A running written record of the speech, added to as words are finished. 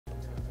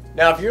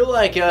Now, if you're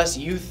like us,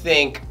 you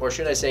think, or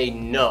should I say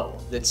know,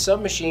 that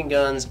submachine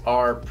guns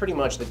are pretty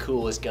much the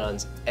coolest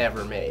guns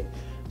ever made.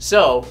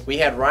 So, we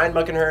had Ryan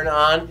Muckenhirn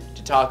on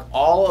to talk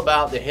all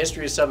about the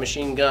history of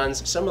submachine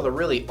guns, some of the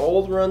really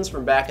old ones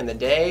from back in the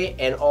day,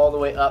 and all the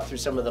way up through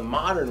some of the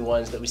modern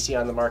ones that we see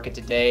on the market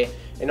today,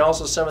 and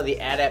also some of the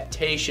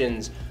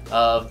adaptations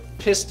of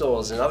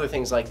pistols and other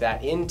things like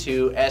that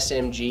into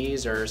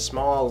SMGs or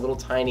small, little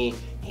tiny,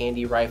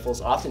 handy rifles,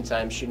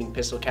 oftentimes shooting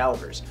pistol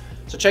calibers.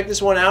 So check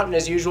this one out, and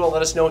as usual,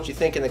 let us know what you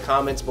think in the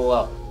comments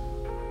below.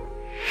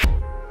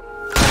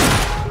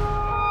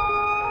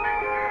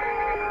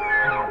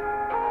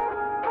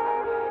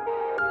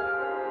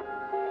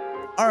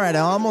 All right, I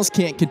almost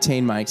can't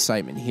contain my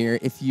excitement here.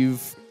 If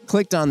you've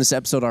clicked on this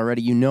episode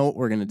already, you know what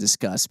we're going to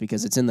discuss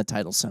because it's in the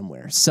title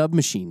somewhere.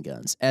 Submachine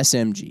guns,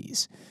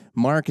 SMGs.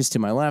 Mark is to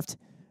my left.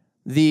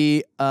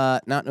 The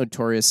not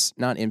notorious,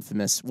 not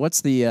infamous.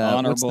 What's the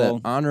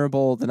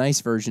honorable, the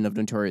nice version of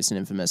notorious and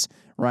infamous?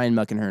 Ryan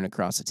Muckenhirn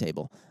across the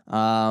table.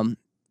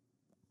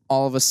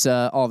 All of us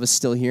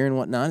still here and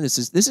whatnot. This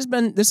has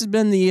been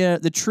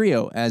the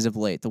trio as of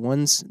late. The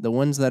ones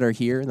that are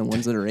here, the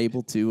ones that are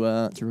able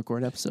to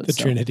record episodes. The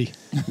Trinity.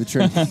 The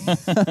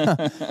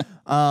Trinity.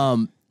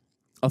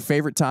 A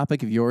favorite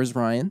topic of yours,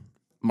 Ryan.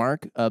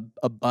 Mark, a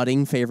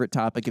budding favorite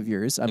topic of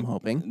yours. I'm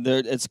hoping.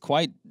 It's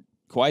quite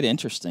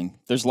interesting.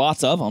 There's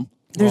lots of them.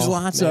 There's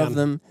lots of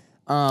them.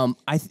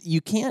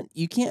 You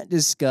can't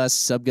discuss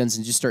subguns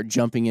and just start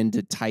jumping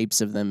into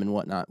types of them and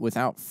whatnot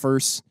without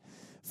first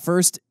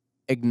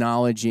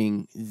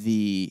acknowledging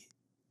the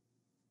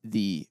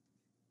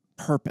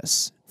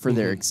purpose for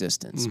their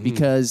existence.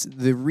 Because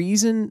the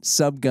reason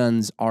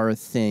subguns are a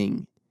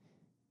thing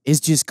is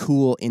just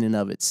cool in and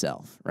of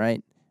itself,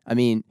 right? I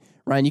mean,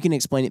 Ryan, you can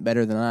explain it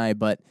better than I,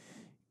 but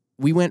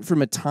we went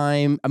from a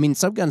time, I mean,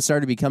 subguns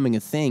started becoming a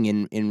thing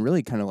in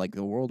really kind of like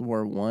the World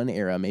War I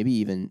era, maybe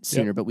even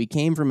sooner, but we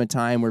came from a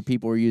time where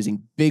people were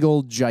using big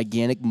old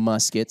gigantic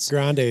muskets,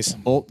 Grandes,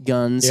 bolt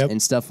guns,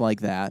 and stuff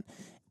like that.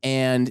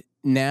 And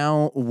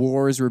now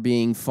wars were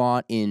being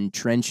fought in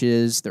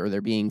trenches, or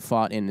they're being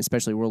fought in,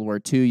 especially World War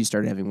II, you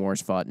started having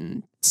wars fought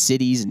in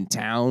cities and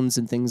towns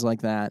and things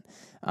like that.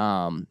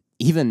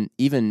 Even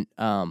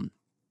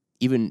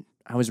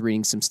I was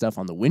reading some stuff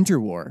on the Winter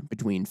War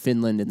between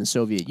Finland and the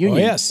Soviet Union.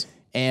 Oh, yes.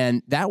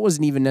 And that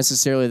wasn't even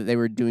necessarily that they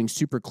were doing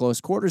super close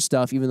quarter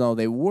stuff, even though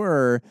they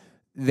were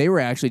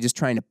actually just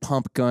trying to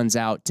pump guns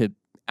out to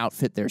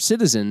outfit their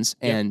citizens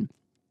and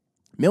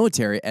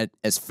military at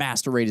as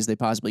fast a rate as they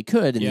possibly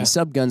could. And these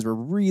subguns were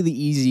really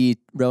easy,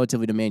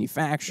 relatively, to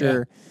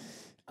manufacture.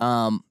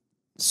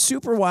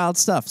 Super wild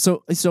stuff.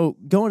 So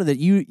going to that,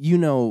 you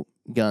know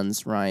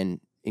guns,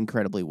 Ryan,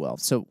 incredibly well.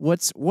 So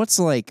what's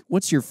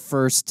your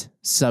first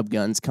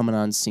subguns coming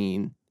on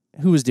scene?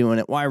 Who was doing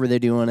it? Why were they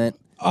doing it?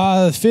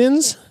 The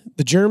Finns,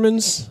 the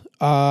Germans,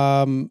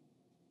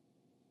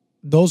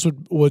 those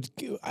would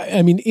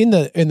I mean in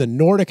the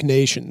Nordic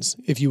nations,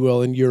 if you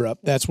will, in Europe,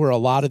 that's where a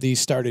lot of these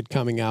started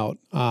coming out.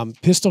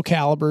 Pistol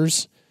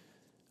calibers,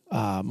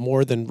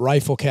 more than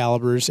rifle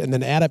calibers, and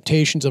then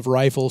adaptations of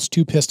rifles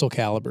to pistol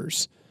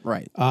calibers.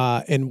 Right.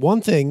 And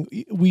one thing,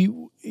 we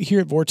here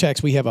at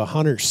Vortex, we have a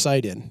hunter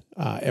sight-in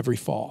every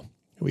fall.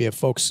 We have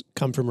folks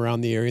come from around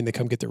the area, and they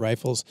come get their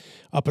rifles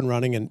up and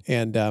running.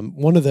 And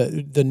one of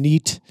the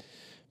neat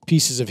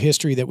pieces of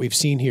history that we've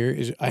seen here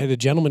is I had a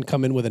gentleman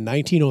come in with a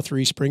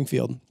 1903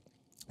 Springfield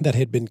that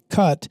had been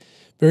cut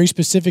very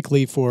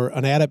specifically for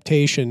an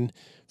adaptation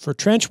for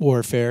trench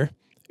warfare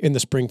in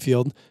the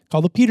Springfield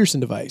called the Peterson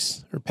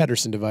device, or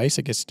Pedersen device,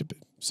 I guess,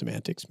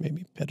 semantics,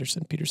 maybe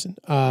Peterson.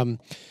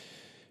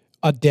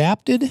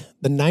 Adapted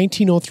the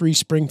 1903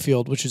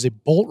 Springfield, which is a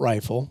bolt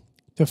rifle,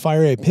 to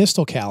fire a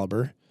pistol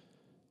caliber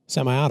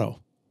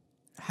semi-auto.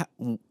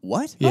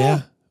 What?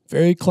 Yeah,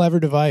 very clever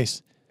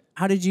device.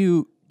 How did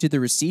the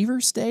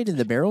receiver stay? Did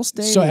the barrel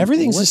stay? So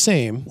everything's the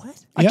same.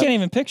 What? I can't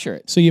even picture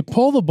it. So you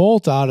pull the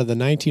bolt out of the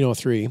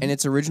 1903. And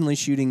it's originally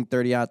shooting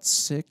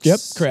 30-06? Yep,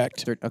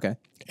 correct. Okay.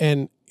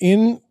 And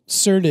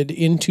inserted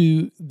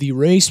into the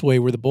raceway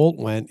where the bolt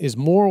went is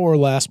more or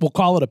less, we'll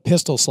call it a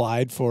pistol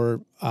slide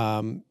for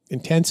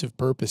intensive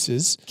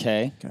purposes.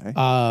 Okay.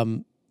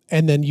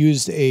 And then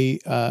used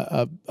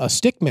a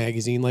stick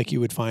magazine like you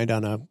would find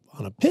on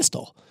a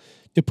pistol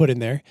to put in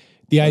there.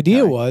 The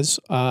idea was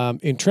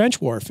in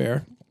trench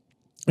warfare,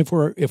 if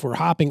we're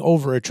hopping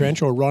over a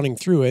trench or running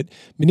through it,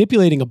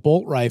 manipulating a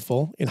bolt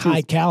rifle in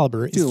high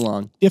caliber is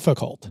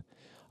difficult.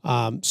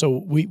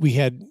 So we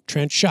had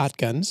trench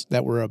shotguns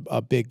that were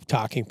a big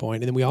talking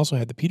point, and then we also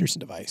had the Peterson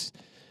device,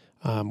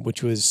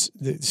 which was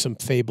some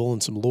fable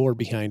and some lore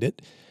behind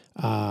it,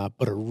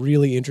 but a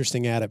really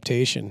interesting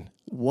adaptation.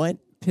 What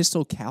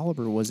pistol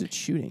caliber was it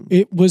shooting?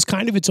 It was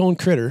kind of its own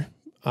critter.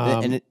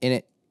 And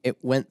it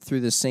went through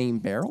the same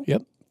barrel?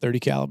 Yep, 30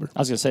 caliber. I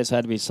was going to say, so it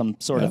had to be some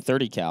sort of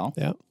 30 cal.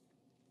 Yeah.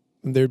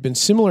 There had been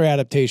similar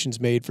adaptations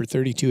made for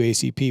 32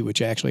 ACP,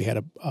 which actually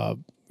had a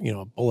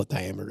bullet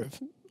diameter of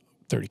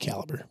 30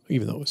 caliber,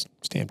 even though it was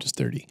stamped as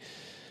 30.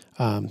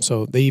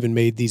 So they even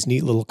made these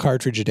neat little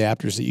cartridge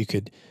adapters that you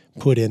could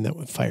put in that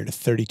would fire to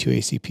 32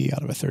 ACP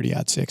out of a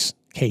 30-06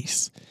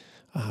 case.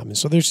 And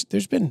so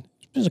there's been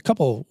a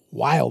couple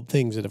wild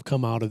things that have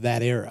come out of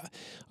that era,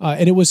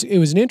 and it was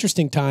an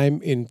interesting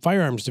time in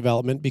firearms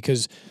development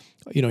because,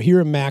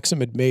 here Maxim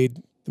had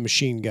made the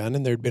machine gun,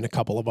 and there had been a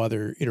couple of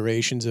other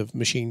iterations of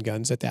machine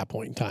guns at that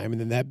point in time,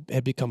 and then that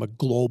had become a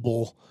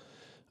global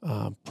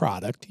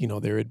product.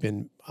 There had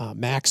been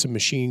Maxim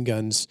machine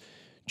guns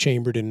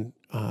chambered in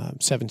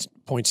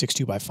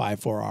 7.62 by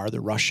 5.4R,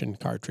 the Russian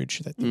cartridge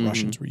that the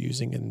Russians were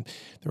using, and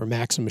there were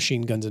Maxim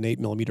machine guns in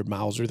 8mm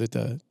Mauser that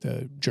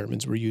the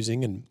Germans were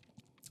using, and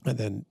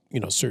then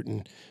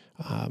certain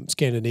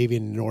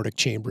Scandinavian and Nordic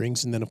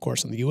chamberings, and then of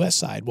course on the U.S.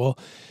 side, well,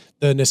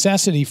 the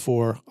necessity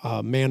for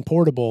a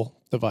man-portable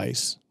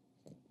device,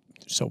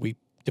 so we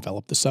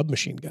developed the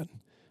submachine gun,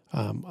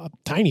 a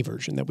tiny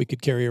version that we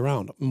could carry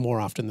around more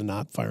often than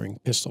not, firing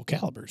pistol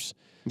calibers.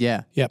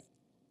 Yeah. Yep.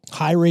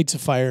 High rates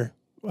of fire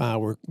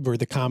were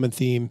the common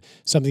theme,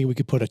 something we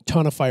could put a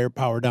ton of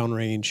firepower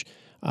downrange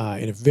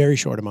in a very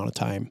short amount of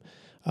time.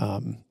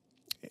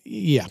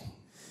 Yeah.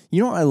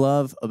 You know what I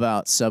love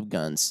about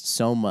subguns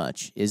so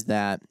much is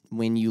that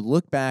when you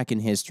look back in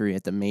history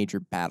at the major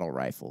battle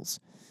rifles,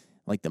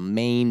 like the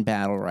main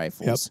battle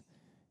rifles,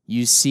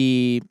 you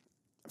see,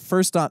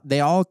 first off, they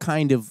all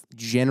kind of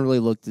generally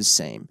look the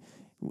same.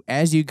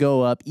 As you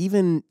go up,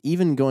 even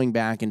going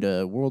back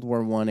into World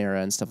War I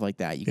era and stuff like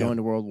that, you go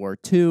into World War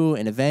II,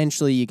 and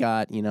eventually you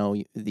got, the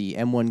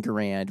M1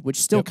 Garand,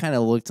 which still kind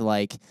of looked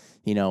like,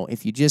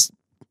 if you just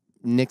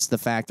nixed the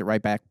fact that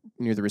right back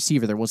near the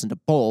receiver there wasn't a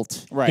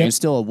bolt. Right. It was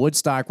still a wood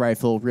stock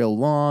rifle, real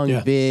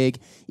long, big.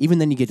 Even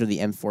then you get to the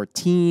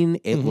M14,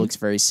 it looks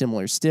very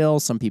similar still.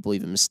 Some people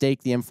even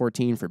mistake the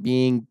M14 for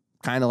being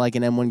kind of like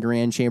an M1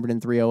 Garand chambered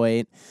in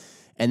 .308.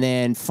 And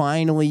then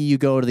finally you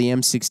go to the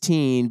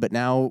M16, but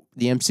now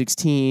the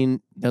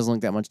M16 doesn't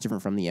look that much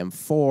different from the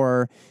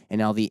M4, and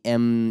now the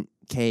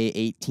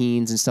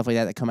MK18s and stuff like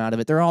that come out of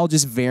it. They're all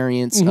just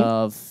variants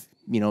of,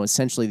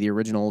 essentially the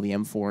original, the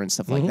M4 and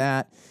stuff like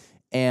that.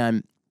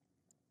 And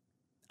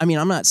I mean,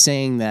 I'm not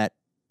saying that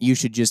you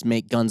should just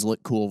make guns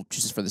look cool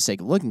just for the sake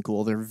of looking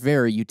cool. They're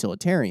very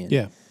utilitarian.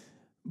 Yeah.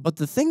 But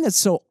the thing that's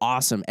so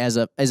awesome as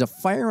a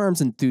firearms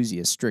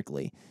enthusiast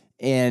strictly,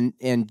 and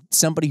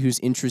somebody who's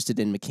interested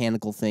in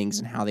mechanical things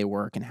and how they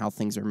work and how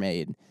things are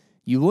made,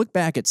 you look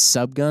back at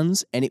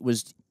subguns and it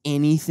was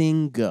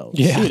anything goes.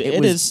 Yeah. Dude, it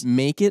was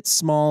make it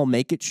small,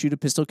 make it shoot a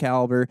pistol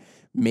caliber,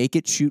 make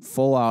it shoot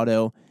full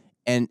auto,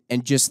 and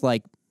just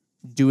like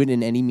do it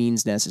in any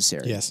means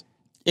necessary. Yes.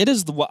 It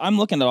is I'm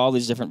looking at all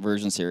these different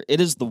versions here.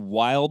 It is the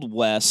Wild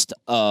West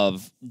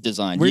of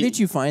design. Where did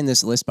you find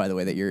this list, by the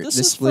way? That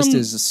this list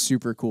is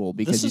super cool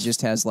because it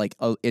just has like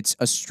it's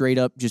a straight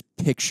up just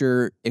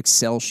picture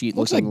Excel sheet.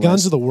 Looks like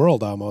Guns of the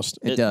World almost.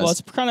 It does. Well,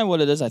 it's kind of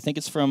what it is. I think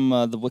it's from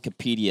the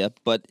Wikipedia,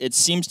 but it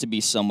seems to be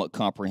somewhat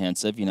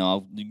comprehensive.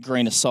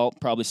 Grain of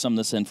salt, probably some of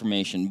this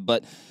information,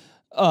 but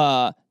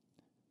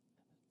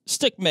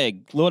stick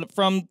meg, load it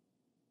from.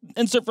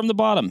 Insert from the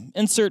bottom.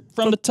 Insert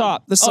from the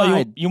top. The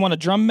side. You want a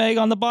drum mag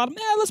on the bottom?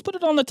 Yeah, let's put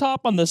it on the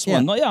top on this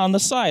one. Yeah, on the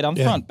side, on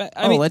front.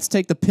 I mean, let's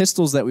take the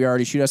pistols that we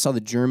already shoot. I saw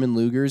the German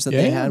Lugers that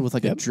they had with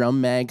like a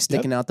drum mag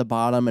sticking out the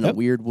bottom and a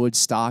weird wood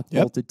stock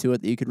bolted to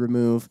it that you could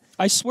remove.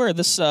 I swear,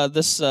 this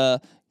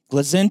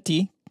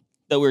Glazenti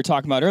that we were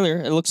talking about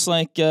earlier, it looks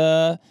like,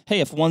 hey,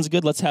 if one's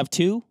good, let's have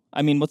two.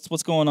 I mean,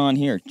 what's going on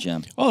here,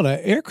 Jim? Oh,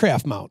 the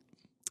aircraft mount.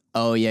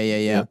 Oh,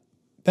 yeah.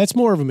 That's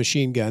more of a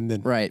machine gun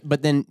than... Right,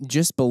 but then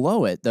just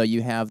below it, though,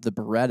 you have the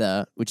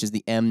Beretta, which is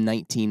the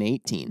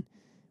M1918.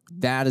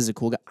 That is a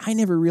cool gun. I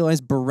never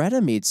realized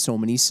Beretta made so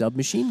many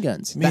submachine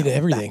guns. Made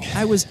everything.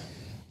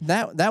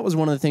 That was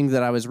one of the things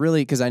that I was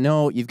really... Because I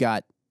know you've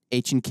got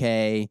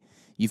H&K,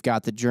 you've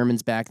got the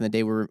Germans back in the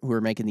day who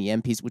were making the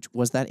MPs, which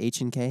was that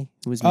H&K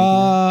who was making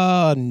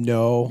that?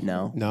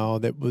 No,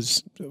 that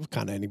was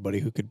kind of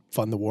anybody who could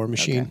fund the war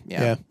machine.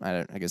 Okay.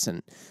 Yeah. I guess.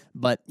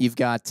 But you've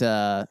got...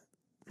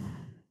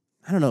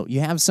 I don't know. You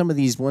have some of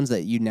these ones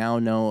that you now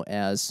know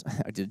as...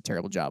 I did a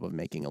terrible job of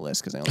making a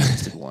list because I only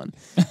listed one.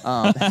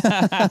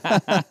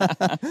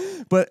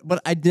 But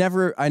I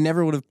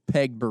never would have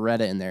pegged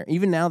Beretta in there.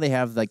 Even now they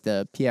have like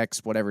the PX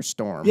whatever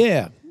Storm.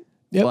 Yeah.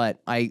 Yep. But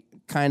I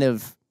kind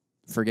of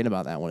forget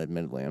about that one,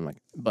 admittedly. I'm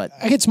like, but...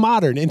 It's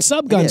modern. And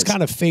subguns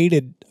kind of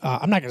faded.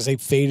 I'm not going to say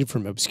faded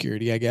from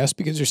obscurity, I guess,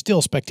 because they're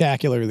still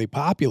spectacularly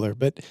popular.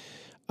 But...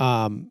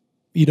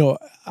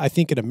 I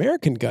think in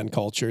American gun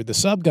culture, the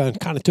subgun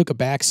kind of took a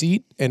back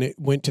seat and it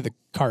went to the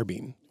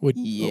carbine.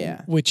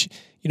 Which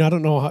I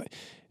don't know how.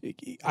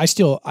 I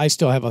still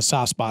have a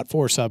soft spot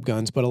for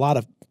subguns, but a lot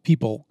of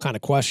people kind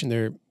of question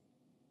their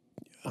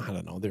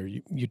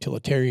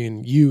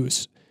utilitarian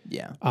use.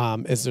 Yeah.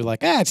 As they're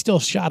like, it still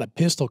shot a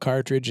pistol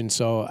cartridge, and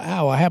so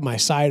I have my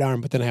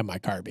sidearm, but then I have my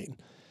carbine.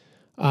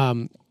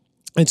 And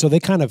so they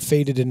kind of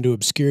faded into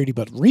obscurity.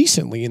 But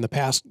recently, in the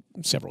past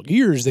several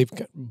years, they've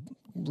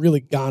really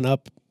gone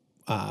up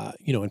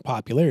in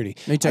popularity.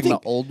 Are you talking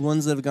about old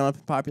ones that have gone up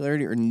in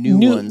popularity, or new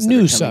ones?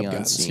 New that are coming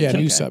on subguns. scene? Yeah, new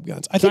Okay.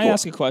 subguns. Can I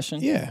ask a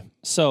question? Yeah.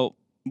 So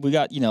we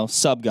got,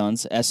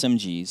 subguns,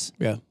 SMGs.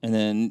 Yeah. And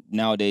then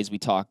nowadays we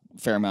talk a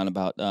fair amount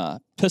about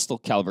pistol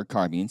caliber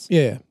carbines,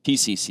 Yeah.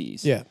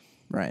 PCCs. Yeah.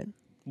 Right.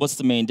 What's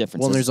the main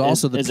difference? Well, there's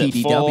also the is it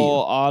PDW.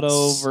 full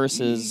auto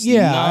versus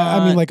Yeah,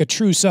 not? I mean, like a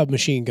true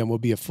submachine gun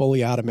would be a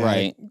fully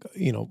automatic,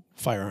 Right.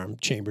 firearm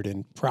chambered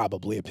in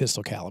probably a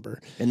pistol caliber,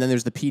 And then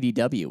there's the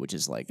PDW, which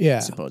is like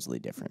supposedly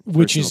different.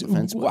 which is,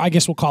 Personal defense I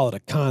guess we'll call it a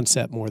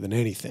concept more than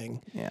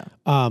anything. Yeah.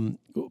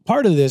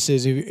 Part of this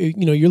is,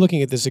 you're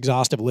looking at this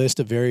exhaustive list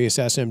of various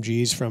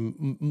SMGs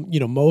from,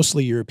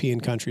 mostly European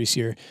countries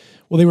here.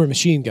 Well, they were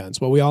machine guns.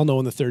 Well, we all know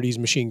in the 30s,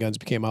 machine guns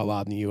became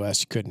outlawed in the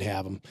U.S. You couldn't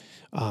have them.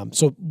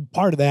 So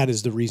part of that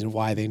is the reason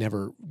why they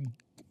never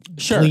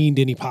gleaned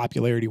any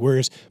popularity.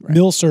 Whereas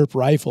Milsurp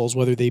rifles,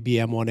 whether they be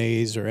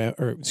M1As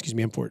or excuse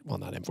me, M4, well,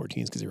 not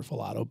M14s because they were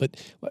full auto, but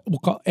we'll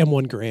call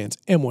M1 Grands,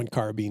 M1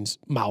 carbines,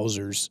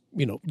 Mausers,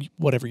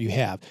 whatever you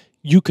have,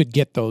 you could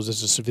get those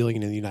as a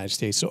civilian in the United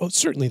States. So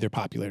certainly their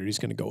popularity is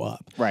going to go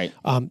up. Right.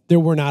 There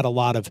were not a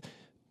lot of,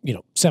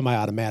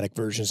 semi-automatic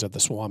versions of the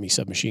Swami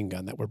submachine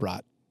gun that were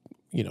brought,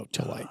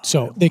 to light.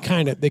 So they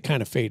kind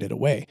of faded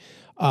away.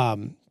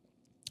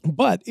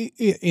 But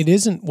it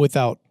isn't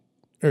without,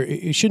 or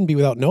it shouldn't be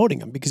without noting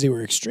them, because they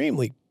were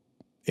extremely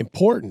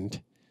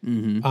important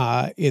in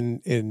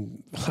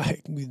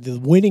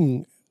the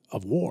winning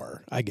of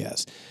war, I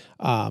guess.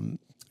 And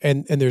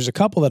there's a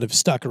couple that have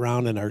stuck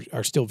around and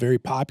are still very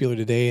popular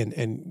today.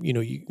 And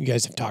you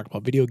guys have talked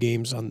about video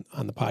games on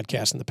the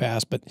podcast in the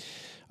past, but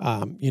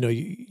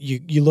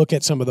you look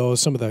at some of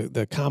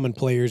the common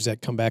players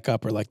that come back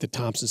up are like the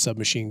Thompson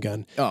submachine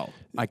gun. Oh,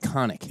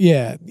 iconic.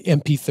 Yeah,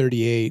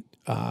 MP38,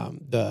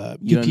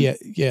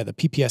 the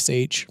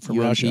PPSH from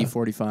Russia.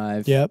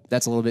 UMP-45. Yep.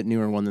 That's a little bit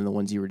newer one than the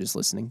ones you were just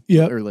listing.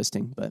 Yep. Or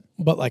listing,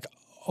 but like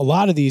a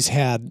lot of these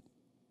had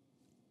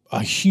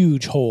a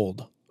huge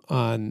hold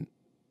on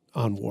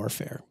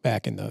warfare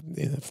back in the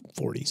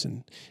 40s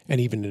and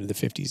even into the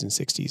 50s and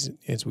 60s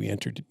as we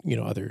entered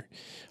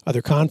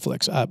other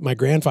conflicts. My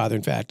grandfather,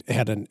 in fact,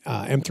 had an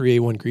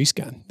M3A1 grease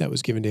gun that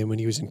was given to him when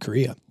he was in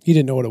Korea. He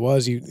didn't know what it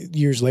was. He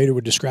years later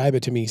would describe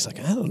it to me. He's like,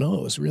 I don't know.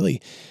 It was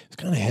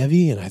kind of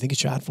heavy, and I think it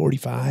shot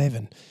 45,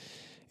 and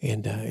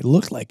it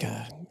looked like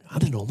a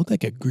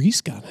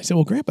grease gun. I said,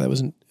 well, Grandpa, that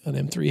was an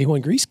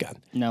M3A1 grease gun.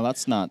 No,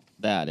 that's not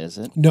that, is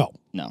it? No.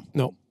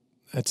 No.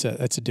 That's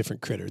a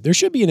different critter. There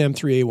should be an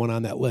M3A1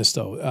 on that list,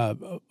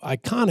 though.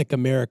 Iconic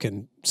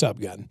American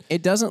subgun.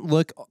 it doesn't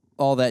look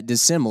all that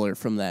dissimilar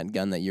from that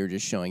gun that you're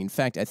just showing. In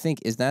fact, I think,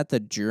 is that the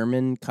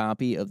German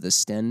copy of the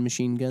Sten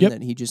machine gun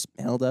that he just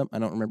held up? I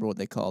don't remember what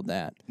they called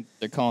that.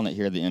 They're calling it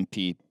here the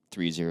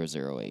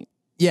MP3008.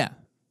 Yeah.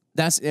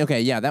 That's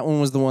okay. Yeah, that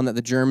one was the one that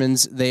the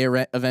Germans, they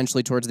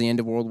eventually towards the end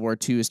of World War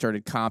II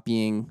started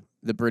copying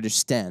the British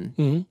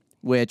Sten,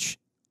 which,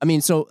 I mean,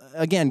 so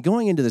again,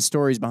 going into the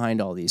stories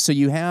behind all these. So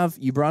you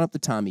brought up the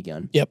Tommy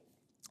gun. Yep.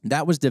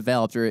 That was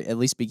developed, or at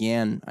least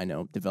began,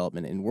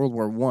 development in World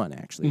War I,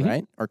 actually,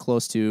 right? Or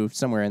close to,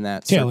 somewhere in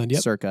that tail end,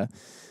 circa.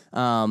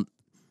 The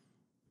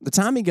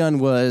Tommy gun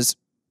was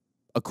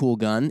a cool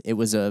gun. It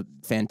was a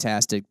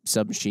fantastic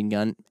submachine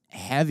gun,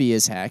 heavy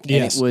as heck,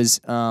 and it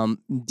was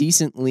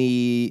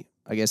decently,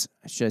 I guess,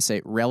 should I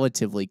say,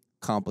 relatively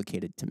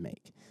complicated to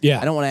make.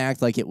 Yeah. I don't want to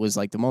act like it was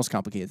like the most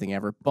complicated thing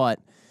ever, but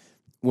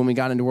when we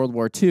got into World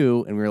War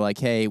II and we were like,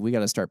 hey, we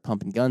got to start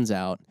pumping guns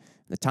out,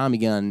 the Tommy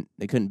gun,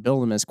 they couldn't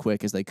build them as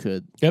quick as they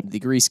could the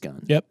grease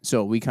gun. Yep.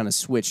 So we kind of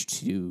switched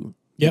to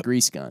the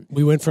grease gun.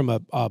 We went from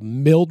a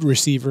milled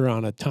receiver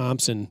on a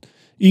Thompson,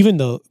 even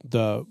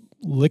the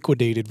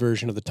liquidated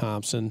version of the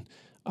Thompson,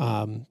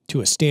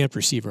 to a stamped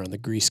receiver on the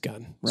grease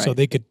gun. Right. So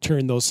they could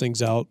turn those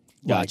things out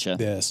Gotcha. like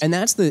this. And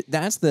that's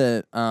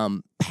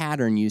the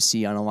pattern you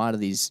see on a lot of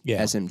these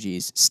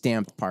SMGs,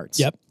 stamped parts.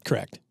 Yep,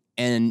 correct.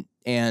 And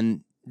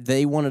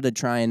they wanted to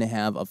try and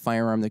have a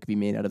firearm that could be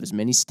made out of as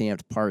many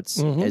stamped parts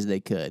as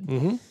they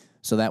could.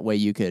 So that way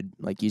you could,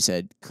 like you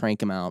said, crank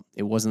them out.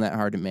 It wasn't that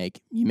hard to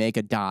make. You make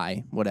a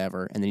die,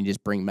 whatever, and then you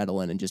just bring metal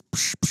in and just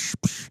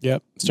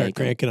Start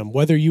cranking them.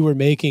 Whether you were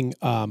making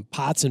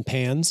pots and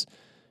pans,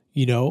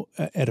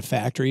 at a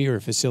factory or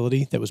a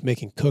facility that was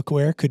making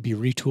cookware, could be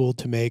retooled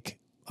to make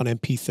an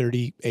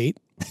MP38.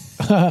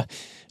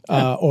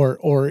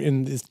 Or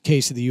in the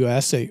case of the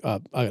U.S., an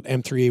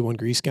M3A1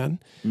 grease gun,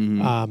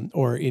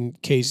 or in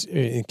case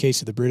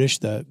of the British,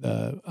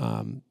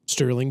 the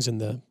Sterlings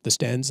and the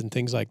Stens and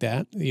things like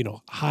that.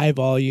 High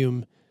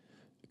volume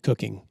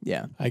cooking.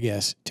 Yeah, I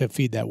guess, to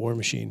feed that war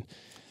machine.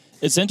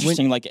 It's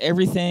interesting. Like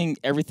everything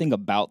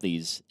about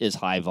these is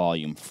high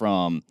volume,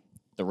 from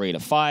the rate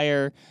of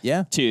fire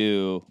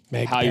to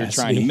Mag how you're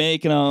trying to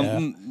make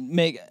them.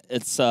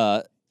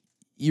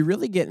 You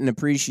really get an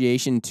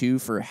appreciation, too,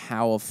 for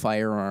how a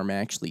firearm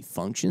actually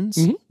functions,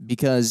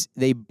 because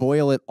they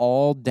boil it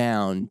all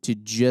down to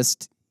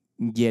just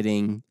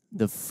getting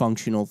the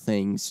functional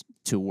things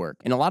to work.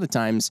 And a lot of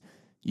times,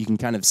 you can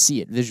kind of see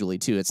it visually,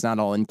 too. It's not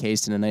all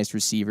encased in a nice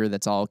receiver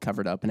that's all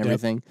covered up and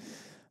everything.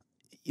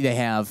 they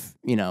have,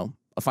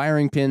 a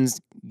firing pin's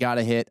got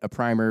to hit a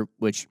primer,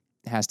 which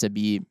has to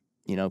be,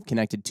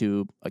 connected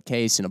to a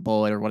case and a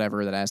bullet or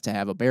whatever that has to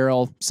have a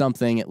barrel,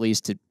 something at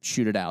least to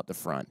shoot it out the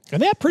front.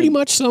 And that pretty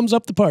much sums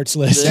up the parts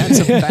list.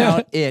 That's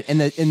about it.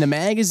 And in the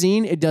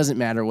magazine, it doesn't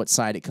matter what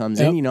side it comes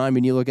in.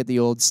 You look at the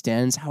old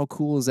Stens. How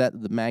cool is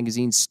that? The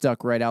magazine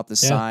stuck right out the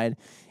side.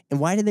 And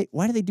why do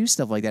they do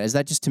stuff like that? Is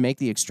that just to make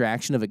the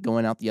extraction of it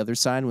going out the other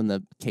side when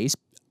the case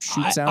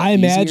shoots out? I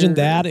imagine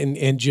that,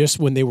 and just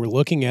when they were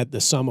looking at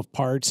the sum of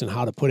parts and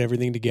how to put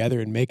everything together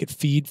and make it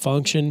feed,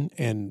 function,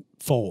 and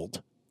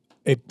fold.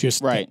 It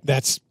just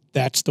that's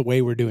the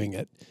way we're doing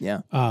it.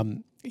 Yeah.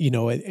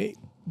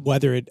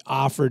 Whether it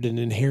offered an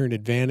inherent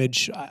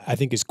advantage, I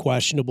think is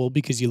questionable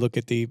because you look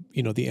at the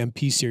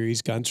MP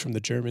series guns from the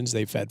Germans,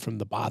 they fed from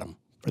the bottom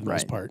for the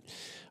most part.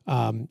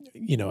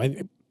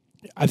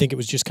 I think it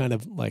was just kind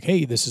of like,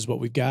 hey, this is what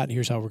we've got, and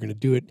here's how we're going to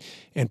do it,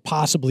 and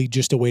possibly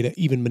just a way to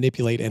even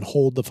manipulate and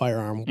hold the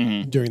firearm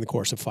during the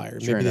course of fire.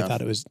 Maybe they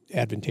thought it was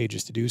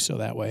advantageous to do so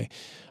that way.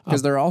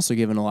 Because they're also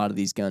giving a lot of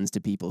these guns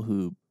to people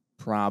who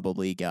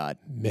probably got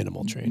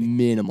minimal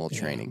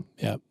training.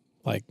 Yeah.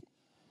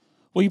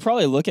 Well, you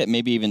probably look at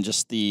maybe even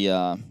just the,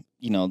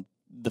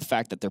 the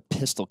fact that they're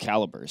pistol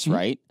calibers,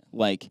 right?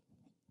 Like,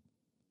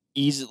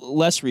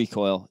 less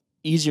recoil,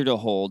 easier to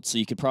hold, so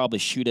you could probably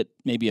shoot it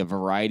maybe a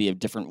variety of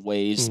different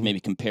ways, maybe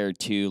compared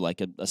to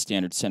like a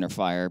standard center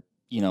fire,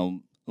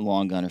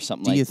 long gun or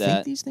something like that. Do you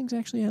think these things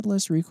actually had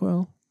less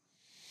recoil?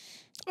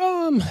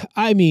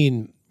 I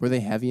mean, were they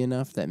heavy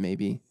enough that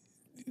maybe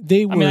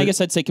they were? I mean, I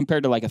guess I'd say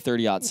compared to like a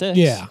 30-06.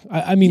 Yeah,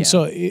 I mean,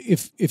 so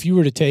if you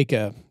were to take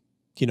a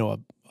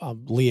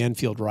Lee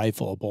Enfield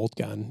rifle, a bolt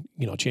gun,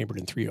 chambered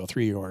in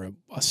 .303 or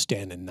a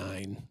Sten in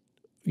 9,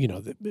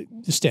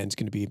 the Sten's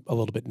going to be a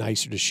little bit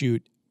nicer to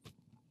shoot.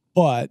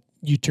 But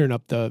you turn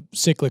up the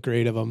cyclic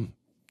rate of them,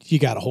 you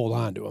got to hold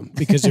on to them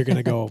because they're going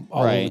to go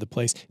all over the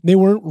place. They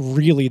weren't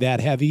really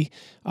that heavy,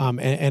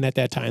 and at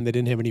that time they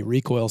didn't have any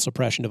recoil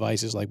suppression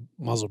devices like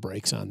muzzle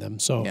brakes on them.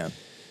 So,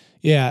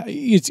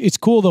 it's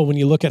cool though when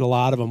you look at a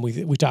lot of them.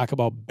 We talk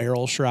about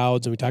barrel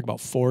shrouds and we talk about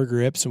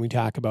foregrips and we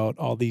talk about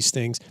all these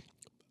things.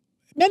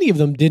 Many of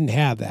them didn't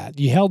have that.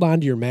 You held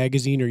onto your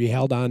magazine or you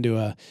held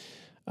onto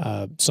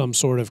some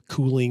sort of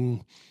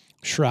cooling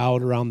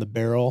shroud around the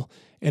barrel.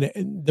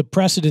 And the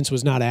precedence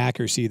was not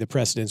accuracy. The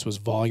precedence was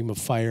volume of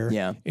fire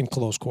in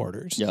close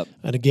quarters. Yep.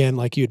 And again,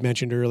 like you had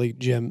mentioned early,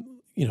 Jim,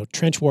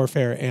 trench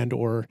warfare and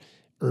or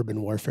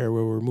urban warfare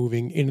where we're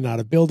moving in and out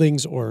of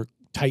buildings or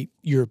tight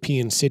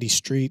European city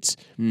streets.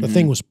 The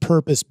thing was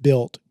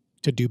purpose-built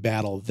to do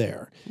battle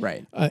there.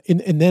 Right.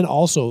 And then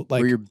also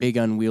like... Or your big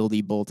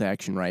unwieldy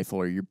bolt-action rifle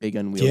or your big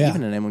unwieldy,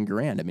 even an M1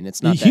 Garand. I mean,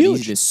 it's not that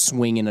huge. easy to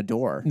swing in a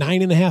door.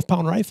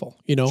 9.5-pound rifle,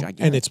 Gigantic.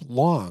 And it's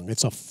long.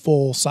 It's a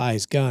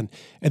full-size gun.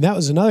 And that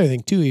was another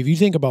thing, too. If you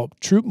think about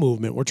troop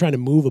movement, we're trying to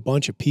move a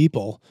bunch of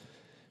people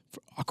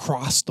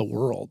across the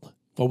world.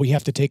 Well, we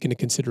have to take into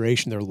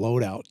consideration their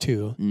loadout,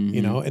 too,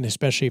 and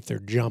especially if they're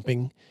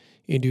jumping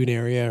into an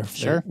area.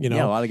 Sure.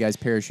 Yeah, a lot of guys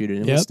parachuted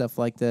in with stuff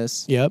like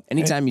this. Yep.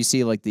 Anytime you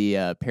see like the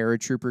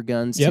paratrooper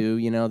guns too,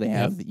 they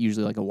have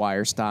usually like a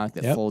wire stock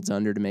that folds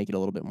under to make it a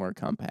little bit more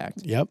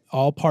compact. Yep.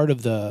 All part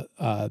of the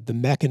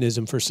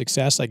mechanism for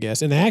success, I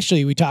guess. And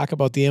actually we talk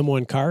about the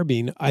M1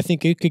 carbine. I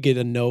think it could get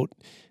a note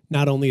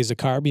not only as a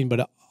carbine,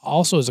 but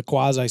also as a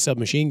quasi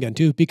submachine gun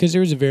too, because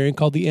there was a variant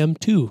called the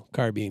M2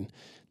 carbine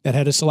that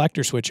had a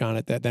selector switch on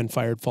it that then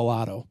fired full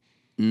auto.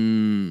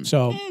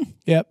 So,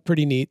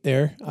 pretty neat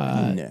there.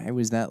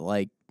 Was that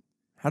like,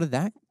 how did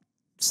that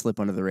slip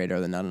under the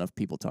radar that not enough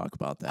people talk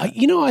about that?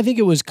 I think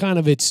it was kind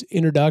of its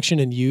introduction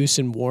and use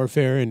in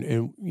warfare,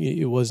 and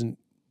it wasn't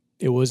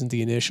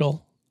the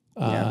initial.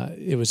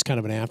 It was kind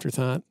of an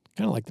afterthought,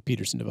 kind of like the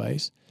Peterson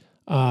device.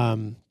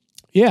 So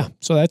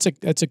that's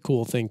a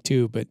cool thing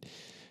too. But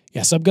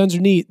yeah, subguns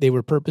are neat. They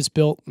were purpose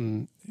built,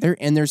 and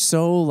they're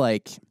so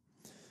like.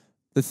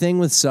 The thing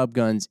with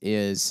subguns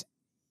is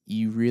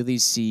you really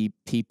see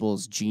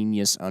people's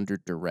genius under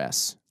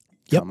duress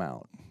come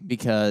out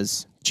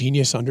because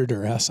genius under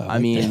duress. I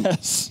mean,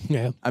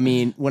 I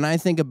mean, when I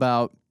think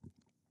about,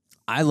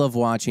 I love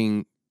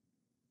watching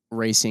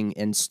racing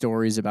and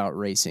stories about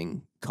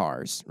racing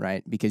cars,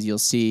 right? Because you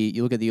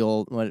look at the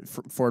old when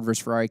Ford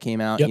versus Ferrari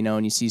came out,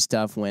 and you see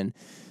stuff when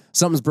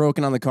something's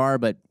broken on the car,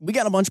 but we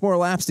got a bunch more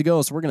laps to go,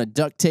 so we're going to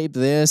duct tape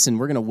this, and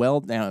we're going to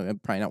weld. Now, I'm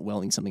probably not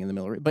welding something in the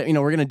middle, but we're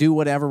going to do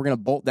whatever. We're going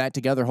to bolt that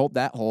together, hope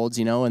that holds,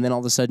 and then all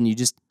of a sudden you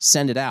just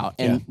send it out,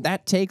 and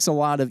that takes a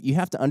lot of. You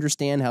have to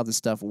understand how this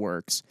stuff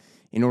works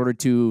in order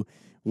to,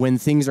 when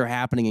things are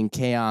happening and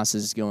chaos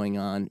is going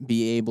on,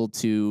 be able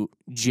to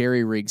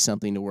jerry rig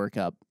something to work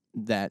up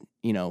that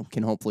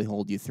can hopefully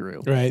hold you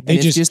through. Right.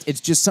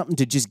 It's just something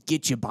to just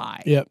get you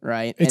by. Yep.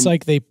 Right. It's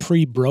like they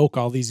pre-broke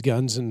all these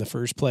guns in the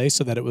first place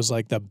so that it was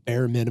like the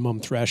bare minimum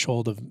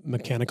threshold of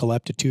mechanical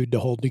aptitude to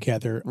hold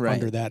together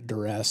under that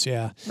duress.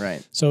 Yeah.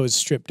 Right. So it's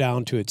stripped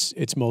down to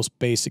its most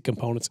basic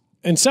components.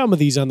 And some of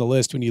these on the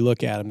list, when you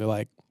look at them, they're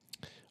like,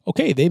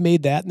 okay, they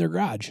made that in their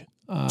garage.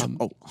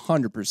 Oh,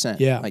 100%.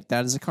 Yeah. Like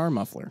that is a car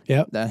muffler.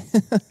 Yep. That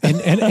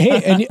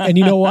And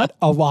you know what?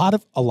 A lot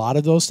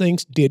of those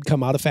things did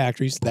come out of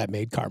factories that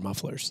made car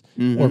mufflers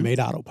or made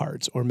auto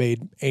parts or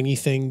made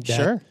anything that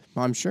Sure.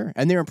 I'm sure.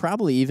 And they were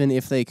probably, even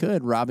if they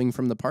could, robbing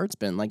from the parts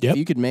bin. Like if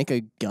you could make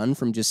a gun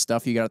from just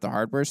stuff you got at the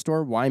hardware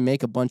store, why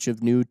make a bunch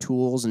of new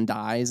tools and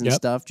dies and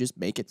stuff? Just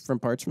make it from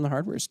parts from the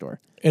hardware store.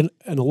 And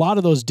a lot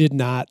of those did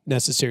not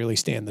necessarily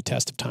stand the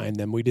test of time.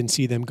 Then we didn't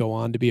see them go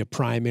on to be a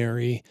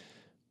primary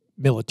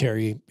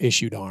military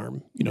issued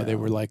arm. You know, they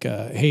were like,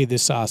 hey,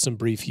 this saw some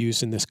brief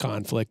use in this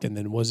conflict and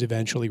then was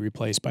eventually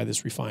replaced by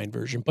this refined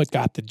version, but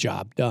got the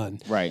job done.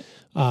 Right.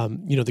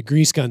 You know, the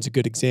grease gun's a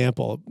good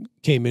example.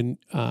 Came in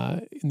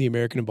the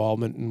American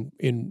involvement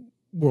in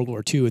World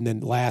War II and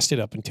then lasted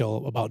up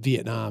until about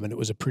Vietnam, and it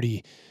was a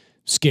pretty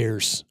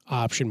scarce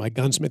option. My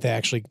gunsmith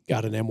actually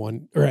got an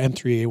M1 or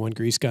M3A1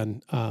 grease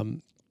gun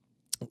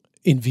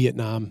in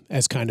Vietnam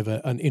as kind of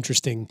an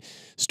interesting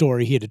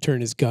story. He had to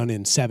turn his gun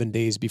in 7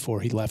 days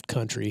before he left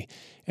country.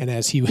 And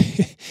as he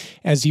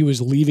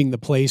was leaving the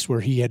place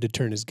where he had to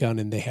turn his gun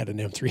in, they had an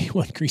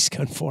M3A1 grease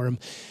gun for him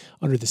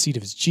under the seat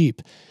of his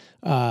Jeep.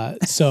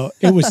 So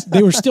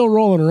they were still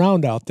rolling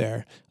around out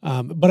there.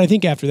 But I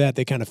think after that,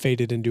 they kind of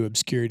faded into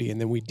obscurity.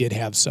 And then we did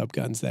have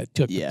subguns that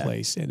took the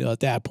place. And at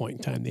that point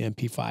in time, the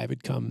MP5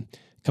 had come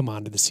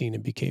onto the scene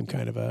and became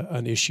kind of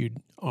an issued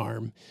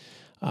arm.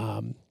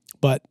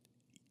 But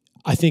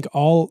I think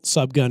all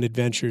subgun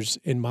adventures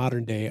in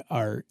modern day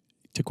are,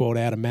 to quote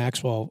Adam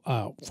Maxwell,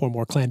 for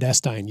more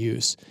clandestine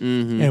use.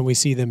 And we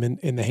see them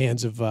in the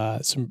hands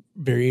of some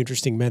very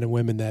interesting men and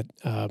women that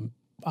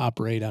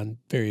operate on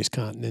various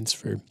continents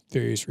for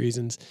various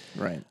reasons.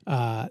 Right.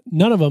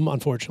 None of them,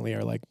 unfortunately,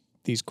 are like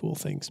these cool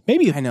things.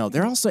 Maybe I know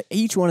they're also,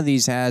 each one of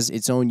these has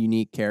its own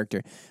unique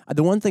character.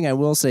 The one thing I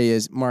will say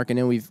is, Mark, I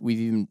know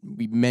we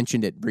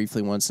mentioned it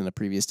briefly once in a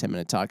previous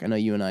 10-minute talk. I know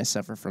you and I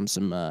suffer from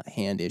some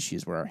hand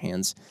issues where our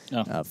hands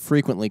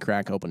frequently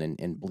crack open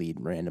and bleed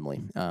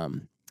randomly,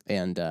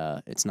 and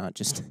it's not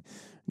just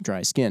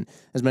dry skin,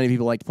 as many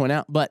people like to point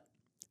out. But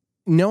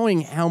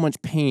knowing how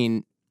much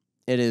pain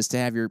it is to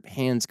have your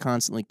hands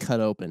constantly cut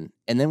open,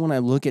 and then when I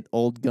look at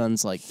old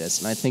guns like this,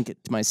 and I think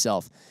to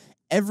myself,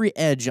 every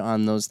edge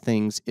on those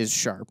things is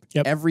sharp.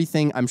 Yep.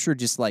 Everything, I'm sure,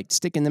 just like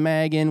sticking the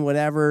mag in,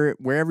 whatever,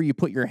 wherever you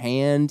put your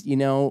hand, you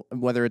know,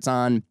 whether it's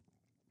on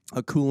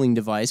a cooling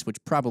device,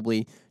 which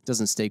probably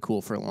doesn't stay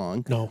cool for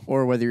long,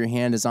 or whether your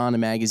hand is on a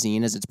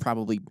magazine, as it's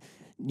probably,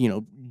 you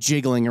know,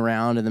 jiggling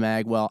around in the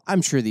mag. Well,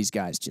 I'm sure these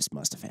guys just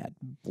must have had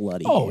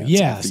bloody hands.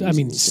 Yes. I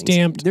mean,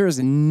 stamped. There is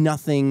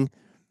nothing,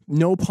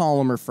 no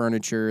polymer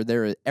furniture.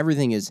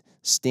 Everything is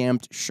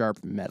stamped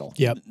sharp metal.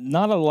 Yep.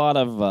 Not a lot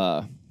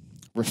of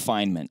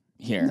refinement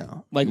here.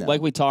 Like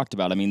we talked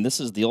about. I mean, this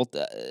is the old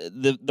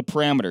the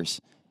parameters.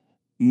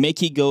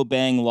 Make you go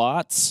bang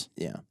lots.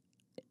 Yeah.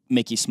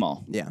 Make you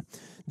small. Yeah.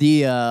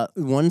 The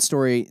one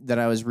story that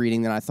I was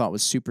reading that I thought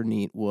was super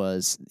neat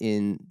was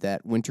in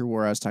that winter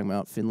war I was talking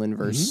about, Finland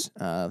versus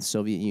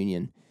Soviet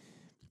Union.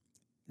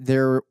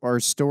 There are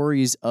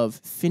stories of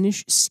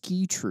Finnish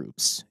ski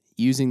troops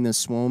using the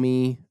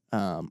Suomi,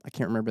 I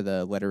can't remember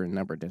the letter and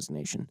number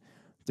designation.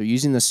 They're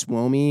using the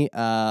Suomi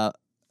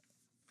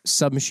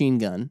submachine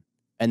gun,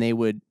 and they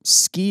would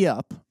ski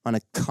up on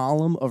a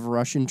column of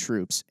Russian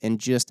troops and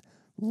just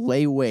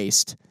lay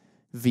waste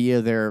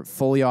via their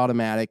fully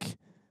automatic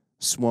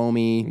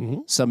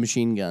Suomi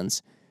submachine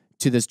guns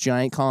to this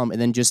giant column, and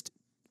then just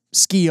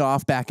ski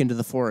off back into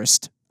the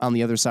forest on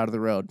the other side of the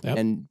road. Yep.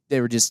 And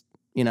they were just,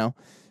 you know,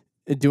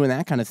 doing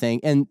that kind of thing.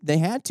 And they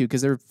had to,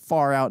 because they're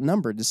far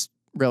outnumbered, this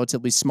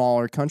relatively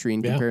smaller country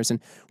in comparison.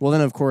 Well,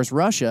 then, of course,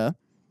 Russia,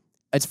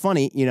 it's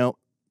funny, you know,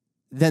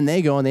 then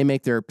they go and they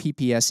make their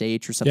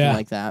PPSH or something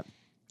like that.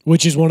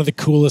 Which is one of the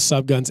coolest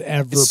subguns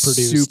ever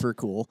produced. Super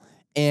cool.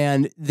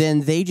 And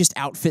then they just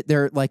outfit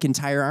their like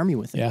entire army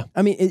with it. Yeah.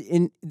 I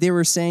mean, they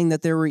were saying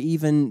that there were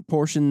even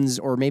portions,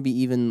 or maybe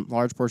even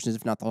large portions,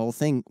 if not the whole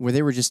thing, where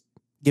they were just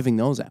giving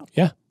those out.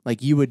 Yeah. Like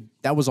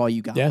that was all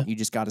you got. Yeah. You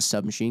just got a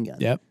submachine gun.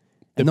 Yep.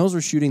 And those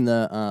were shooting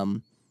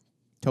the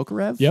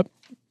Tokarev? Yep.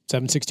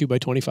 7.62 by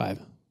 25.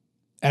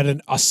 At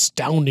an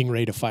astounding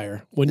rate of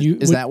fire.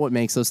 Is that what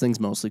makes those things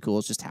mostly cool?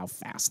 It's just how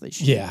fast they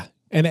shoot. Yeah.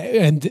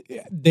 And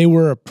they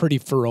were a pretty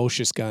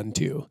ferocious gun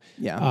too.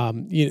 Yeah.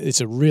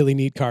 It's a really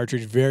neat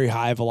cartridge, very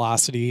high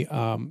velocity,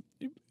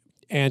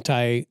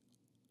 anti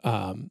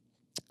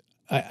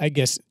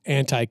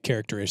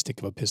characteristic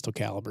of a pistol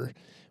caliber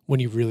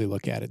when you really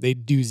look at it. They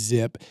do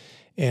zip,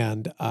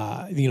 and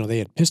they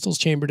had pistols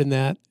chambered in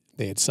that.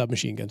 They had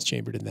submachine guns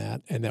chambered in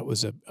that, and that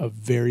was a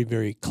very,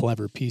 very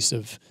clever piece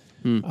of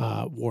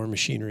war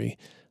machinery,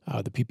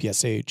 the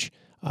PPSH.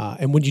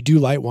 And when you do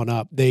light one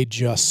up, they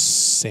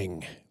just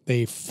sing.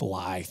 They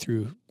fly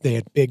through. They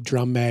had big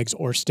drum mags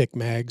or stick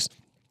mags,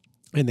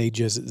 and they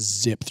just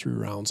zip through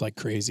rounds like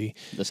crazy.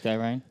 This guy,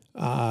 Ryan?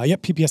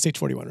 Yep, PPSH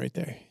 41 right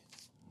there.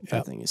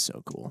 That thing is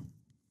so cool.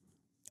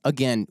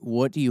 Again,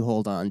 what do you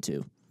hold on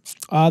to?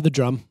 The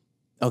drum.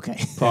 Okay.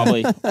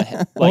 Probably or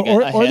ahead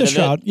the of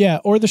shroud. Yeah,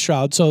 or the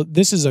shroud. So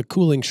this is a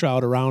cooling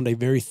shroud around a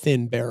very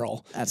thin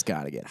barrel. That's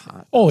got to get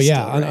hot. Oh, still,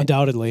 yeah, right?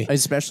 undoubtedly.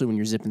 Especially when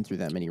you're zipping through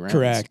that many rounds.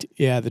 Correct.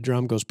 Yeah, the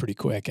drum goes pretty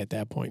quick at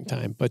that point in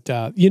time. But,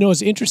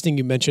 it's interesting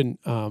you mentioned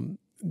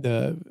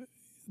the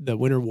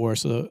Winter War.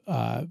 So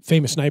the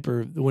famous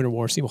sniper, the Winter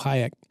War, Seymour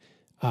Hayek,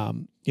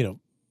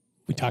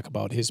 we talk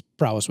about his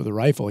prowess with a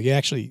rifle. He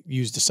actually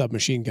used a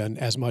submachine gun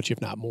as much, if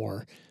not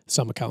more,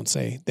 some accounts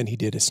say, than he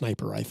did a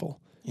sniper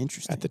rifle.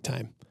 Interesting. At the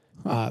time,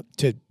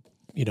 to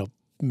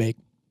make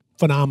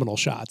phenomenal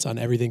shots on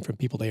everything from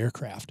people to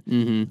aircraft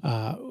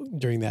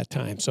during that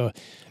time. So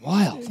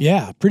wild,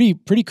 yeah,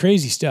 pretty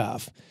crazy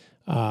stuff.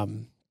 I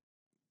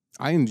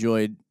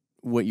enjoyed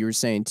what you were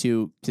saying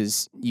too,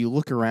 because you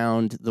look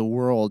around the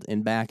world,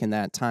 and back in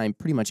that time,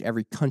 pretty much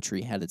every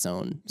country had its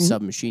own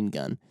submachine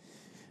gun,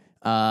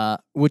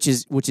 which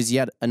is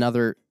yet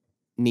another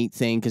neat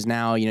thing, because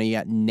now you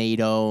got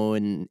NATO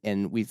and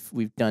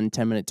we've done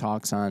 10-minute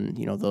talks on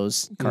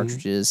those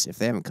cartridges. If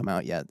they haven't come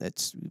out yet,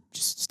 that's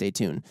just stay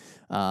tuned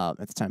at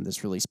the time of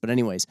this release. But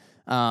anyways,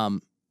 a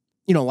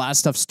lot of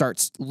stuff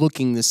starts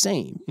looking the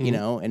same,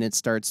 and it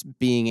starts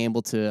being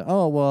able to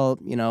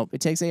it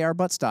takes AR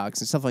buttstocks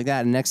and stuff like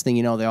that, and next thing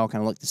you know, they all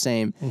kind of look the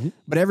same.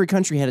 But every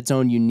country had its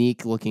own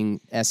unique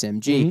looking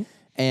SMG.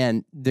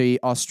 And the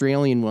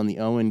Australian one, the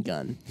Owen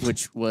gun,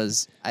 which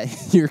was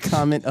your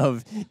comment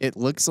of, it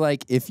looks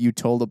like if you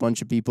told a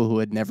bunch of people who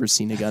had never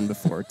seen a gun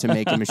before to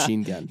make a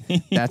machine gun.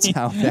 That's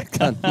how that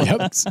gun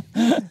looks.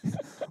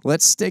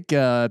 Let's stick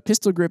a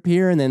pistol grip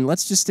here, and then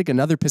let's just stick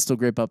another pistol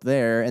grip up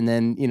there, and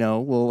then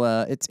we'll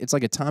it's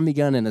like a Tommy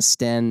gun and a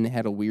Sten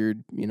had a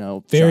weird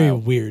very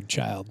weird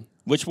child.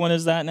 Which one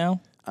is that now?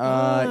 You're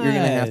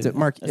gonna have to,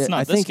 Mark. It's not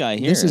I this think guy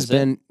here. This has is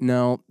been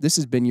this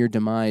has been your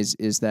demise.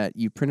 Is that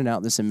you printed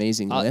out this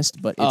amazing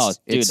list, but I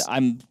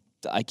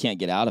can't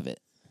get out of it.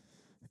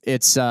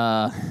 It's you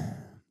will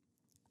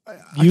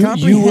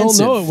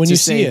know it when you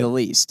see it. The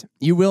least,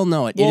 you will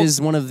know it. Well, it is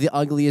one of the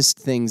ugliest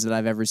things that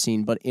I've ever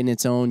seen, but in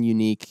its own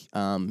unique.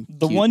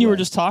 The one you were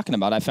just talking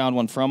about, I found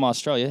one from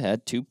Australia.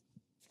 Had two.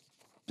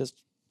 Just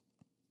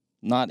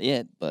not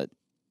it, but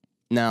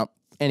now.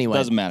 Anyway,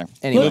 doesn't matter.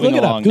 Anyway, look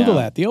it up. Google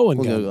that. The Owen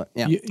gun. Google it.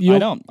 Yeah.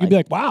 You'll be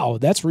like, wow,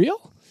 that's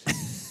real.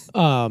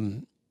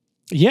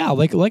 Yeah,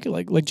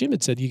 like Jim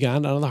had said, you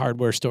got on the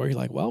hardware store. You're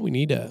like, well, we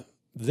need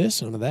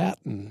this and that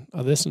and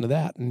this and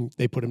that, and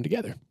they put them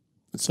together.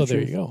 So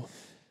there you go.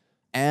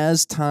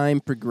 As time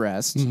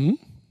progressed,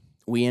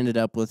 we ended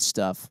up with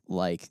stuff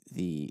like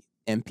the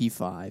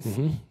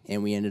MP5,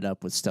 and we ended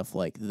up with stuff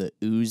like the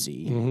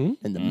Uzi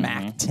and the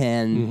Mac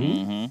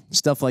 10,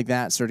 stuff like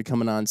that started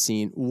coming on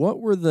scene. What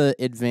were the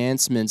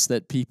advancements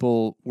that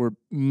people were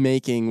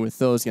making with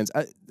those guns?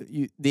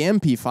 The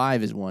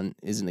MP5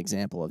 is an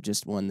example of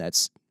just one that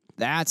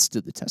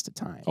stood the test of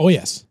time. Oh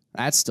yes,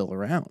 that's still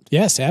around.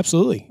 Yes,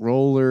 absolutely.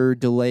 Roller,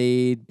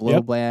 delayed,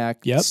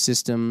 blowback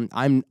system.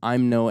 I'm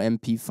no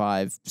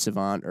MP5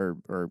 savant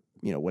or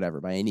whatever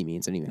by any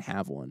means. I don't even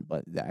have one,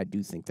 but I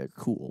do think they're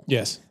cool.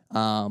 Yes.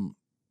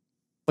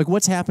 Like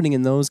what's happening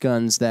in those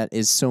guns that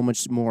is so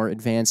much more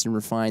advanced and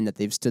refined that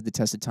they've stood the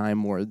test of time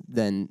more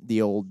than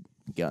the old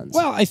guns?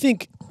 Well, I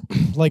think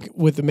like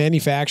with the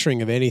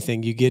manufacturing of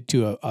anything, you get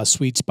to a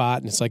sweet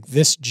spot, and it's like,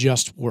 this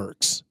just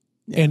works.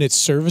 Yeah. And it's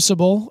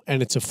serviceable,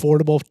 and it's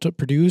affordable to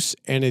produce,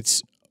 and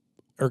it's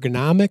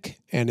ergonomic,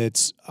 and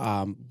it's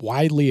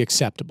widely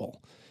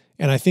acceptable.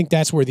 And I think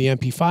that's where the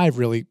MP5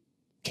 really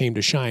came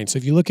to shine. So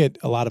if you look at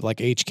a lot of like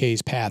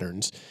HK's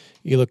patterns,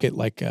 you look at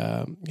like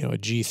a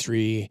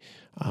G3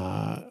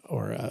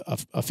 or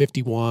a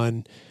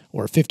 51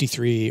 or a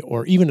 53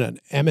 or even an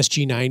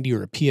MSG 90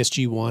 or a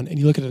PSG 1, and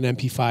you look at an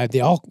MP5,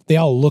 they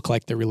all look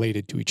like they're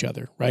related to each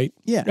other, right?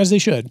 Yeah, as they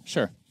should.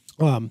 Sure.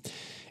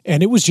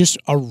 And it was just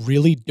a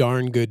really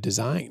darn good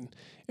design,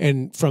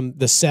 and from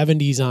the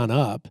 70s on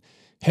up,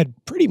 had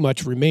pretty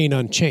much remained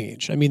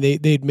unchanged. I mean,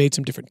 they'd made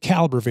some different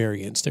caliber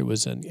variants. There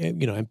was an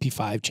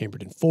MP5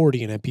 chambered in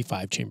 40 and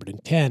MP5 chambered in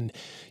 10.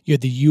 You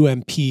had the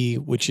UMP,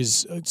 which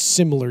is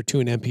similar to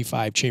an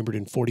MP5 chambered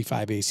in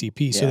 45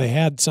 ACP. So they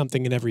had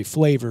something in every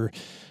flavor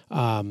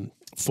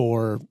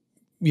for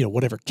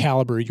whatever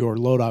caliber your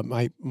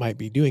loadout might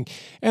be doing.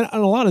 And a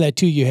lot of that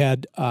too, you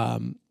had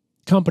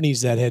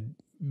companies that had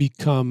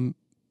become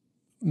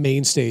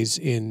mainstays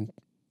in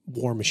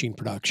war machine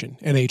production,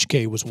 and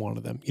HK was one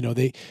of them.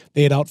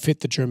 They had outfit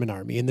the German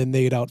army, and then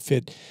they'd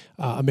outfit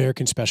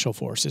American special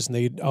forces, and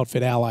they'd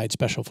outfit Allied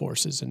special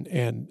forces,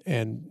 and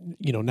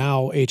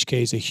now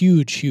HK is a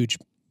huge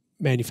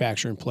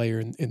manufacturer and player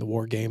in the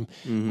war game,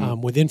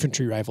 with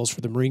infantry rifles for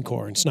the Marine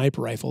Corps and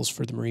sniper rifles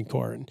for the Marine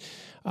Corps, and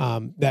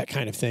that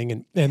kind of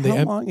thing. And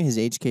how long has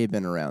HK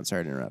been around?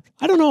 Sorry to interrupt.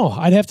 I don't know.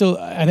 I'd have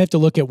to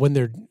look at when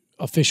their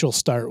official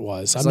start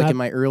was. It's in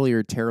my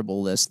earlier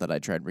terrible list that I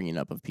tried bringing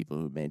up of people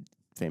who made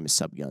famous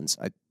subguns.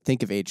 I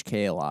think of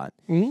HK a lot,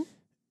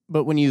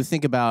 But when you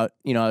think about,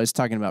 I was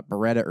talking about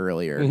Beretta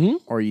earlier,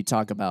 or you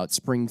talk about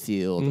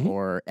Springfield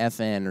or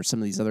FN or some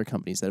of these other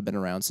companies that have been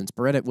around since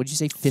Beretta, what'd you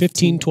say,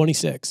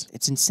 1526?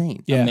 It's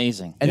insane. Yeah.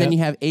 Amazing. And then you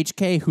have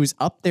HK, who's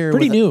up there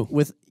Pretty new.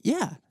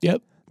 Yeah.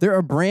 Yep. They're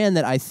a brand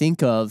that I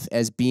think of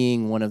as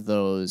being one of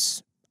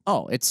those,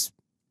 it's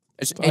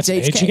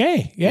HK.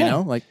 HK, yeah.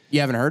 Like,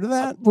 you haven't heard of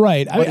that?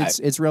 Right. But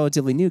it's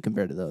relatively new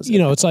compared to those.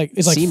 It's like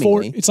Seemingly.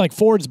 Ford. It's like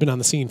Ford's been on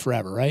the scene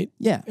forever, right?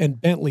 Yeah.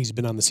 And Bentley's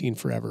been on the scene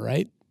forever,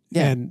 right?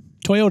 Yeah. And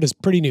Toyota's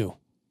pretty new,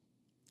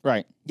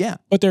 Right. Yeah.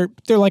 but they're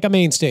like a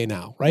mainstay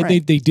now, right?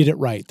 Right. They did it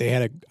right. They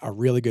had a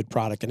really good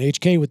product, and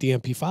HK with the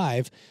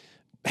MP5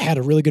 had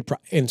a really good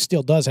and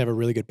still does have a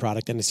really good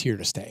product, and it's here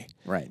to stay.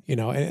 Right.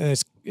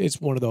 And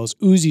it's one of those.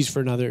 Uzis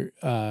for another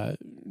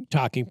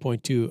talking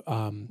point too.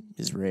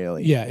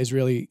 Israeli. Yeah,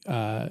 Israeli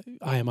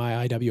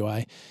IMI,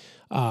 IWI.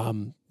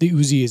 The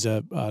Uzi is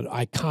an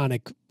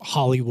iconic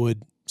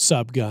Hollywood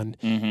sub gun,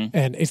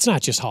 and it's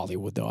not just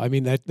Hollywood though. I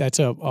mean that's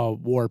a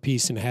war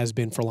piece and has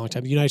been for a long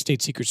time. The United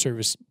States Secret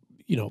Service,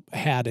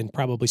 had and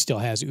probably still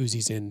has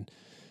Uzis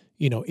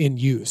in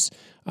use.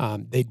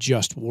 They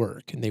just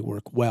work and they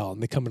work well,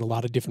 and they come in a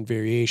lot of different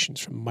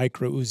variations from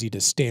micro Uzi to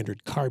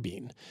standard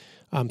carbine.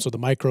 So the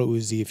micro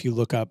Uzi, if you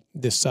look up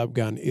this sub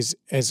gun, is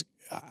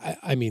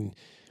I mean,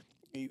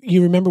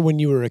 you remember when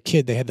you were a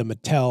kid, they had the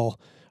Mattel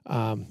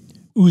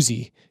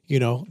Uzi,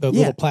 the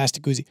little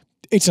plastic Uzi.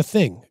 It's a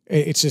thing.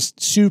 It's this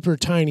super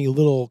tiny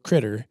little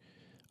critter,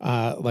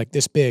 like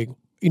this big,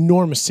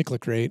 enormous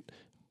cyclic rate,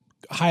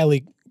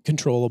 highly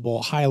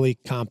controllable, highly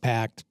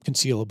compact,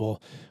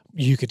 concealable.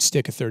 You could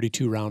stick a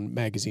 32 round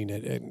magazine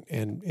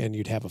in and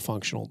you'd have a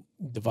functional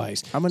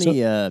device. How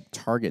many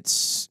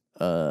targets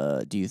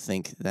do you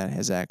think that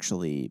has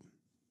actually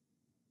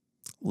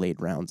laid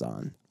rounds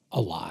on? A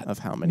lot. Of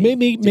how many?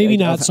 Maybe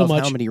not so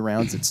much. How many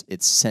rounds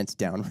it's sent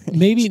down?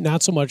 Maybe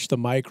not so much the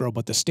micro,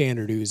 but the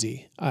standard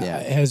Uzi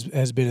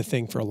has been a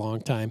thing for a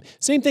long time.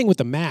 Same thing with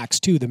the Max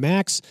too. The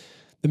Max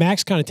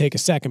kind of take a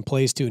second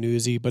place to an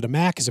Uzi, but a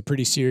Mac is a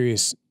pretty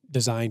serious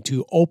design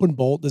too. Open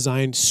bolt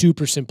design,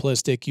 super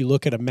simplistic. You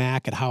look at a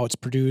Mac at how it's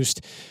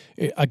produced,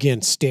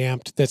 again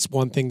stamped. That's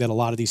one thing that a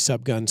lot of these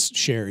subguns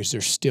share is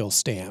they're still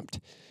stamped.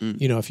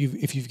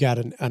 If you've got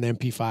an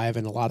MP5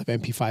 and a lot of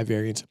MP5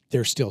 variants,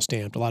 they're still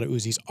stamped. A lot of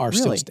Uzis are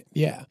still stamped.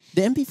 Yeah.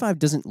 The MP5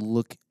 doesn't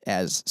look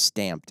as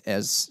stamped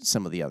as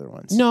some of the other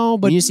ones. No,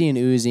 but when you see an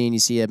Uzi and you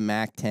see a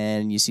Mac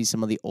 10, and you see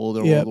some of the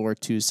older World War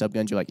II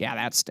subguns, you're like, yeah,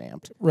 that's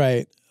stamped.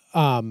 Right.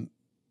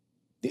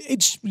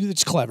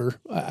 It's clever.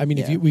 I mean,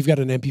 if we've got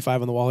an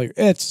MP5 on the wall here,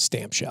 it's a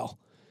stamp shell.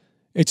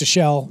 It's a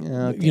shell.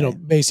 Okay.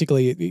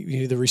 Basically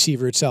the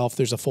receiver itself.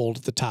 There's a fold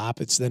at the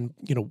top. It's then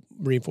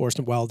reinforced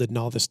and welded and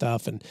all this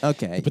stuff, and you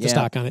put the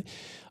stock on it.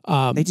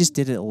 They just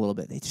did it a little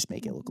bit. They just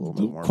make it look a little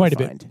bit more quite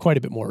refined. quite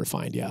a bit more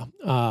refined. Yeah.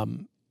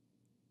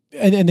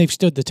 And they've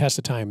stood the test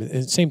of time.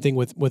 And same thing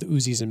with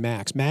Uzis and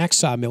Macs. Macs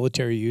saw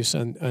military use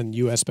on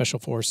U.S. Special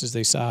Forces.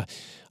 They saw,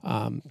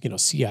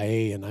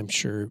 CIA, and I'm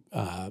sure,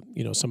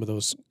 some of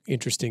those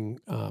interesting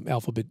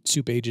alphabet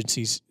soup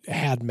agencies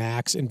had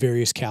Macs in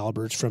various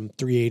calibers from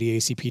 380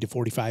 ACP to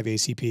 45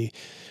 ACP.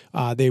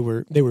 They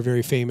were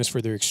very famous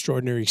for their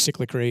extraordinary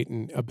cyclic rate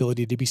and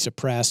ability to be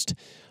suppressed.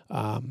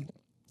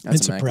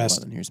 That's a Mac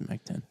 11. Here's a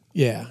Mac 10.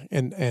 Yeah,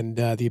 and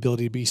the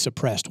ability to be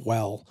suppressed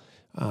well.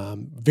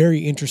 Very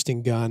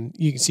interesting gun.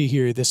 You can see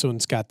here, this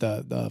one's got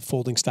the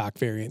folding stock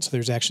variant. So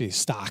there's actually a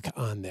stock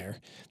on there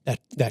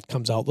that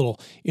comes out, little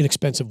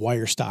inexpensive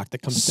wire stock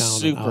that comes down.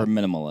 Super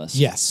minimalist.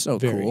 Yes. So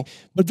very cool.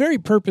 But very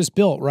purpose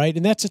built, right?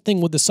 And that's the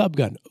thing with the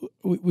subgun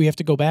we have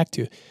to go back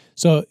to.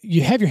 So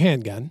you have your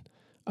handgun,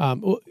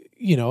 and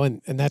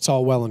that's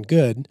all well and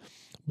good,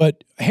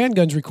 but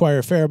handguns require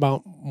a fair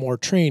amount more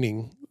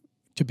training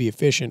to be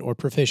efficient or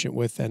proficient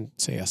with than,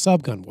 say, a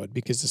subgun would,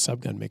 because the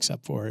subgun makes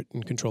up for it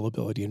in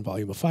controllability and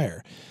volume of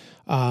fire.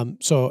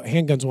 So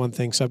handgun's one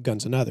thing,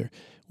 subgun's another.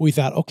 We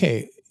thought,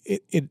 okay,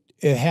 it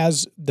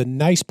has the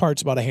nice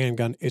parts about a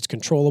handgun. It's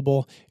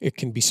controllable. It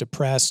can be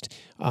suppressed.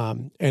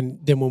 And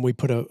then when we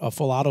put a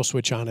full auto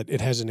switch on it,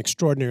 it has an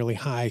extraordinarily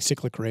high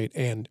cyclic rate,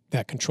 and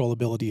that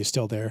controllability is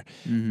still there.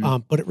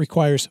 But it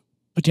requires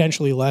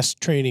potentially less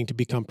training to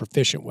become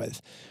proficient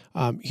with.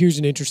 Here's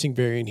an interesting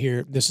variant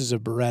here. This is a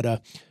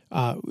Beretta.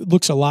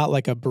 Looks a lot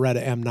like a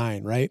Beretta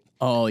M9, right?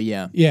 Oh,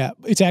 yeah. Yeah,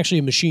 it's actually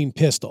a machine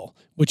pistol,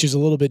 which is a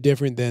little bit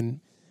different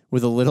than...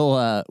 With a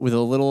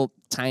little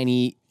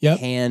tiny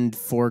hand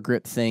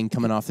foregrip thing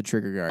coming off the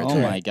trigger guard.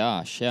 Oh, my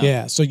gosh, yeah.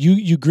 Yeah, so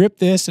you grip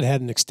this. It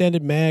had an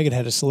extended mag. It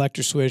had a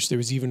selector switch. There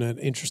was even an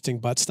interesting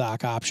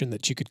buttstock option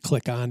that you could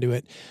click onto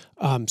it.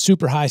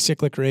 Super high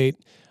cyclic rate.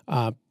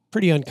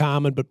 Pretty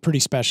uncommon, but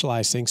pretty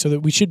specialized thing. So that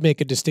we should make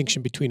a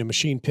distinction between a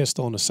machine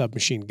pistol and a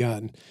submachine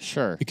gun.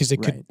 Sure. Because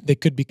they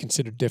could be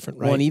considered different,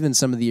 right? Well, and even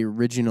some of the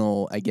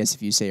original, I guess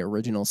if you say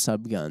original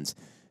subguns,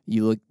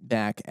 you look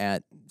back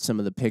at some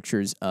of the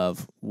pictures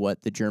of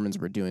what the Germans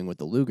were doing with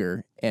the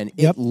Luger, and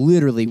it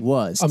literally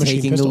was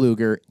taking the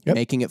Luger,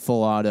 making it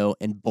full auto,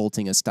 and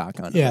bolting a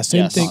stock on it. Yeah,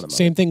 same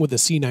thing with the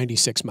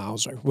C96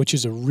 Mauser, which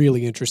is a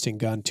really interesting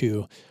gun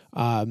too.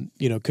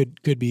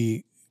 Could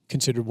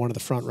considered one of the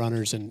front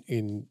runners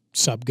in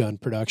subgun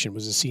production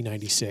was the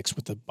C96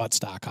 with the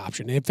buttstock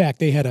option. And in fact,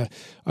 they had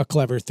a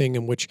clever thing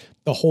in which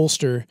the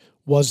holster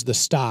was the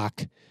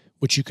stock,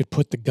 which you could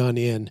put the gun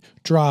in,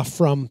 draw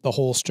from the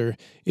holster.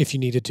 If you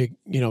needed to,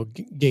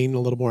 gain a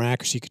little more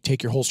accuracy, you could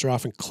take your holster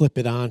off and clip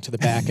it on to the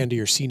back end of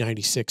your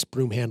C96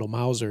 broom handle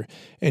Mauser.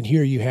 And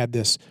here you had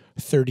this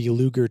 30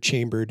 Luger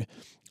chambered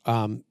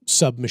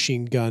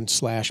submachine gun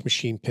 /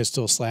 machine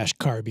pistol /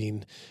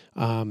 carbine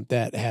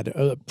that had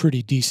a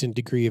pretty decent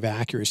degree of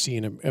accuracy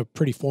and a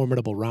pretty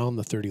formidable round,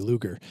 the 30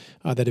 Luger,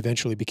 that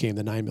eventually became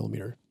the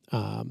 9mm,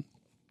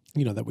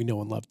 that we know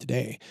and love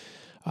today.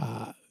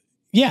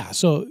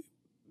 So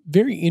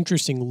very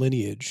interesting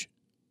lineage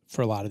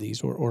for a lot of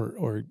these,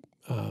 or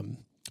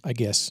I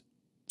guess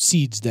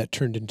seeds that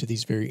turned into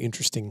these very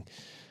interesting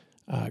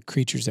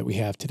creatures that we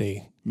have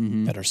today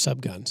that are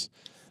subguns.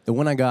 The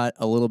one I got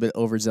a little bit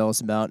overzealous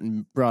about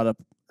and brought up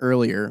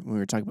earlier when we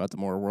were talking about the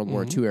more World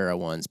War II era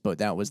ones, but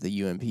that was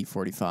the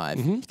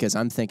UMP-45 because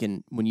I'm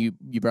thinking when you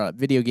brought up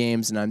video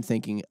games, and I'm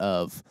thinking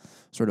of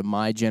sort of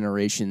my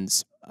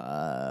generation's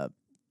the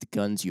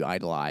guns you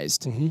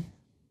idolized.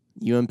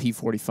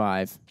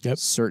 UMP-45,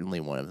 certainly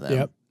one of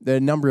them.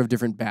 The number of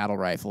different battle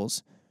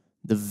rifles,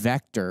 the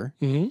Vector,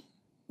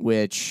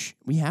 which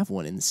we have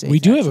one in the safe. We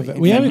do have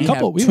we have a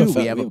couple. We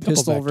have a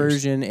pistol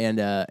version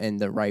and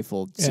the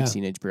rifle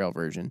 16-inch barrel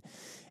version,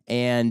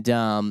 and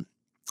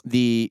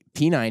the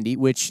P90,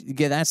 which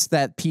that's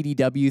that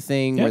PDW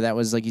thing where that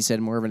was, like you said,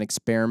 more of an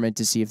experiment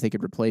to see if they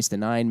could replace the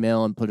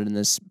 9mm and put it in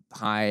this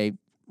high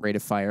rate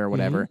of fire or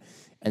whatever,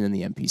 and then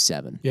the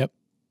MP7.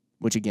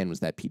 Which again was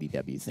that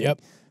PDW thing.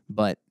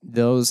 But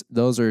those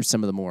are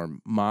some of the more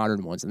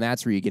modern ones, and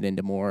that's where you get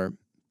into more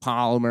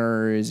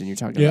polymers, and you're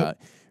talking about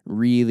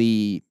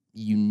really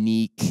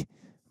unique,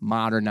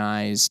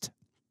 modernized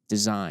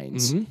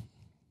designs.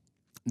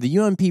 The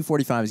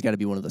UMP-45 has got to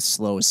be one of the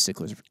slowest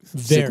cyclic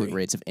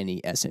rates of any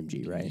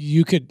SMG, right?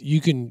 You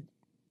can,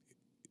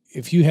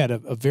 if you had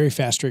a very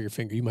fast trigger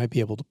finger, you might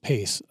be able to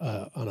pace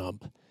an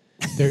ump.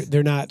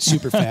 They're not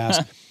super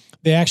fast.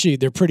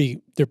 They're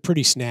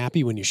pretty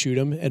snappy when you shoot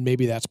them, and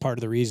maybe that's part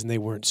of the reason they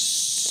weren't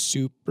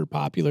super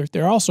popular.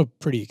 They're also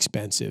pretty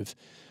expensive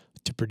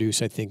to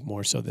produce, I think,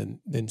 more so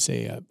than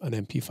say an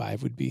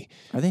MP5 would be.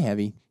 Are they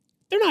heavy?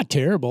 They're not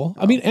terrible.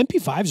 I mean,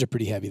 MP5s are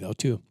pretty heavy though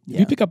too.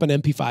 If you pick up an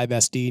MP5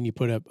 SD and you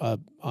put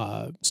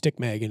a stick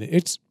mag in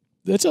it,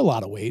 it's a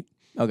lot of weight.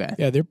 Okay.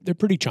 Yeah, they're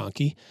pretty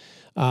chunky.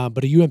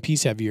 But a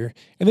UMP's heavier,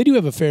 and they do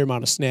have a fair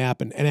amount of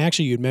snap. And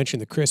actually, you'd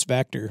mentioned the Chris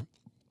Vector,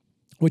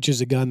 which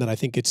is a gun that I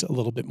think gets a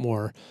little bit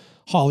more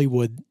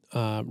Hollywood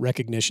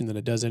recognition than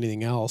it does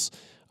anything else.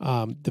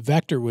 The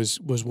Vector was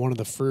one of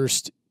the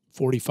first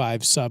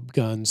 45 sub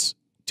guns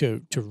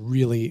to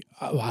really,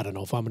 I don't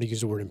know if I'm going to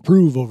use the word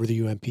improve over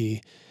the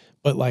UMP,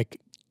 but like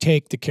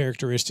take the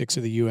characteristics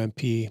of the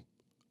UMP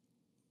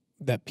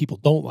that people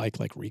don't like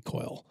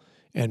recoil,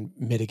 and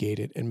mitigate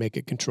it and make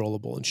it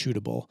controllable and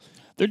shootable.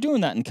 They're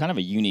doing that in kind of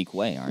a unique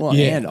way, aren't they? Well,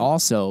 and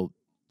also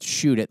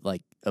shoot at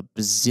like a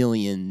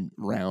bazillion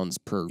rounds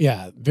per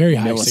very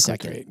high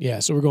cyclic rate. Yeah,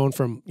 so we're going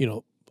from,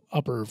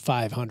 upper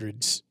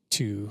 500s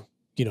to,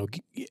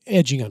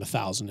 edging on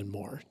 1,000 and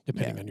more,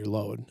 depending on your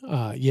load.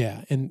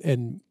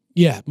 And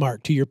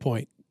Mark, to your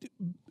point,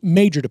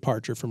 major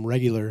departure from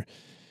regular,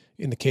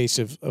 in the case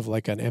of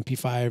like an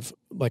MP5,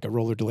 like a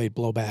roller delayed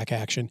blowback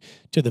action,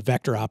 to the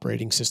Vector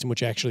operating system,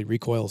 which actually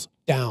recoils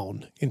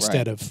down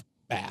instead of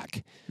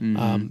back.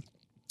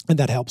 And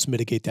that helps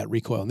mitigate that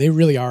recoil. And they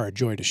really are a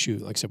joy to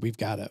shoot. Like I said, we've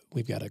got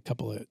a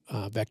couple of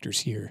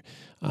Vectors here.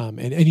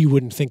 And you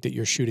wouldn't think that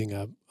you're shooting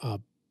a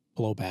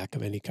blowback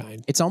of any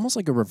kind. It's almost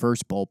like a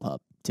reverse bullpup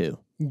too.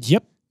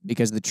 Yep.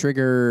 Because the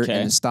trigger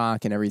and the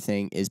stock and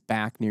everything is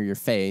back near your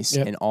face,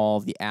 and all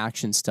of the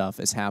action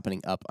stuff is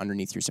happening up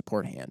underneath your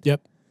support hand.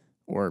 Yep.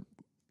 Or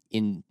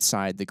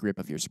inside the grip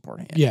of your support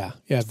hand. Yeah.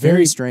 It's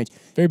very strange.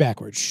 Very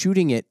backwards.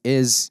 Shooting it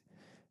is...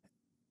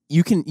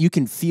 You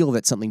can feel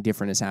that something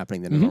different is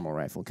happening than a normal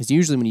rifle. Because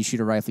usually when you shoot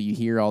a rifle, you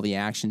hear all the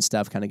action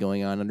stuff kind of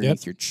going on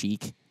underneath your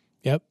cheek.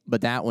 Yep.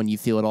 But that one, you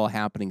feel it all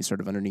happening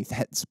sort of underneath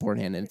that support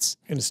hand. And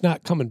it's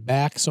not coming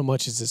back so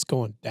much as it's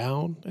going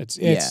down.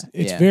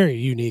 It's very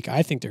unique.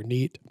 I think they're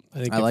neat.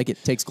 I like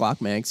it. Takes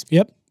Glock mags.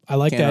 Yep. I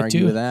like Can't that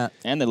argue too. With that.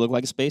 And they look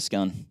like a space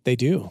gun. They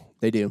do.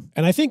 They do.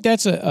 And I think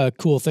that's a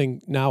cool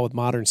thing now with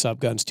modern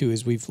subguns too,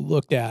 is we've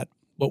looked at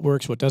what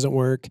works, what doesn't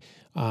work,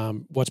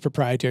 what's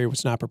proprietary,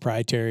 what's not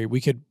proprietary. We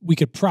could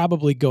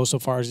probably go so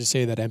far as to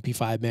say that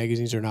MP5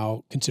 magazines are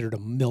now considered a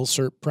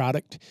MilCert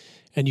product,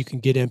 and you can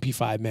get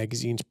MP5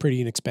 magazines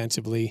pretty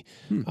inexpensively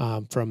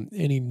from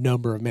any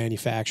number of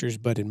manufacturers.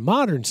 But in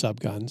modern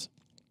subguns,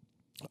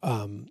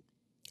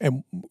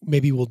 and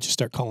maybe we'll just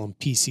start calling them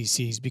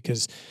PCCs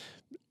because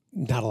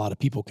not a lot of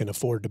people can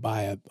afford to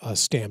buy a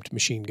stamped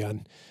machine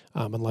gun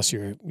unless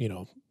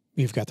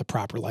you've got the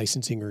proper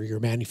licensing or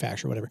your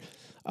manufacturer, whatever.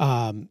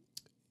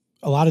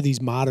 A lot of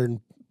these modern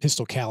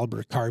pistol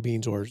caliber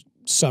carbines or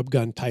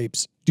subgun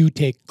types do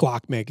take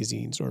Glock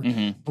magazines or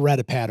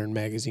Beretta pattern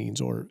magazines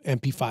or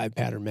MP5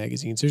 pattern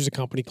magazines. There's a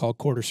company called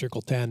Quarter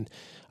Circle 10.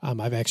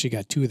 I've actually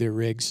got 2 of their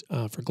rigs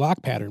for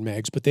Glock pattern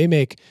mags, but they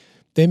make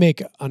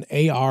an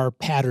AR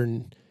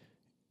pattern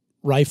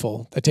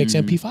rifle that takes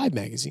MP5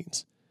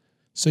 magazines.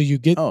 So you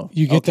get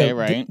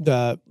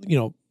the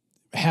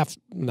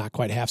not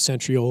quite half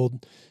century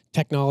old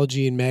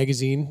technology and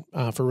magazine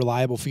for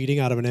reliable feeding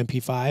out of an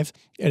MP5.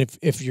 And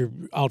if you're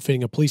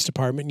outfitting a police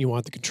department and you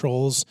want the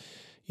controls,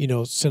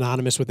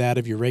 synonymous with that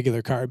of your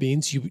regular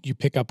carbines, you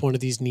pick up one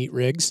of these neat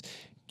rigs,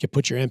 you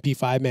put your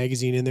MP5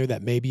 magazine in there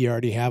that maybe you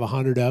already have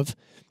 100 of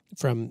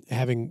from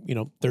having,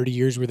 30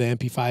 years worth of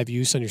MP5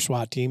 use on your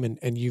SWAT team.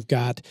 And you've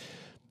got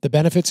the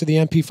benefits of the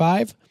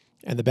MP5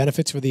 and the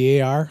benefits for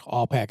the AR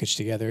all packaged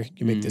together.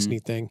 You make this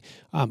neat thing.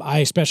 I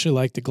especially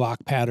like the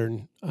Glock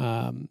pattern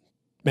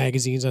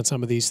magazines on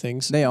some of these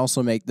things. They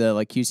also make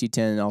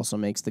QC10 also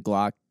makes the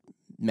Glock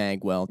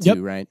mag well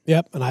too, right?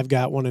 Yep. And I've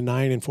got one in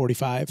 9 and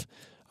 45.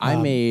 I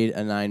made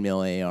a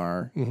 9mm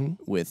AR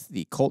with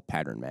the Colt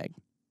pattern mag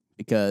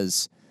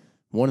because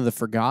one of the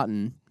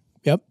forgotten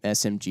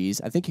SMGs,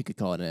 I think you could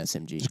call it an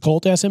SMG. It's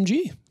Colt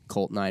SMG.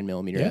 Colt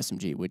 9mm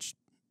SMG, which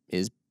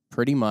is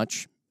pretty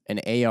much an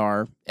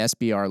AR,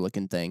 SBR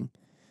looking thing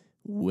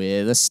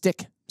with a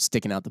stick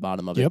sticking out the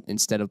bottom of it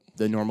instead of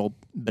the normal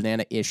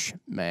banana-ish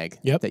mag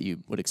that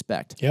you would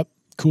expect. Yep.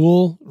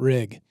 Cool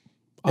rig.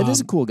 It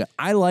is a cool gun.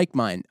 I like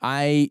mine.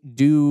 I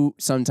do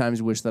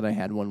sometimes wish that I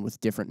had one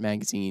with different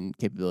magazine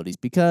capabilities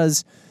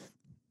because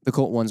the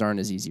Colt ones aren't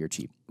as easy or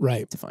cheap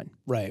to find.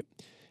 Right.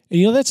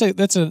 And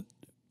that's a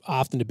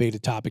often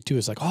debated topic too.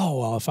 It's like, oh,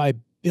 well, if I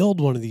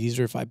build one of these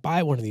or if I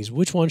buy one of these,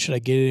 which one should I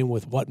get it in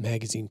with what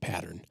magazine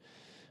pattern?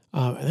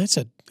 And that's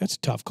a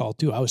tough call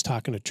too. I was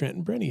talking to Trent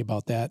and Brenny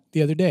about that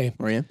the other day.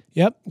 Were you?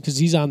 Yep, because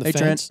he's on the fence.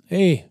 Trent.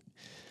 Hey,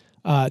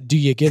 do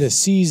you get a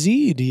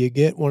CZ? Do you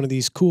get one of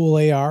these cool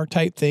AR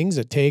type things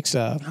that takes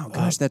a... Oh,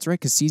 gosh, that's right,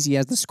 because CZ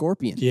has the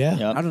Scorpion. Yeah.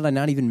 Yep. How did I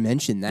not even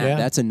mention that? Yeah.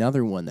 That's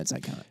another one that's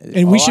iconic.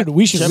 And we should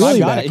really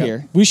back up.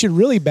 Here. We should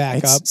really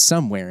back up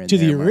somewhere in to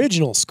there, the Mark.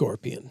 original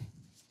Scorpion.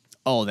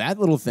 Oh, that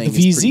little thing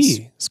The is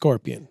VZ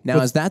Scorpion.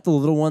 Now, is that the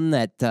little one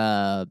that...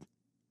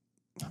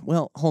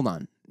 well, hold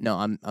on. No,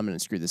 I'm going to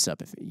screw this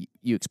up if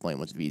you explain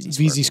what's VZ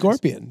Scorpion. VZ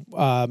Scorpion.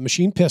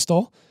 Machine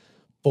pistol,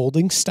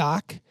 folding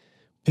stock,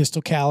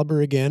 pistol caliber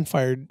again,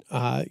 fired,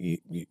 a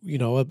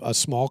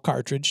small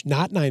cartridge,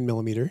 not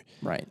 9mm.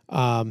 Right.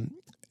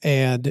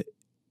 And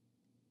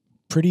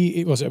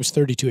it was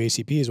 32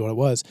 ACP is what it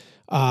was.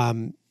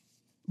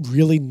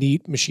 Really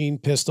neat machine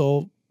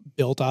pistol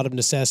built out of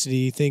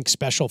necessity. Think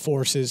special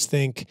forces,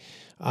 think,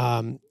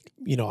 highly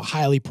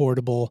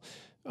portable,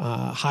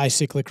 high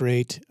cyclic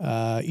rate,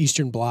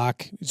 Eastern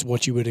Bloc is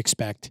what you would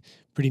expect.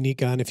 Pretty neat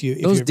gun.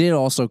 Those did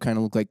also kind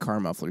of look like car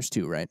mufflers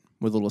too, right?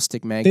 With a little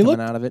stick mag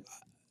coming out of it.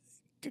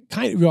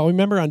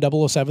 Remember on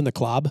 007 the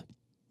Klob?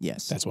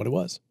 Yes. That's what it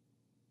was.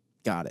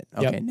 Got it.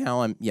 Okay,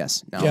 now I'm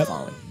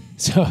following.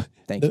 So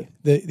Thank you.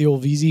 The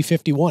old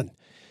VZ51.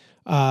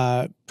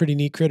 Pretty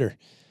neat critter.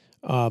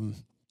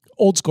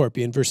 Old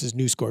Scorpion versus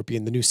new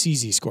Scorpion. The new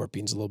CZ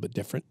Scorpion's a little bit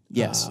different.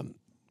 Yes.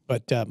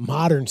 But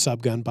modern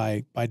subgun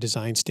by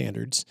design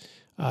standards.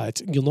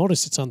 You'll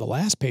notice it's on the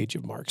last page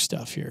of Mark's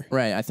stuff here.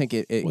 Right. I think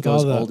it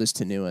goes oldest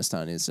to newest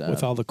on his...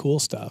 with all the cool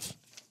stuff.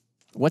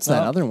 What's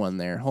that other one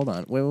there? Hold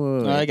on. Wait.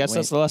 I guess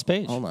that's the last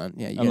page. Hold on.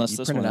 Yeah, you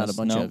printed out a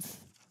bunch of...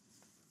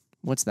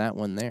 What's that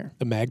one there?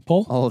 The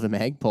Magpul? Oh, the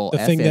Magpul The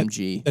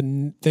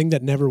FMG. thing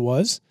that never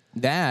was?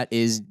 That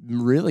is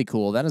really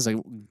cool. That is a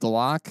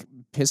Glock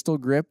pistol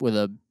grip with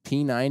a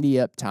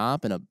P90 up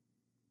top and a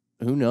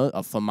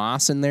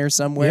FAMAS in there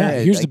somewhere.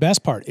 Yeah, here's the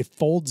best part. It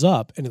folds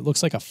up and it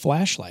looks like a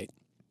flashlight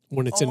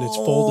when it's in its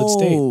folded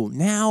state. Oh,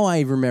 now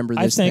I remember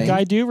this I think thing.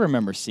 I do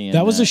remember seeing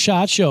that. Was a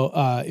SHOT Show.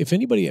 If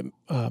anybody at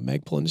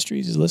Magpul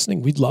Industries is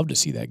listening, we'd love to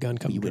see that gun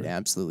come You through. would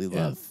absolutely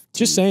love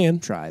Just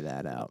saying. Try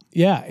that out.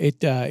 Yeah,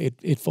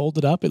 it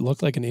folded up. It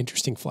looked like an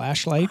interesting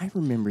flashlight. I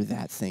remember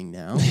that thing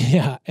now.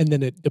 Yeah, and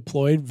then it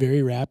deployed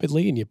very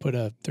rapidly, and you put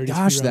a 33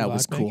 Gosh, round that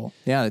was Glock cool. mag.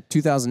 Yeah,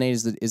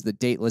 2008 is the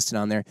date listed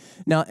on there.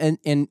 Now,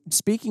 and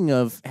speaking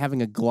of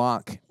having a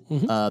Glock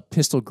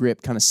pistol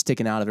grip kind of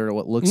sticking out of it, or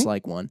what looks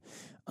like one,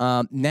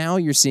 now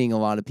you're seeing a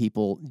lot of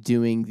people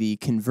doing the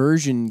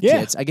conversion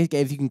kits. I guess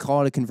if you can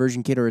call it a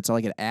conversion kit, or it's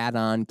like an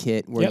add-on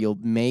kit where you'll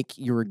make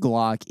your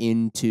Glock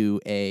into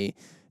a...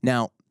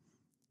 Now,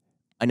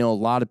 I know a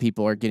lot of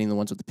people are getting the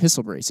ones with the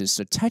pistol braces,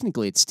 so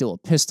technically it's still a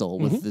pistol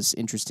with this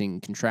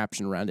interesting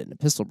contraption around it and a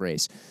pistol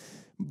brace.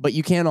 But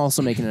you can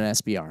also make it an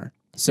SBR.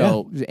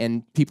 So,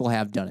 and people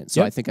have done it.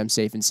 So I think I'm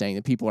safe in saying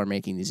that people are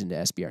making these into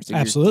SBRs. So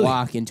Absolutely. Your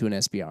Glock into an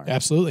SBR.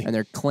 Absolutely. And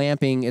they're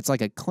clamping, it's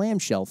like a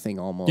clamshell thing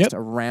almost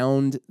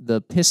around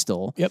the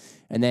pistol. Yep.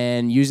 And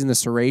then using the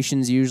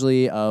serrations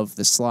usually of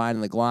the slide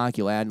and the Glock,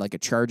 you'll add like a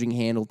charging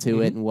handle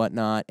to it and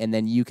whatnot. And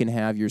then you can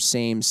have your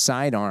same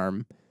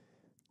sidearm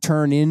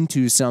turn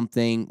into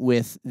something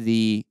with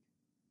the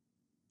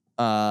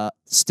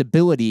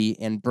stability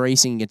and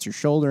bracing against your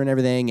shoulder and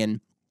everything. And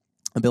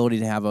ability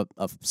to have a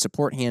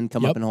support hand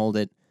come up and hold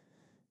it,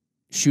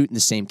 shoot in the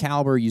same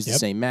caliber, use the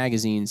same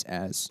magazines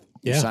as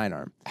your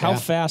sidearm. How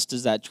fast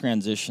does that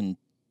transition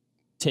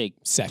take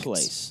Seconds.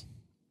 place?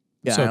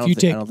 Yeah, So I if don't you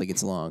think, I don't think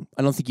it's long.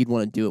 I don't think you'd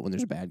want to do it when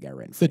there's a bad guy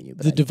right in front of you.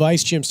 But the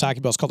device Jim's talking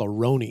about is called a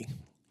Roni.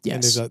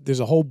 Yes. And there's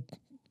a whole,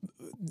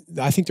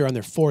 I think they're on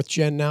their 4th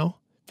gen now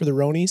for the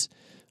Ronis.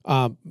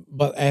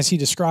 But as he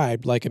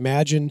described, like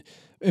imagine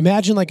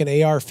like an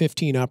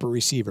AR-15 upper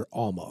receiver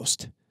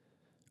almost.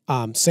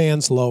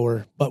 Sans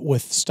lower, but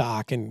with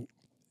stock and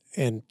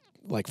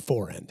like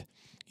forend.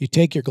 You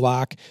take your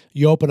Glock,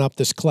 you open up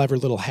this clever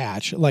little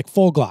hatch, like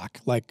full Glock,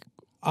 like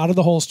out of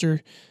the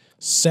holster,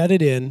 set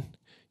it in.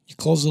 You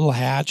close the little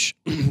hatch.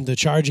 The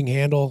charging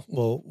handle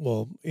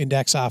will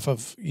index off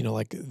of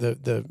like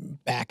the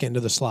back end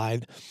of the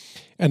slide,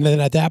 and then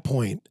at that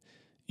point,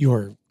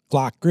 your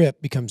Glock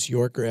grip becomes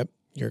your grip.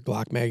 Your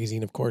Glock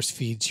magazine, of course,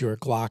 feeds your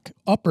Glock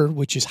upper,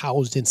 which is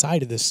housed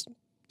inside of this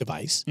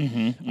device.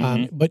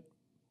 But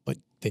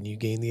then you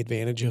gain the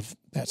advantage of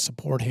that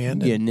support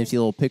hand. Yeah, nifty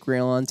little pick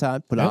rail on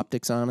top, put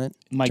optics on it.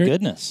 My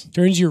goodness.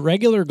 Turns your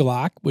regular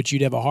Glock, which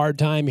you'd have a hard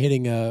time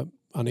hitting an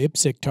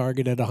IPSC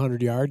target at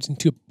 100 yards,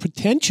 into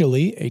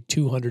potentially a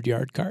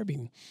 200-yard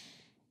carbine.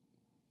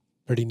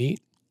 Pretty neat.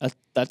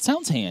 That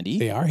sounds handy.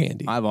 They are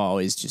handy. I've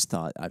always just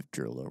thought I've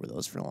drilled over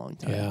those for a long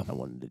time. Yeah. I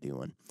wanted to do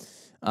one.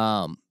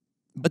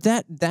 But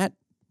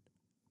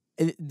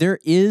there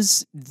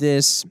is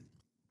this,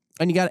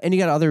 and you got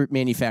other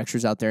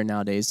manufacturers out there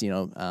nowadays. You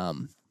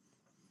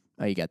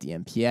got the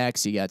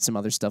MPX, you got some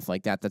other stuff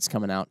like that that's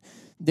coming out.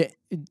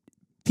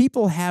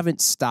 People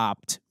haven't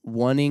stopped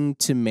wanting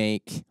to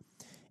make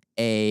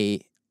a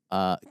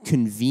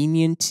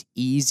convenient,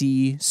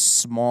 easy,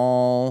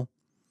 small,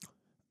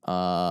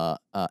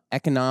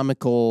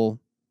 economical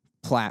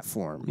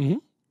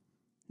platform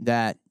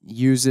that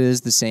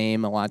uses the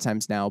same. A lot of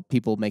times now,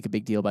 people make a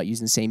big deal about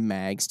using the same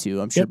mags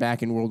too. I'm sure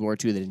back in World War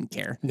II they didn't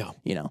care. No,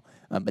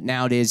 but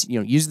nowadays,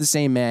 use the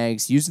same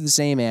mags, use the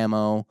same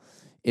ammo,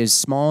 is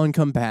small and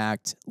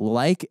compact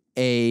like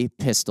a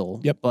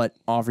pistol, but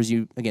offers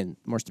you again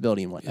more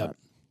stability and whatnot.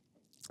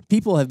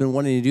 People have been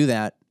wanting to do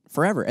that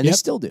forever, and they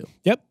still do.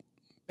 Yep,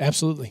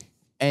 absolutely.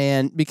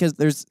 And because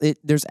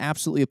there's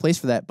absolutely a place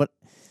for that, but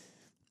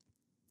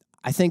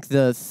I think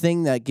the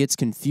thing that gets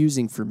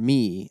confusing for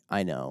me,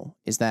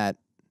 is that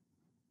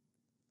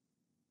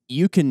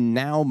you can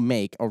now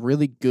make a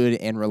really good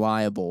and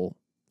reliable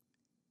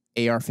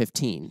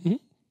AR-15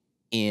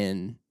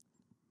 in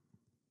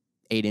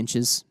 8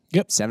 inches,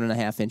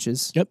 7.5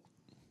 inches.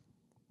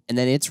 And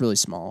then it's really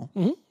small.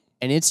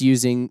 And it's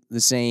using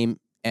the same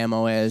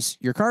ammo as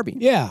your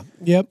carbine. Yeah.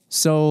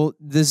 So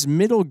this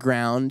middle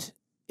ground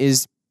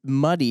is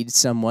muddied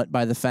somewhat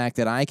by the fact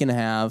that I can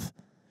have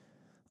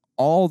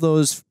all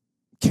those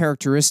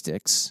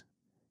characteristics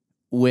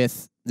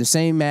with the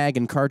same mag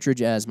and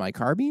cartridge as my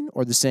carbine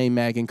or the same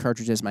mag and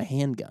cartridge as my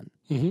handgun.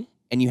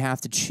 And you have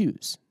to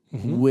choose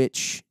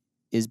which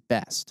is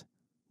best.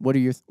 What are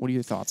your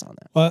thoughts on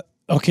that?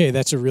 Okay,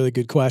 that's a really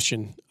good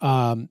question.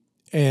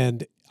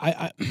 And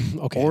I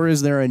okay. Or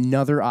is there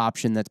another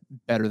option that's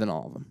better than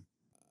all of them?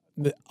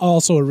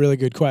 Also a really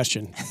good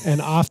question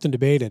and often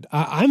debated.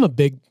 I'm a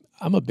big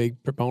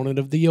proponent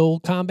of the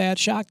old combat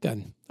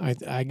shotgun.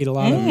 I get a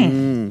lot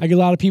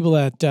of people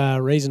that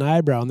raise an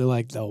eyebrow and they're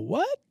like, the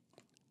what?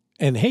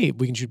 And hey,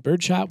 we can shoot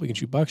birdshot, we can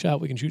shoot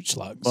buckshot, we can shoot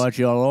slugs. But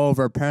you'll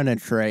over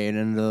penetrate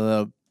into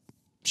the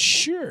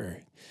sure.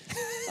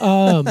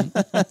 I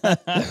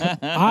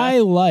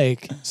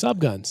like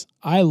subguns.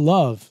 I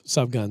love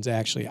subguns,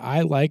 actually.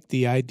 I like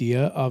the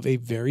idea of a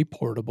very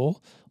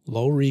portable,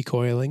 low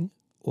recoiling,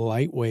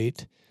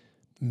 lightweight,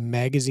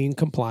 magazine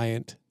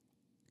compliant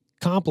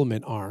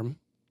complement arm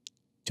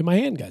to my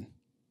handgun.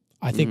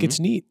 I think it's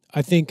neat.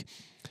 I think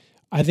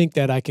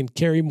that I can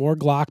carry more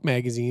Glock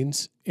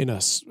magazines in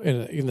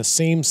the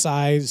same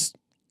size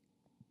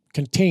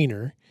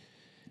container.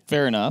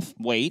 Fair enough.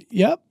 Weight.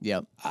 Yep.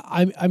 Yep.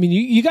 I mean,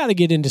 you got to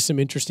get into some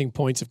interesting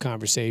points of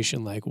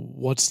conversation, like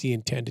what's the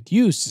intended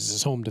use? Is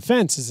this home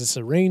defense? Is this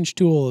a range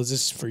tool? Is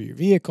this for your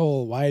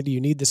vehicle? Why do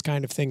you need this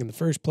kind of thing in the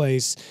first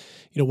place?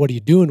 What are you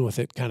doing with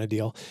it kind of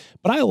deal?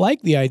 But I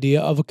like the idea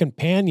of a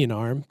companion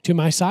arm to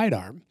my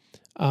sidearm.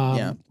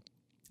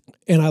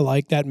 And I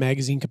like that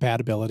magazine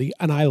compatibility,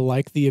 and I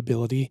like the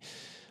ability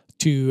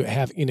to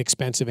have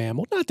inexpensive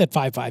ammo. Not that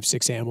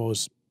 5.56 ammo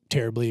is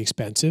terribly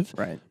expensive.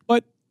 Right.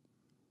 But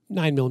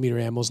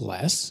 9mm ammo is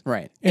less.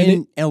 Right.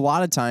 And a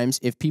lot of times,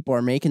 if people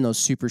are making those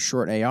super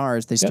short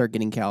ARs, they start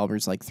getting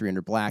calibers like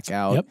 300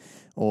 blackout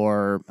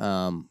or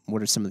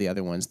what are some of the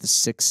other ones? The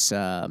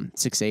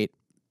 6.8.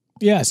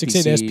 Yeah,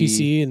 6.8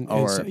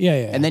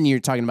 SPC. And then you're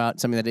talking about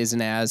something that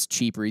isn't as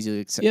cheap or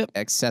easily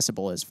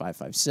accessible as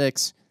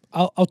 5.56.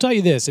 I'll tell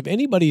you this. If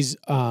anybody's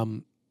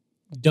done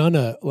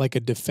a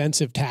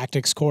defensive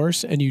tactics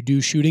course and you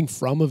do shooting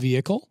from a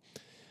vehicle,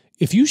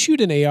 if you shoot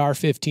an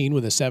AR-15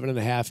 with a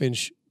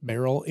 7.5-inch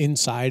barrel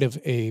inside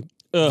of a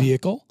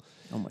vehicle,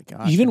 oh my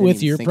gosh, even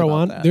with your pro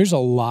on, there's a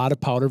lot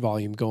of powder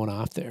volume going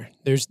off there.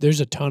 There's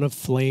a ton of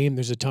flame.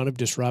 There's a ton of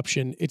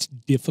disruption. It's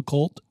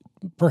difficult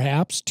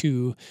perhaps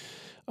to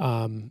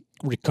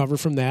recover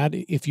from that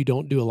if you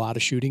don't do a lot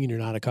of shooting and you're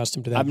not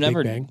accustomed to that I've big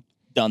never bang.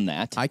 done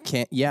that. I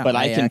can't. Yeah, but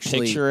I can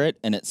actually, picture it,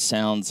 and it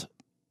sounds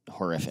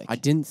horrific. I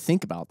didn't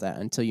think about that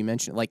until you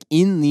mentioned it. Like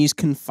in these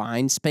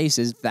confined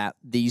spaces that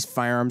these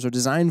firearms are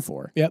designed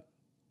for. Yep.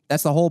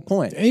 That's the whole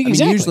point.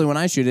 Exactly. I mean, usually when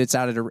I shoot it, it's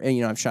out at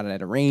a, I've shot it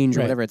at a range or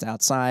Right. whatever. It's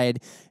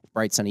outside,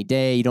 bright sunny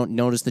day. You don't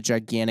notice the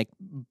gigantic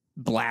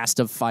blast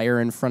of fire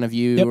in front of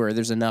you, Yep. or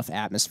there's enough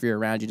atmosphere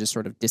around you to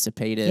sort of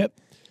dissipate it. Yep.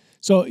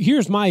 So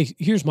here's my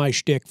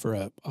shtick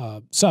for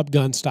a sub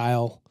gun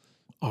style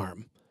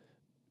arm.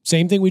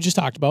 Same thing we just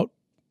talked about.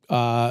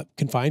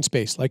 Confined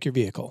space, like your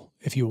vehicle.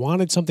 If you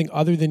wanted something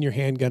other than your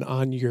handgun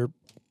on your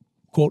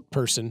quote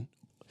person,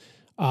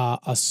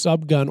 a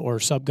sub gun or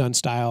sub gun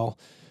style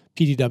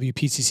PDW,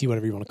 PCC,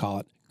 whatever you want to call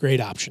it, great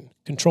option.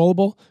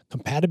 Controllable,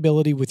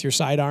 compatibility with your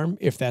sidearm,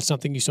 if that's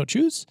something you so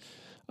choose.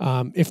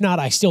 If not,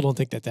 I still don't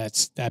think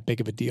that's that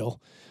big of a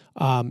deal.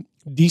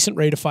 Decent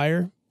rate of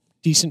fire,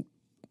 decent,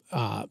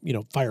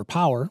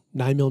 firepower.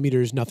 9mm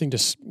is nothing to,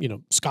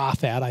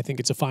 scoff at. I think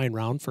it's a fine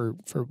round for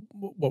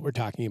what we're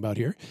talking about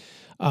here.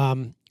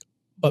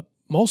 But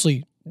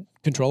mostly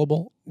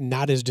controllable,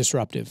 not as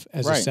disruptive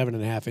as a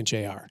 7.5-inch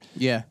AR.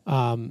 Yeah.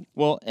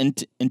 Well,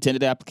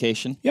 intended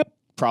application. Yep.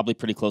 Probably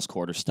pretty close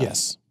quarter stuff.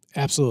 Yes,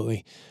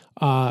 absolutely.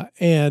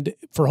 And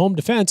for home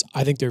defense,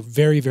 I think they're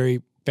very,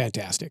 very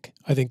fantastic.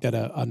 I think that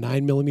a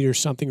 9mm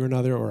something or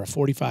another, or a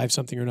 45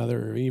 something or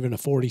another, or even a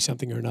 40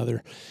 something or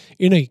another,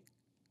 in a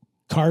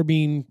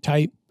carbine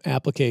type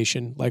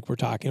application like we're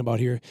talking about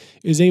here,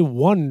 is a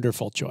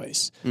wonderful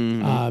choice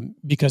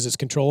because it's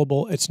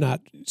controllable. It's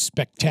not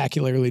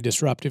spectacularly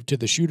disruptive to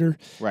the shooter.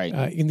 Right.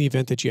 In the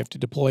event that you have to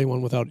deploy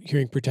one without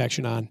hearing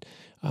protection on,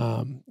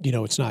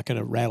 it's not going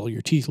to rattle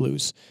your teeth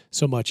loose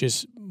so much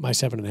as my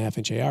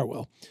 7.5-inch AR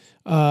will.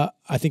 I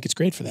think it's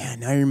great for that.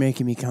 Yeah, now you're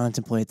making me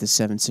contemplate the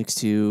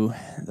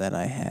 7.62 that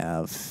I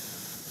have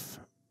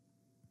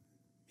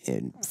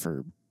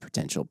for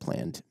potential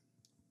planned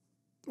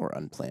or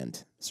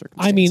unplanned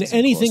circumstances. I mean, in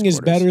anything close is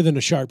quarters. better than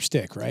a sharp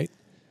stick, right?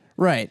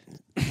 Right.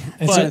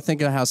 And So so,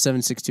 think of how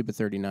 7.62 but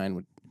 39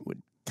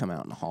 would come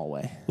out in the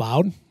hallway.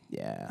 loud,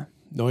 Yeah.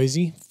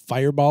 noisy,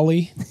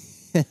 fireball-y.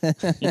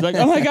 You're like,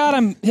 oh my God,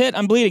 I'm hit,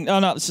 I'm bleeding. Oh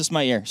no, it's just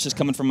my ear. It's just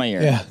coming from my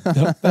ear. Yeah,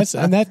 no,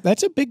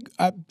 that's a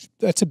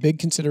big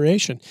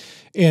consideration.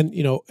 And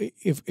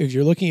if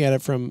you're looking at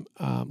it from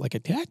like a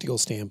tactical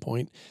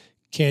standpoint,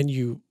 can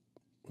you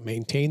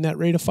maintain that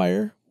rate of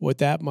fire with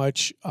that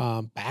much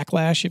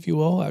backlash, if you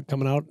will,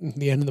 coming out at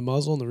the end of the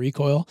muzzle and the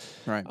recoil?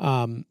 Right.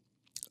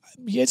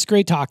 Yeah, it's a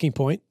great talking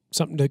point,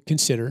 something to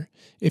consider.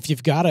 If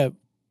you've got a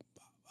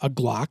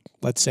Glock,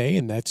 let's say,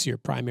 and that's your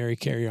primary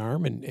carry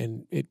arm,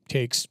 and it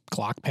takes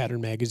Glock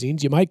pattern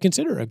magazines, you might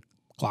consider a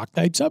Glock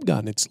type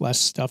subgun. It's less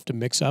stuff to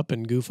mix up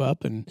and goof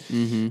up and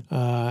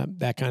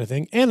that kind of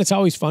thing. And it's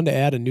always fun to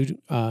add a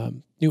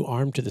new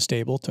arm to the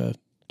stable to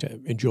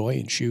enjoy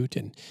and shoot.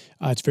 And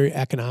it's a very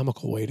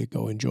economical way to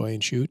go enjoy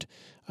and shoot.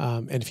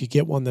 And if you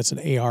get one that's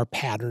an AR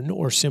pattern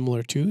or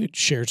similar to, it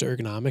shares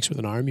ergonomics with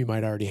an arm you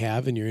might already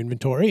have in your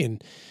inventory.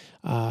 And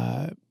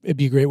it'd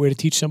be a great way to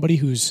teach somebody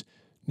who's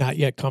not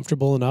yet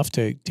comfortable enough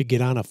to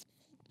get on a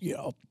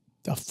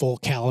full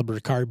caliber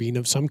carbine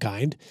of some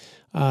kind,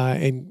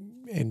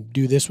 and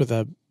do this with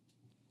a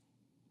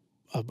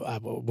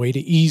way to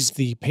ease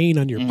the pain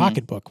on your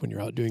pocketbook when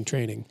you're out doing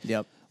training.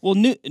 Yep. Well,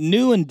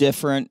 new and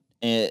different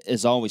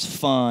is always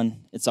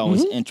fun. It's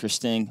always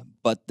interesting,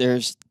 but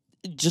there's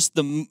just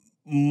the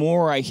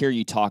more I hear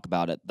you talk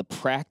about it, the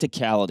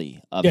practicality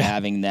of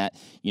having that,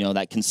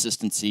 that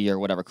consistency or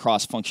whatever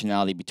cross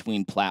functionality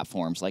between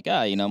platforms. Like,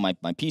 my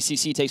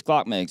PCC takes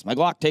Glock mags, my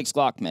Glock takes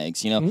Glock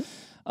mags.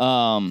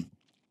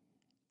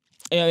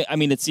 I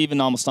mean, it's even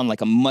almost on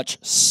like a much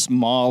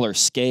smaller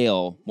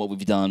scale what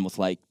we've done with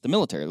like the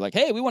military. Like,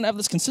 hey, we want to have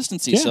this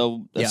consistency. Yeah.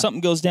 So if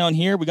something goes down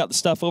here, we got the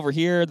stuff over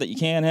here that you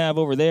can't have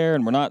over there,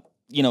 and we're not,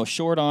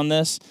 short on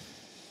this.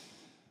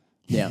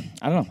 Yeah.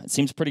 I don't know. It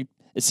seems pretty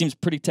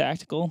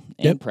tactical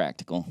and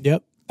practical.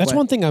 Yep. That's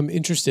one thing I'm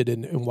interested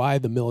in, and why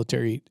the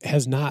military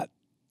has not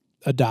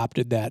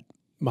adopted that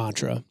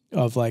mantra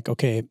of like,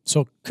 okay,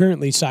 so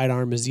currently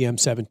sidearm is the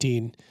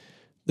M17.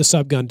 The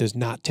subgun does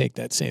not take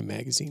that same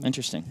magazine.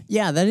 Interesting.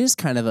 Yeah, that is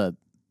kind of a...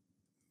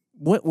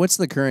 What's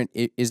the current...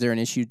 Is there an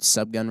issued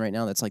subgun right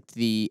now that's like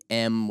the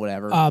M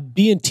whatever?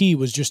 B&T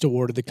was just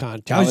awarded the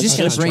contract. I was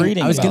just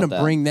reading going about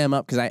to bring them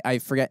up because I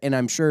forget, and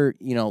I'm sure,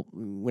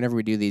 whenever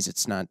we do these,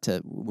 it's not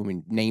to... When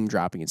we name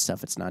dropping and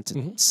stuff, it's not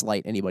to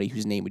slight anybody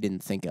whose name we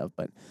didn't think of,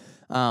 but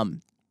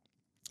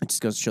it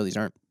just goes to show these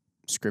aren't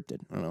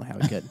scripted. I don't know how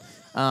we could.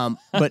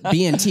 But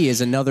B&T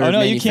is another no,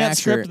 manufacturer... you can't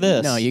script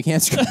this. No, you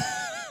can't script...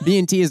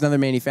 B&T is another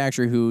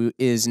manufacturer who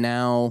is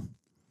now...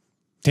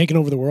 taking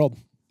over the world.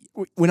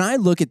 When I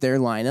look at their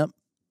lineup,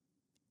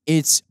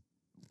 it's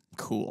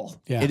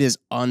cool. Yeah. It is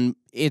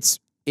it's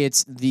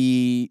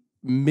the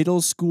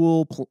middle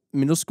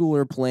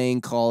schooler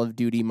playing Call of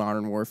Duty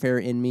Modern Warfare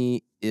in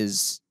me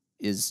is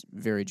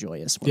very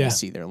joyous when I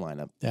see their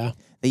lineup. Yeah.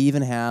 They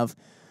even have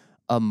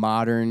a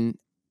modern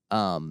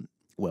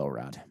well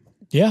rod.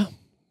 Yeah.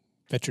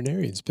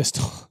 Veterinarian's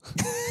pistol.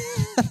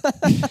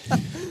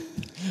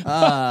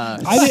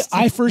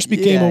 I first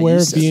became aware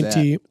of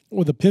B&T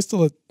with a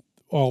pistol,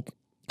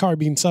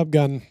 carbine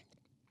subgun,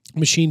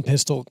 machine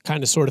pistol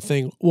kind of sort of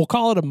thing. We'll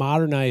call it a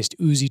modernized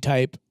Uzi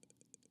type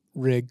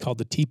rig called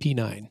the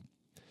TP9,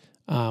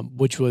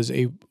 which was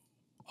a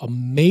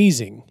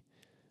amazing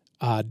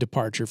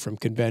departure from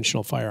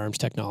conventional firearms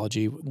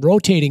technology.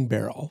 Rotating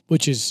barrel,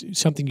 which is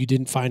something you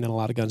didn't find in a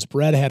lot of guns.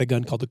 Beretta had a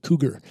gun called the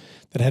Cougar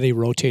that had a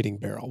rotating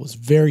barrel. It was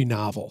very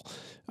novel.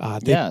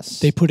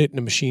 They put it in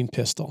a machine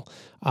pistol.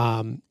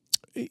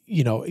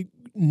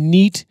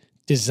 Neat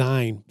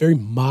design, very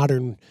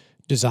modern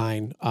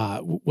design,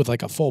 with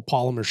like a full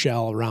polymer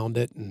shell around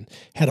it, and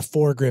had a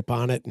foregrip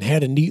on it, and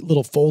had a neat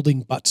little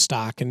folding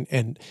buttstock,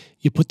 and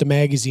you put the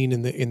magazine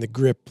in the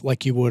grip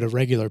like you would a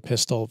regular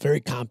pistol. Very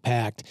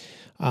compact,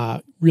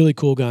 really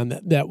cool gun.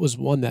 That was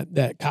one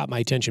that caught my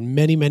attention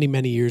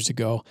many years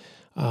ago.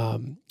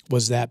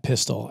 Was that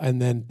pistol,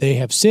 and then they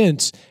have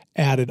since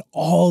added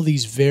all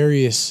these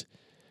various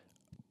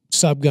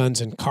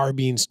subguns and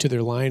carbines to their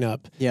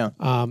lineup.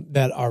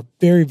 That are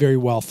very, very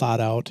well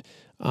thought out.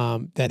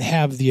 That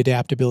have the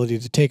adaptability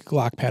to take a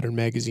Glock pattern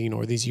magazine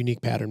or these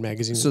unique pattern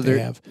magazines that they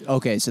have.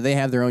 Okay, so they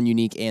have their own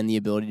unique and the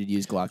ability to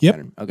use Glock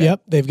pattern. Okay.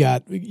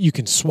 Yep, you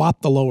can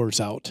swap the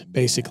lowers out,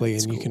 basically,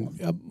 and you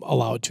can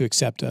allow it to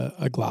accept a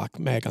Glock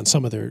mag on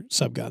some of their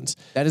subguns.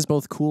 That is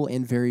both cool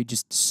and very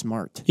just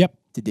smart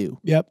to do.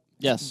 Yep.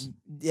 Yes.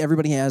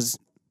 Everybody has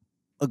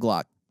a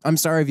Glock. I'm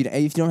sorry if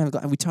you don't have a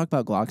Glock. We talk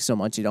about Glock so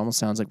much, it almost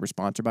sounds like we're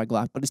sponsored by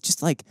Glock, but it's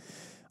just like,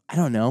 I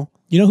don't know.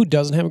 You know who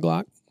doesn't have a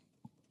Glock?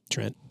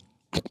 Trent.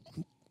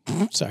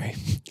 Sorry.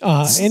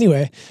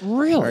 Anyway.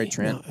 Really? All right,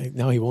 Trent.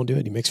 No, he won't do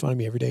it. He makes fun of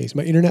me every day. He's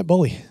my internet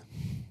bully.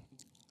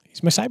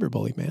 He's my cyber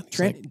bully, man.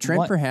 Trent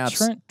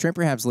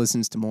perhaps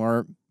listens to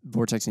more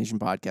Vortex Nation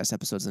podcast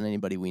episodes than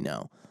anybody we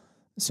know.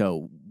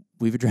 So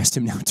we've addressed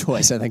him now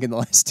twice, I think, in the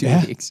last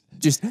 2 weeks.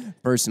 Just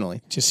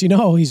personally. Just, he's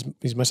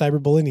my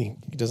cyber bully, and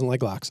he doesn't like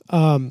Glocks.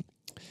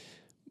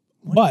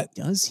 What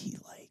does he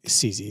like?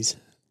 CZs.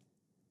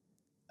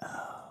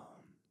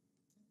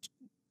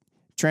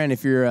 Trent,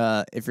 if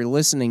you're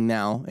listening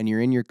now and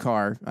you're in your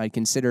car, I'd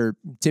consider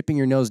tipping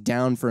your nose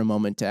down for a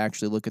moment to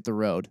actually look at the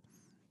road.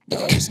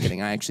 No, I'm just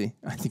kidding. I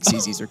think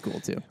CZs are cool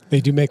too. They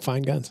do make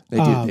fine guns. They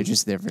do.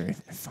 They're very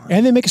fine.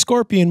 And they make a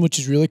Scorpion, which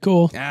is really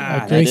cool.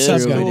 Great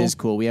subgun. It is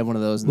cool. We have one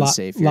of those in the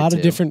safe here, A lot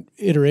of different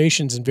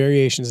iterations and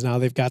variations now.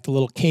 They've got the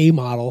little K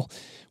model,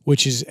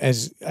 which is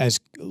as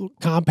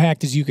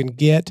compact as you can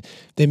get.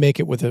 They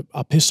make it with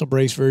a pistol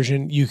brace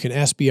version. You can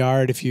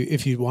SBR it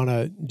if you want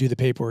to do the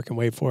paperwork and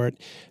wait for it.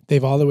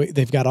 They've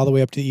got all the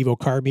way up to the Evo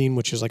carbine,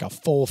 which is like a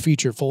full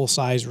feature, full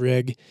size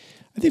rig.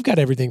 They've got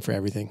everything for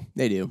everything.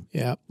 They do.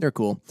 Yeah, they're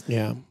cool.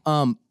 Yeah.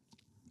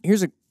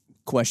 Here's a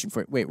question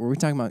for you. Wait, were we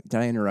talking about? Did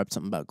I interrupt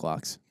something about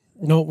Glocks?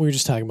 No, we were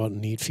just talking about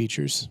neat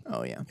features.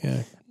 Oh yeah.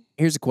 Yeah.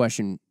 Here's a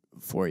question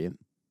for you.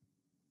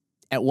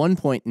 At one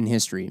point in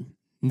history,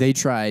 they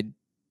tried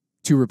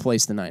to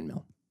replace the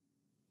 9mm.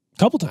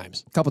 Couple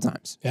times,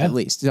 at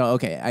least. So,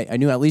 okay, I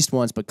knew at least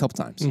once, but a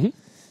couple times. Mm-hmm.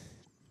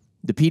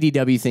 The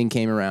PDW thing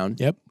came around.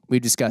 Yep. We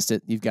discussed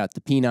it. You've got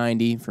the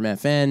P90 from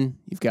FN.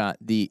 You've got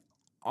the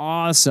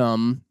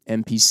awesome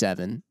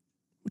MP7,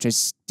 which I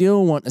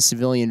still want a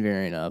civilian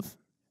variant of.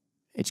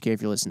 HK,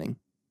 if you're listening.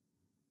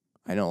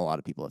 I know a lot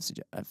of people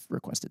have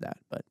requested that,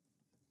 but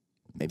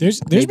maybe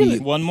there's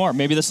been one more.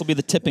 Maybe this will be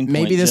the tipping point.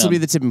 Maybe this will be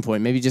the tipping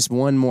point. Maybe just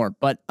one more.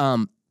 But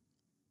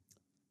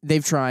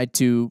they've tried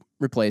to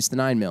replace the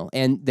 9mm,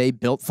 and they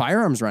built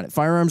firearms around it.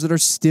 Firearms that are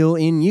still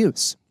in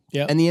use.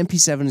 Yeah. And the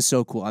MP7 is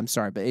so cool. I'm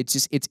sorry, but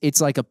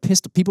it's like a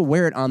pistol. People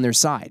wear it on their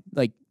side.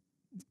 Like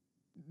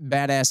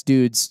badass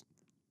dudes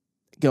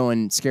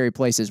going scary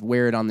places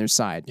wear it on their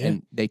side,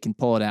 and they can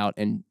pull it out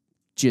and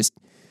just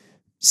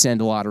send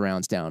a lot of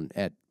rounds down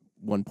at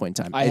one point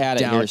in time. I had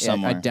it here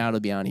somewhere. I doubt it'll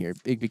be on here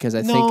because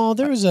I think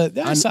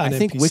I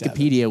think MP7.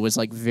 Wikipedia was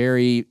like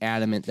very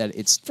adamant that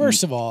it's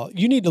First of all,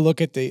 you need to look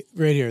at the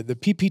right here, the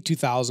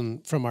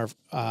PP2000 from our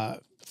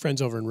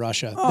friends over in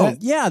Russia. Oh,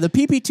 yeah, the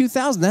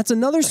PP2000. That's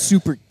another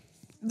super.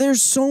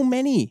 There's so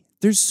many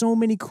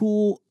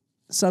cool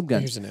subguns.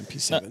 Here's an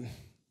MP7.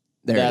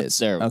 There it is.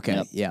 There.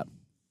 Okay, yeah.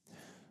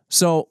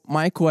 So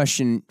my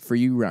question for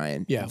you,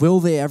 Ryan, Yeah. will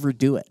they ever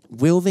do it?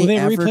 Will they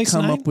ever replace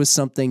come 9? up with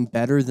something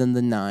better than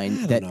the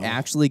 9 that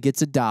actually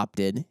gets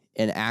adopted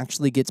and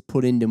actually gets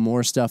put into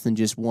more stuff than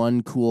just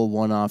one cool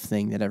one-off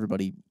thing that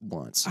everybody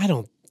wants? I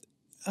don't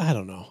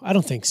know. I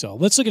don't think so.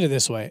 Let's look at it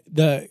this way.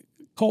 The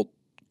Colt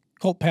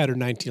Pattern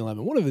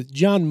 1911, one of the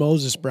John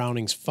Moses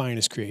Browning's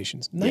finest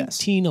creations.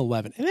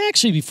 1911. And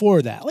actually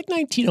before that, like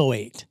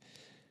 1908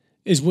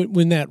 is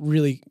when that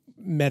really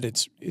met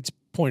its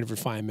point of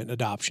refinement and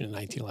adoption in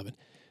 1911.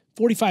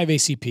 45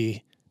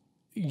 ACP,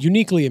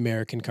 uniquely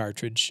American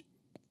cartridge,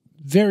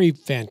 very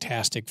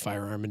fantastic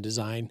firearm and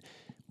design.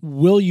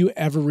 Will you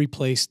ever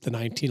replace the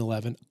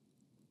 1911?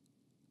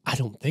 I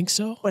don't think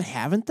so. But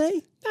haven't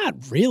they? Not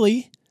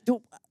really.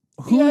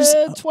 Who's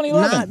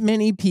 2011? Not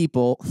many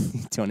people.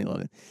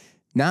 2011.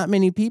 Not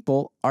many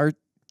people are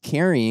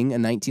carrying a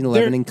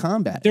 1911 in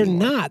combat. They're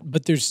anymore. not,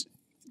 but there's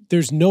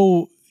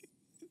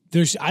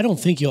I don't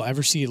think you'll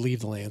ever see it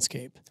leave the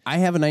landscape. I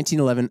have a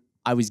 1911.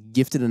 I was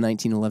gifted a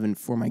 1911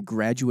 for my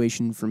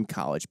graduation from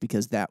college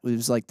because that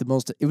was like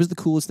it was the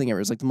coolest thing ever.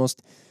 It was like the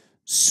most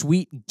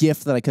sweet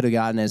gift that I could have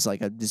gotten as like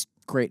this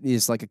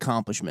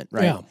accomplishment,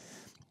 right? Yeah.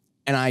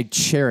 And I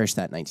cherish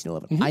that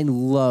 1911. I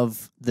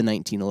love the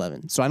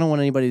 1911. So I don't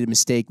want anybody to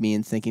mistake me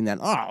in thinking that,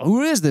 oh,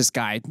 who is this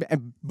guy?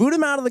 Boot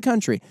him out of the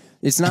country.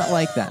 It's not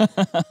like that.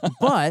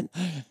 But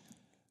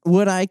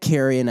would I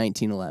carry a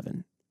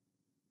 1911?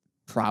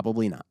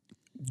 Probably not.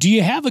 Do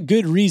you have a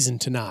good reason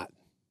to not?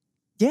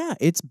 Yeah,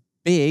 it's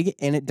big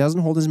and it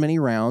doesn't hold as many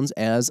rounds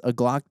as a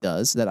Glock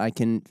does that I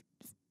can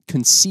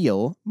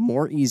conceal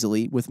more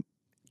easily with.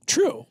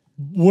 True.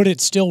 Would it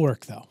still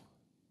work though?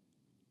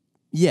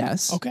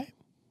 Yes. Okay.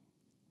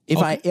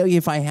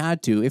 If I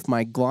had to, if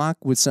my Glock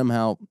was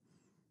somehow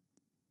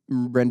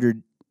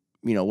rendered,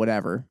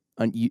 whatever,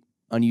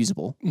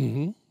 unusable,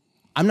 I'm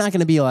not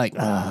going to be like, the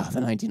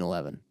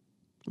 1911.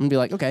 I'm going to be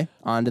like, okay,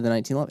 on to the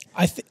 1911.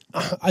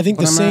 I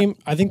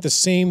think the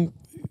same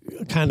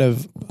kind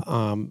of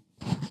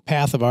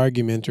path of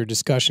argument or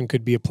discussion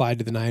could be applied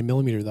to the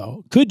 9mm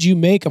though. Could you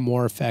make a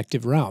more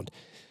effective round?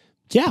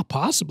 Yeah,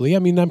 possibly. I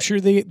mean, I'm sure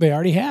they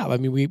already have. I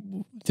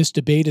mean, this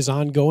debate is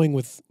ongoing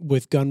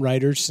with gun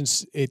writers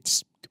since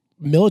it's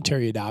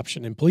military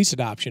adoption and police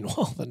adoption.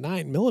 Well, the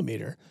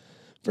 9mm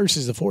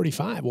versus the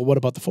 45. Well, what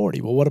about the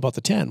 40? Well, what about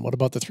the 10? What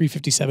about the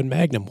 357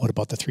 Magnum? What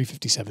about the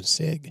 357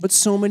 SIG? But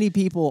so many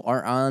people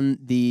are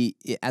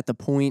at the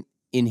point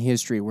in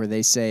history where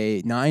they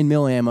say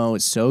 9mm ammo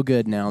is so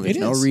good now. There's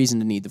no reason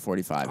to need the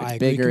 45. It's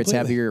bigger, it's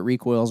heavier, it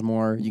recoils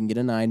more. You can get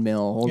a 9mm,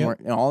 hold more,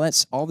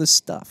 all this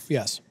stuff.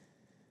 Yes.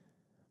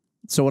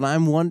 So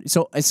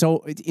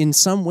so in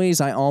some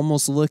ways, I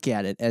almost look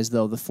at it as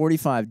though the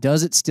 45,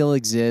 does it still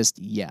exist?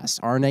 Yes.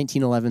 Our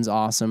 1911's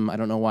awesome. I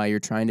don't know why you're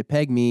trying to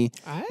peg me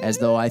as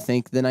though I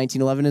think the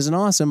 1911 isn't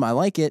awesome. I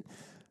like it.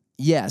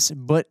 Yes,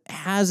 but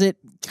has it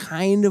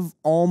kind of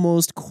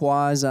almost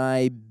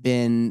quasi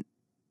been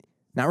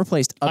not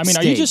replaced? Upstaged? I mean,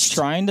 are you just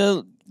trying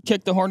to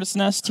kick the hornet's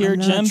nest here,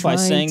 Jim, by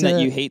saying that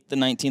you hate the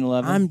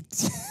 1911?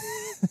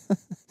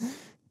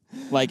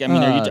 Like, I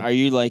mean, are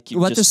you like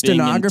let just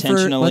being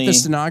intentionally... Let the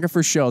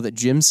stenographer show that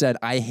Jim said,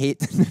 I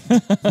hate...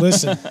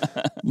 Listen.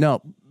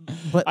 No,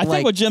 but I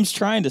think what Jim's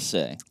trying to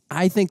say.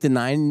 I think the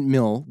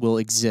 9mm will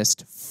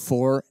exist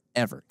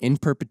forever, in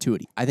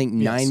perpetuity. I think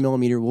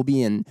 9mm will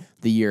be in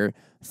the year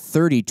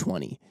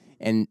 3020,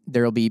 and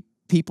there will be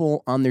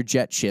people on their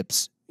jet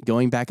ships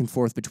going back and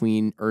forth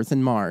between Earth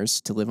and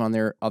Mars to live on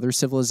their other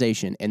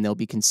civilization, and they'll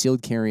be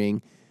concealed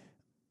carrying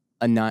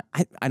a...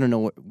 I don't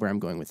know where I'm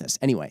going with this.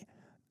 Anyway...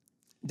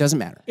 Doesn't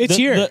matter. It's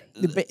here.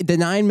 The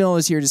 9mm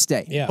is here to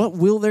stay. Yeah. But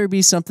will there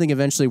be something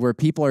eventually where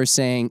people are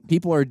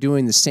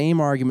doing the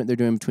same argument they're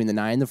doing between the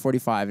 9 and the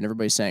 45, and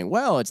everybody's saying,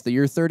 well, it's the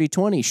year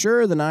 3020.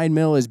 Sure, the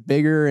 9mm is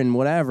bigger and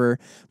whatever,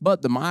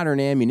 but the modern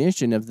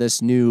ammunition of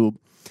this new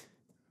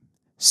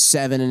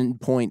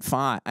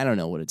 7.5, I don't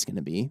know what it's going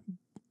to be,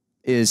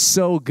 is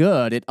so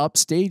good it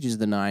upstages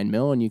the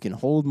 9mm and you can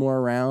hold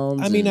more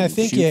rounds. I mean, I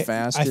think you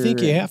faster.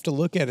 have to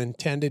look at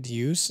intended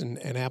use and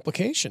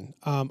application.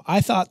 I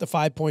thought the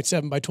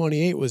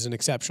 5.7x28 was an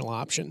exceptional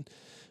option,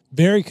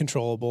 very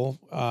controllable,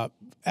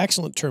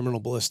 excellent terminal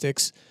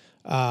ballistics.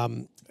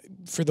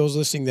 For those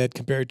listening that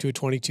compare it to a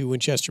 22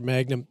 Winchester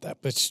Magnum,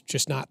 that's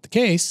just not the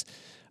case.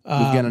 We've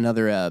got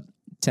another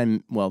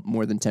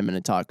more than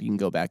 10-minute talk. You can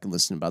go back and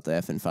listen about the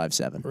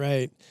FN57.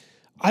 Right.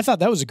 I thought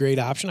that was a great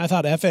option. I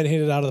thought FN hit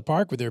it out of the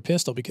park with their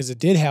pistol because it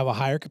did have a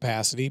higher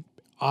capacity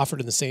offered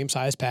in the same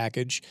size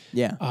package.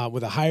 Yeah.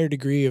 With a higher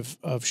degree of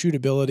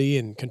shootability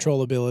and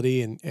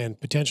controllability and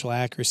potential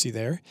accuracy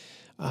there.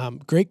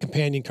 Great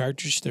companion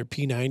cartridge, their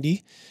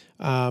P90.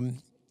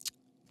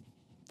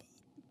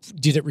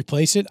 Did it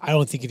replace it? I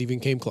don't think it even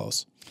came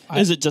close.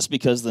 Is it just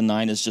because the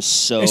 9 is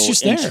just so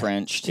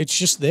entrenched? It's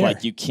just there.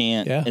 Like you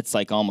can't, it's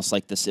like almost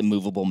like this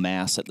immovable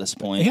mass at this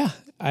point. Yeah,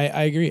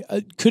 I agree.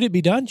 Could it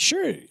be done?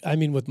 Sure. I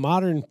mean, with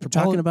modern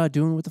propellant. Talking about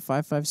doing it with the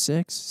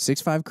 5.56,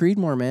 6.5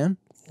 Creedmoor, man.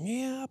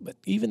 Yeah, but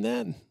even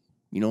then.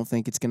 You don't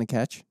think it's going to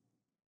catch?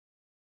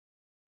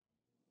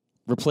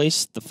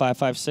 Replace the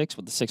 5.56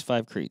 with the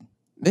 6.5 Creed.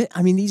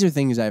 I mean, these are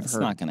things I've heard. It's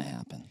not going to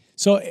happen.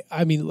 So,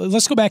 I mean,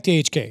 let's go back to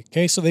HK.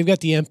 Okay, so they've got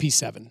the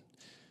MP7.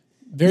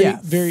 Very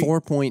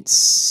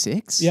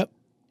 4.6. Yep.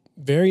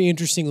 Very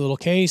interesting little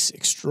case.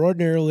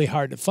 Extraordinarily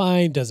hard to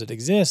find. Does it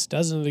exist?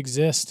 Doesn't it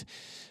exist?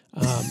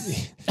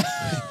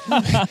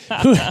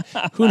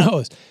 Who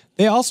knows?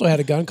 They also had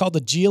a gun called the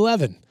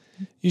G11.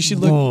 You should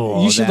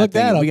look. You should look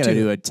that up. We got to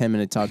do a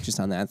 10-minute talk just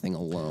on that thing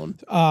alone.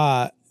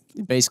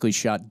 It basically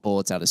shot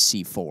bullets out of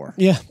C4.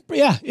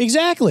 Yeah,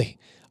 exactly.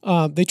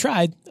 They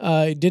tried.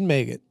 It didn't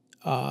make it.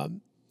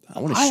 I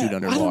want to shoot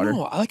underwater.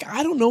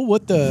 I don't know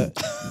what the.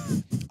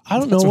 I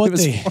don't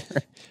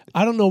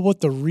know what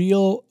the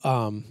real.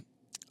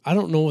 I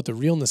don't know what the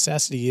real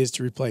necessity is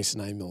to replace a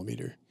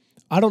 9mm.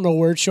 I don't know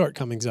where its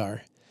shortcomings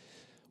are.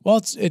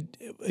 Well,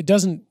 it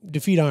doesn't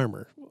defeat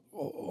armor.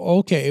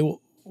 Okay,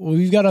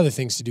 we've got other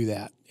things to do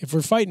that. If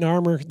we're fighting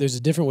armor, there's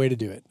a different way to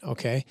do it.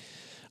 Okay.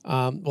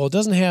 Well, it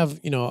doesn't have,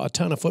 a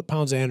ton of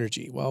foot-pounds of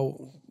energy.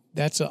 Well,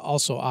 that's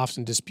also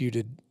often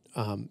disputed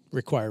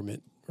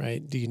requirement,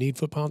 right? Do you need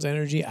foot-pounds of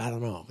energy? I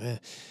don't know.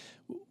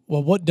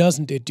 Well, what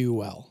doesn't it do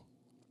well?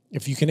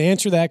 If you can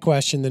answer that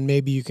question, then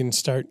maybe you can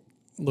start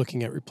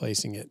looking at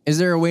replacing it. Is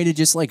there a way to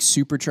just like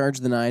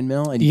supercharge the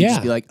 9mm and you can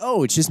just be like,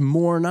 oh, it's just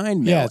more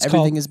 9mm. Yeah,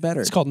 everything is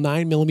better. It's called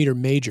 9mm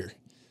major.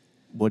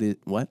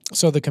 What?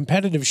 So the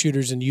competitive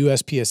shooters in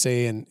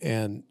USPSA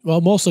and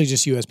mostly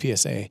just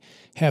USPSA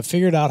have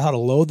figured out how to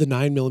load the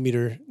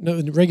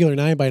 9mm, regular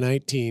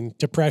 9x19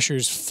 to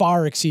pressures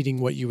far exceeding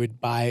what you would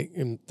buy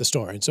in the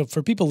store. And so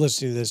for people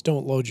listening to this,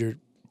 don't load your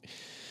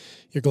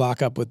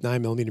Glock up with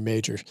 9mm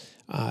major.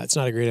 It's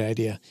not a great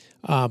idea.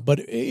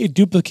 But it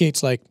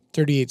duplicates like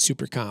 38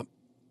 super comp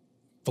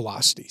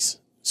velocities.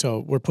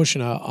 So we're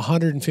pushing a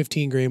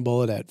 115 grain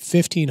bullet at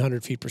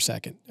 1,500 feet per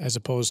second as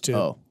opposed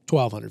to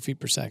 1,200 feet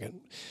per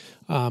second.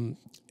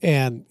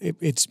 And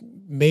it's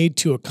made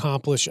to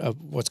accomplish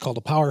what's called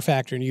a power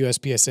factor in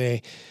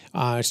USPSA.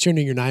 It's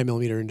turning your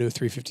 9mm into a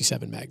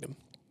 357 Magnum,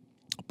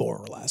 more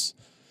or less.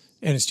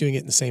 And it's doing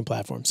it in the same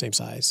platform, same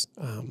size.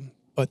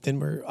 But then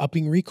we're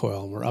upping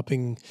recoil and we're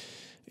upping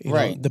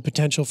the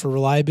potential for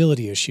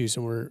reliability issues.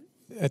 And we're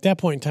at that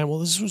point in time,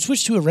 let's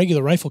switch to a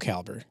regular rifle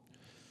caliber.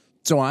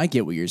 So I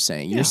get what you're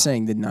saying. You're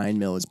saying the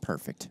 9mm is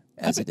perfect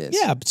as it is.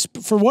 Yeah, but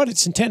for what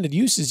its intended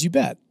use is, you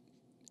bet.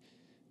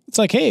 It's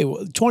like, hey,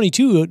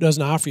 22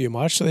 doesn't offer you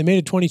much, so they made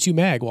a 22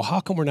 mag. Well, how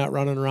come we're not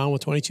running around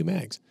with 22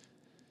 mags?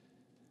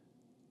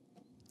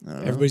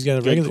 Everybody's got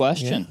a regular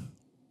question. Yeah.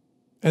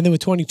 And then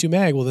with 22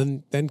 mag, well,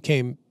 then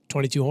came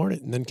 22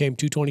 Hornet, and then came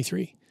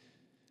 223.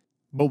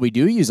 But we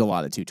do use a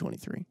lot of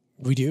 223.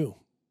 We do.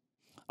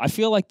 I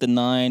feel like the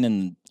 9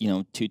 and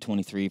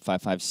 223,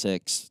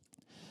 5.56.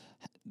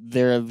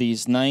 There are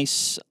these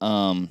nice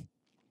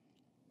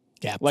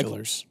gap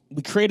fillers.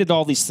 We created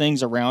all these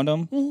things around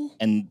them,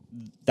 and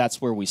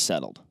that's where we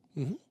settled.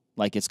 Mm-hmm.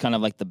 Like it's kind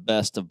of like the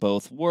best of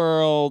both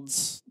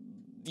worlds,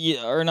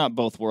 or not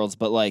both worlds,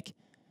 but like.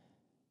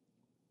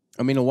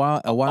 I mean, a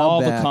while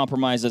all back, the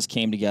compromises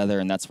came together,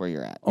 and that's where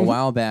you're at. A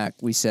while back,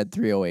 we said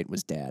 308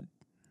 was dad.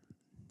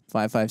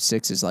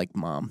 5.56 is like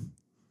mom.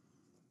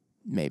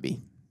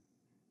 Maybe.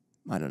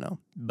 I don't know.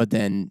 But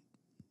then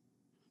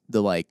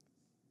the like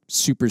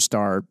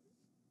superstar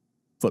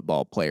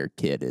football player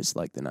kid is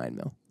like the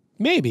 9mm.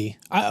 Maybe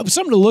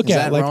something to look is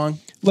at. That wrong?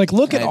 Like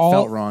look at all.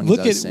 Felt wrong look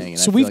as I was at saying,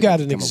 so we've like got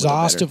an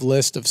exhaustive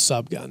list of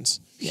subguns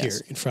here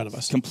in front of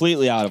us.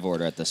 Completely out of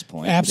order at this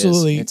point.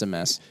 Absolutely, it's a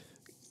mess.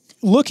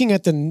 Looking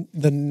at the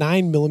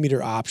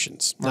 9mm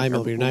options,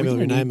 9mm,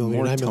 9mm, 9mm,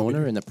 more 9mm.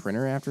 toner in the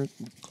printer after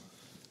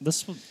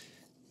this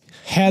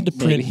had to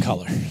print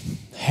color.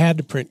 Had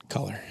to print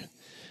color.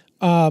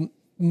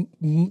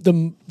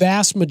 The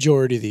vast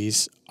majority of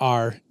these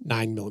are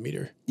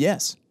 9mm.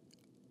 Yes.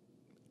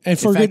 And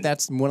for in fact,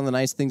 that's one of the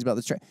nice things about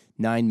this track.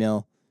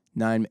 9mm,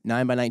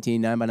 9x19,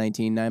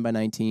 9x19,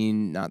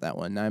 9x19, not that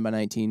one.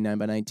 9x19,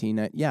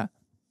 9x19, yeah,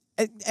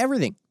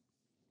 everything.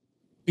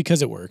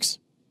 Because it works.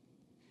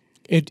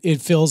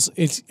 It feels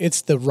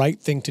it's the right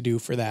thing to do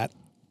for that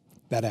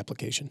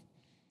application.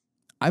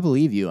 I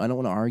believe you. I don't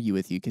want to argue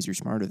with you because you're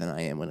smarter than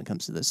I am when it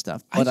comes to this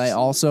stuff. But I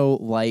also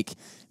like.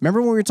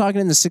 Remember when we were talking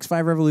in the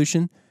 6.5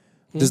 revolution?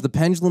 Does the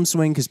pendulum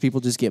swing because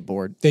people just get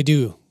bored? They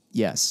do.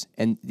 Yes,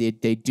 and they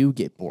do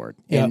get bored.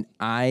 Yep. And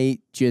I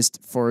just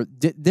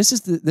this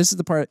is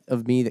the part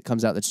of me that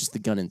comes out that's just the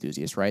gun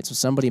enthusiast, right? So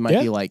somebody might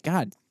be like,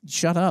 God,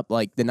 shut up.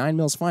 Like the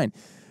 9mm fine.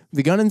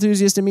 The gun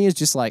enthusiast in me is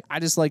just like, I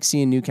just like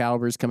seeing new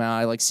calibers come out.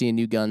 I like seeing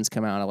new guns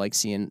come out. I like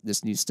seeing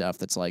this new stuff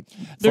that's like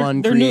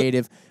fun,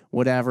 creative,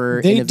 whatever,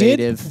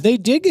 innovative. They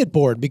did get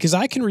bored because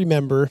I can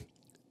remember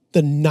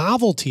the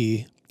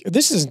novelty.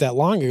 This isn't that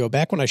long ago,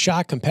 back when I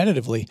shot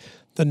competitively,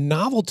 the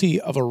novelty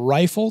of a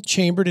rifle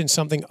chambered in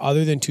something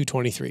other than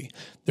 223.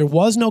 There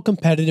was no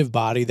competitive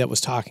body that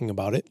was talking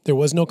about it. There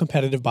was no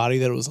competitive body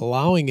that was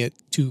allowing it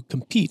to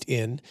compete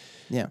in,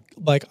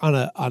 like on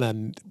a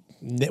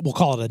we'll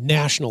call it a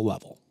national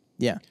level.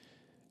 Yeah.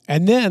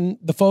 And then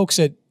the folks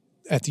at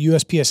the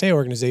USPSA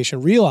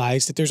organization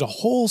realized that there's a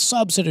whole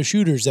subset of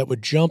shooters that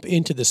would jump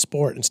into the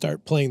sport and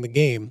start playing the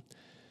game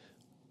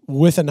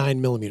with a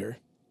 9mm.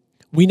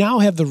 We now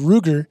have the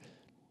Ruger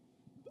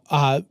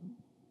 9mm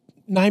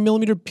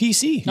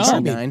PC.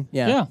 PC9,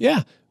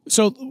 Yeah.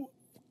 So,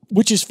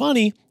 which is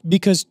funny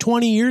because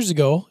 20 years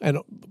ago, and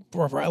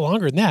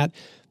longer than that,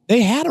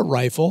 they had a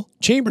rifle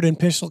chambered in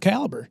pistol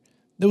caliber.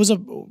 There was a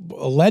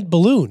lead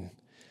balloon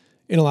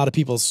in a lot of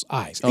people's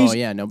eyes.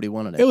 Nobody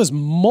wanted it. It was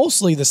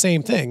mostly the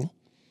same thing,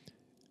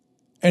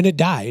 and it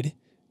died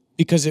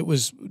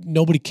because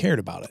nobody cared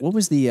about it. What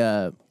was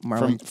the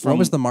Marlin? What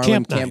was the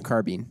Marlin Camp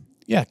Carbine?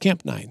 Yeah,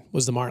 Camp 9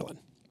 was the Marlin.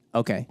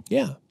 Okay.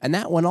 Yeah. And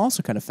that one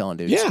also kind of fell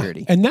into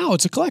obscurity. And now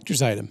it's a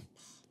collector's item.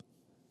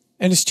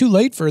 And it's too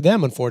late for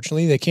them,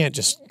 unfortunately. They can't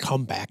just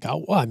come back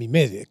out. Well, I mean,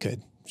 maybe it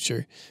could,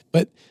 sure.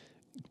 But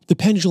the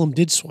pendulum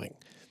did swing.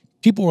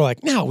 People were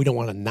like, no, we don't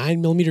want a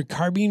 9mm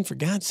carbine. For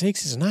God's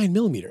sakes, it's a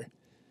 9mm.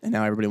 And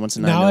now everybody wants a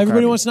 9mm Now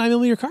everybody carbine. wants a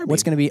 9mm carbine.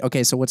 What's going to be,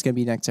 okay, so what's going to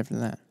be next after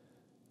that?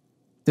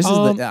 This is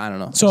I don't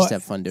know. So Just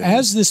have fun doing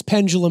as this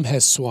pendulum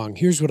has swung,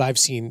 here's what I've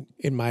seen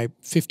in my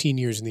 15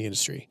 years in the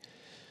industry.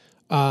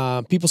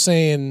 People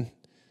saying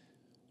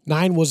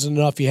 9 wasn't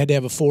enough. You had to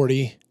have a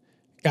 40.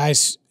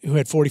 Guys who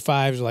had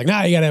 45s were like,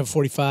 nah, you got to have a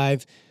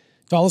 45.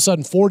 So all of a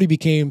sudden 40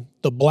 became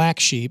the black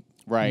sheep.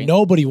 Right.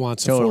 Nobody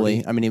wants a 40.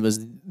 Totally. I mean, it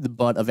was the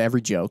butt of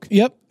every joke.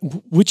 Yep.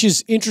 Which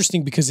is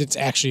interesting because it's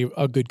actually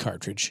a good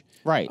cartridge.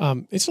 Right.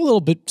 It's a little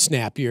bit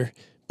snappier,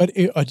 but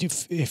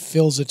it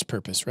fills its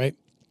purpose, right?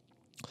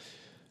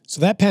 So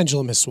that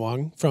pendulum has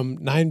swung from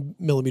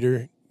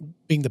 9mm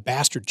being the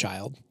bastard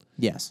child,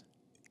 Yes.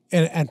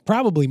 and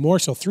probably more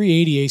so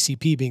 380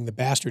 ACP being the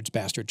bastard's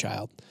bastard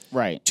child,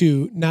 Right.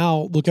 to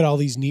now look at all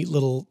these neat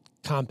little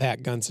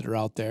compact guns that are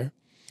out there,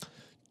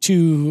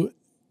 to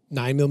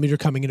 9mm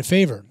coming into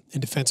favor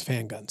in defensive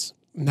handguns.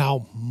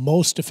 Now,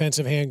 most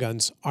defensive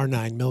handguns are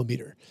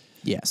 9mm.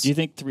 Yes. Do you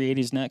think 380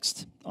 is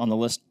next on the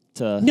list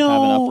to have an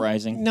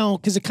uprising? No,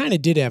 because it kind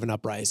of did have an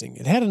uprising.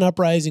 It had an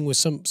uprising with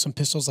some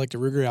pistols like the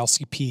Ruger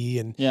LCP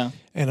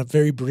and a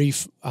very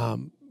brief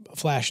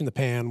flash in the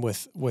pan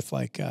with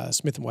like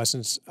Smith &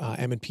 Wesson's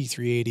M&P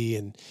 380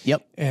 and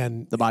Yep.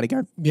 and The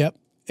Bodyguard. yep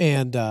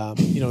and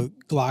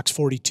Glock's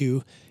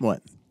 42.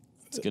 What?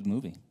 It's a good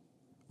movie.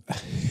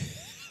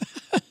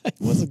 It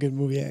was a good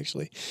movie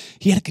actually.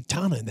 He had a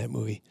katana in that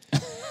movie.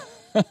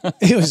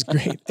 It was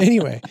great.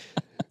 Anyway.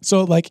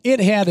 So, like,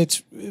 it had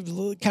its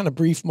kind of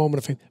brief moment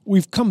of fame.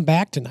 We've come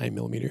back to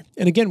 9mm.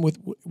 And again,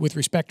 with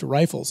respect to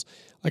rifles,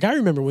 like, I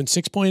remember when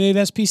 6.8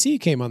 SPC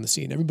came on the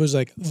scene. Everybody was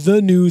like, the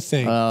new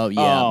thing. Oh,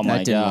 yeah. Oh, my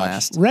that didn't gosh.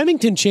 last.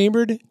 Remington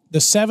chambered the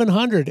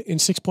 700 in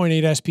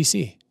 6.8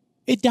 SPC.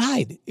 It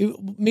died. It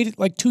made it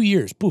like 2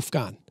 years. Poof,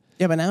 gone.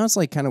 Yeah, but now it's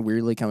like kind of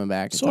weirdly coming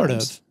back. at Sort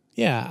times. of.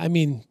 Yeah, I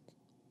mean,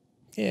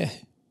 yeah.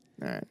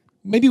 All right.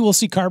 Maybe we'll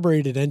see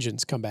carbureted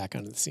engines come back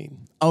onto the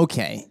scene.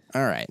 Okay.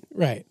 All right.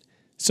 Right.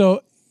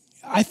 So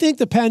I think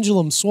the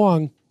pendulum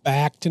swung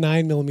back to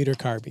 9mm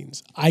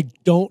carbines. I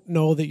don't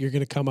know that you're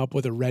going to come up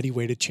with a ready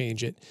way to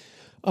change it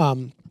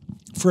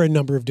for a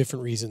number of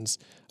different reasons.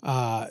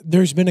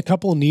 There's been a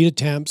couple of neat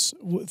attempts.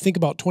 Think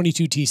about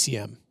 22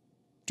 TCM.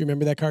 Do you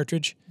remember that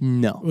cartridge?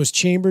 No. It was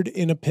chambered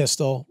in a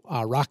pistol.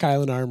 Rock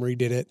Island Armory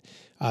did it.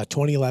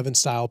 2011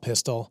 style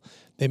pistol.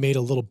 They made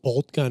a little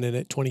bolt gun in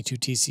it, 22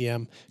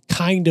 TCM,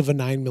 kind of a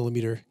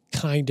 9mm,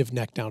 kind of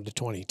neck down to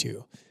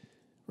 22,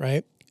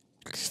 right?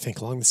 Think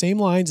along the same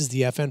lines as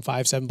the FN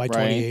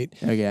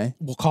 57x28. Okay.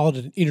 We'll call it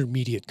an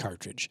intermediate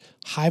cartridge.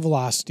 High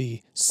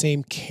velocity,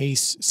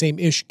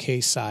 same-ish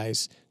case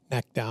size,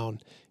 neck down.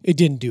 It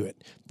didn't do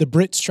it. The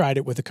Brits tried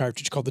it with a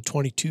cartridge called the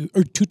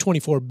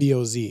 224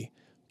 BOZ,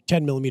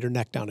 10mm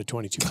neck down to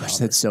 22 Gosh, caliber.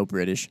 that's so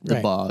British. The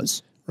Right.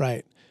 Boz.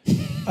 Right.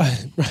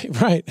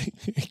 Right.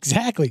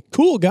 Exactly.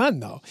 Cool gun,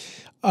 though.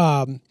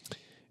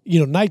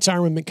 Knights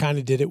Armament kind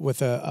of did it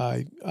with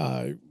a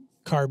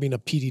carbine, a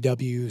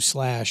PDW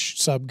 /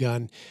 sub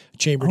gun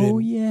chambered in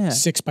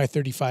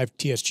 6x35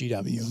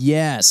 TSGW.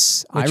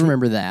 Yes. I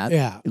remember that.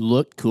 Yeah. It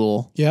looked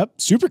cool. Yep.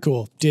 Super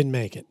cool. Didn't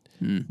make it.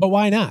 But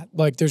why not?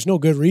 Like, there's no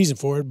good reason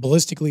for it.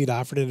 Ballistically, it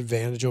offered an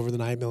advantage over the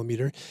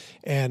 9mm,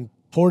 and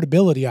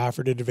portability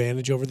offered an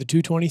advantage over the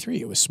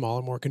 223. It was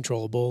smaller, more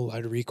controllable,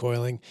 lighter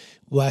recoiling,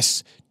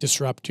 less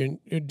disruptive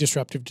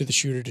to the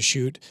shooter to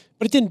shoot,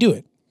 but it didn't do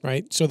it,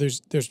 right? So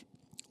there's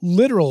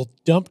literal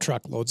dump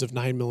truck loads of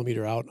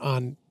 9mm out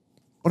on.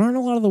 But aren't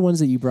a lot of the ones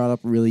that you brought up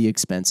really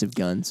expensive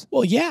guns?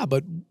 Well, yeah,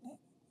 but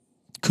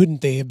couldn't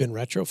they have been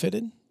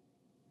retrofitted?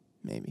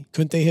 Maybe.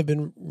 Couldn't they have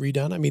been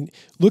redone? I mean,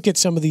 look at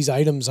some of these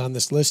items on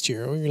this list here.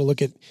 We're going to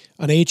look at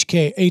an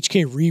HK.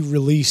 HK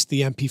re-released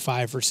the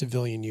MP5 for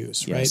civilian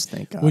use, Yes, right?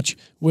 thank God.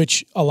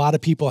 Which a lot of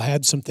people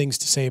had some things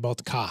to say about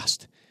the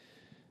cost.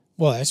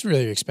 Well, that's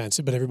really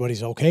expensive, but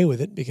everybody's okay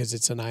with it because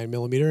it's a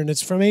 9mm and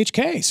it's from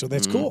HK, so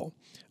that's cool.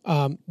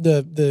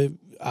 The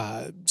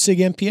SIG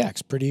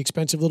MPX, pretty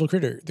expensive little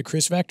critter. The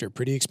Chris Vector,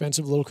 pretty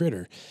expensive little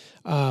critter.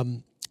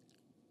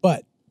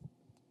 But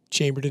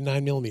chambered in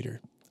 9mm.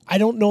 I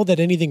don't know that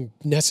anything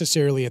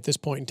necessarily at this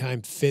point in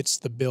time fits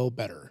the bill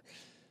better.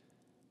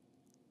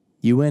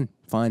 You win.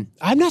 Fine.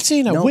 I'm not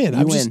saying I No, win.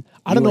 you win.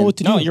 I don't You know win. what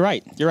to do. No, you're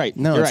right. You're right.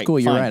 No, you're it's right. cool.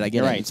 You're Fine. right. I get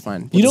You're it. right. It's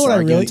fine. You know We'll what just I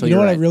argue really, until you know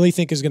you're what I right. really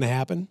think is going to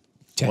happen?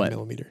 10 What?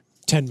 millimeter.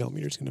 10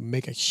 millimeter is going to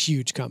make a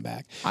huge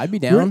comeback. I'd be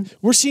down.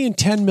 We're seeing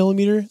 10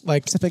 millimeter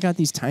like Except I got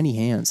these tiny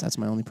hands. That's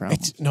my only problem.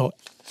 no.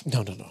 You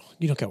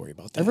don't got to worry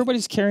about that.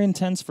 Everybody's carrying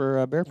 10s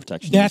for bear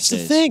protection. That's the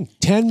these days. thing.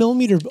 10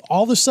 millimeter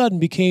all of a sudden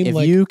became If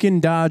like you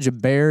can dodge a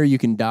bear, you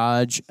can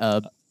dodge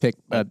a pick.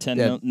 No, you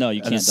an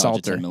can't dodge a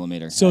assaulter.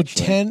 10mm. so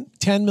actually.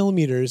 10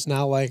 millimeters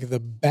now like the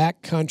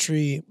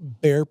backcountry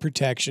bear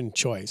protection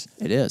choice.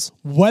 It is.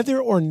 Whether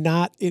or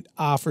not it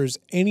offers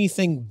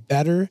anything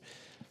better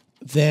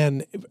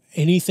than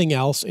anything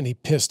else in a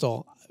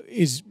pistol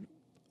is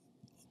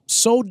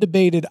so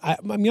debated. I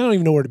mean, I don't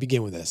even know where to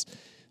begin with this.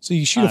 So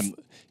you shoot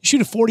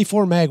a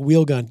 44 mag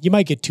wheel gun, you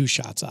might get 2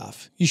 shots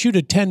off. You shoot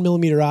a 10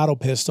 millimeter auto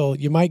pistol,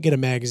 you might get a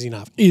magazine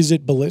off. Is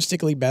it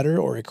ballistically better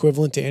or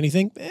equivalent to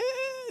anything?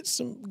 It's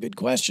some good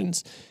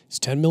questions. Is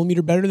 10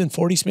 millimeter better than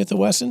 40 Smith &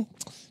 Wesson?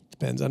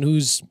 Depends on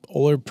whose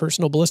older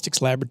personal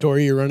ballistics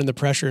laboratory you're running the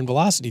pressure and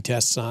velocity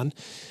tests on.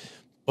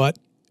 But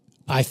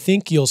I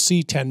think you'll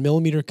see 10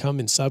 millimeter come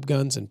in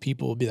subguns, and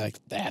people will be like,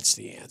 "That's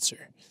the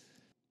answer."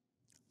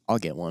 I'll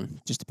get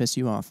one just to piss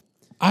you off.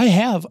 I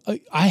have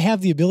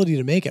the ability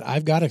to make it.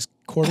 I've got a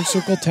quarter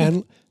circle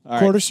 10, All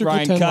quarter right, circle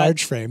Ryan, 10 cut.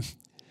 large frame.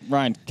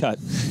 Ryan, cut.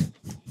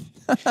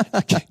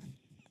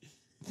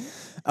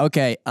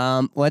 Okay,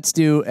 let's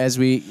do as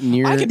we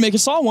near. I could make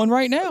us all one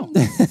right now.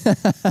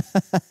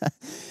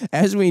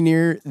 As we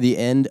near the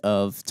end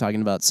of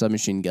talking about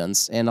submachine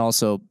guns and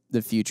also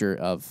the future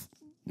of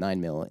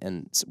 9mm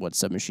and what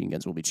submachine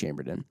guns will be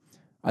chambered in,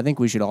 I think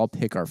we should all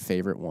pick our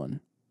favorite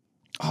one.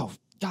 Oh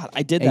God,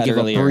 I did And that give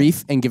earlier.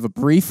 a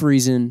brief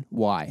reason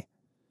why.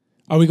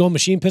 Are we going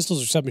machine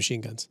pistols or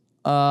submachine guns?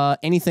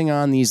 Anything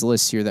on these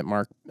lists here that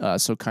Mark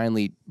so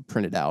kindly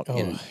printed out.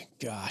 Oh my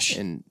gosh.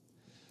 And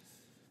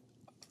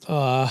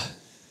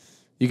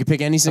you could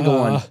pick any single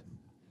one.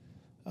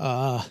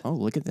 Oh,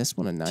 look at this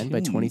one, a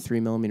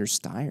 9x23 millimeter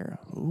Steyr.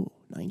 Ooh,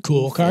 1915.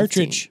 Cool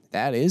cartridge.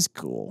 That is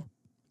cool.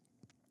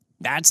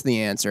 That's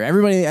the answer.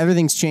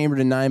 Everything's chambered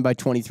in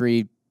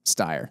 9x23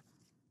 Steyr.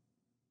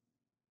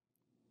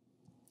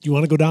 You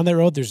want to go down that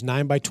road? There's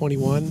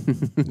 9x21,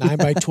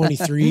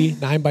 9x23,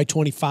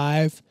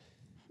 9x25.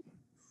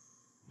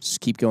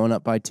 Just keep going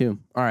up by 2.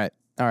 All right.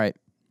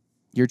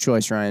 Your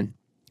choice, Ryan.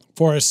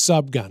 For a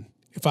subgun.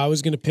 If I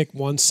was going to pick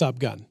one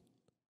subgun.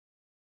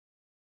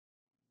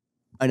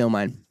 I know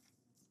mine.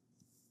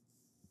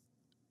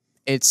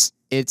 It's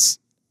the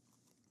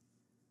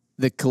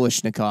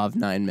Kalashnikov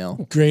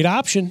 9mm. Great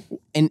option.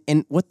 And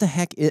what the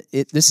heck?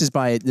 This is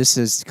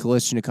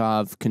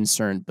Kalashnikov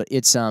concerned, but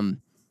it's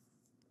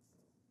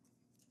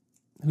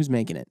who's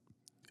making it?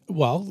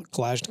 Well,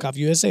 Kalashnikov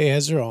USA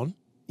has their own.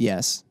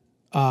 Yes.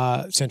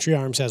 Century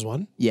Arms has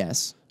one.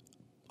 Yes.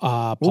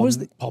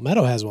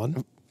 Palmetto has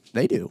one.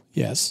 They do.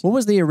 Yes. What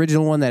was the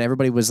original one that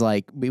everybody was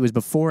like? It was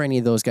before any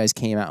of those guys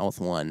came out with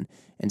one,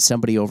 and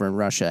somebody over in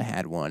Russia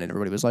had one, and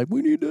everybody was like,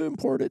 "We need to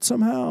import it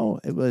somehow."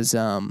 It was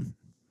I'm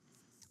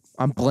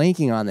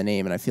blanking on the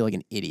name, and I feel like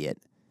an idiot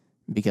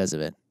because of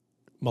it.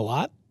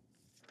 Malat?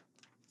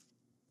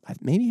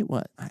 Maybe it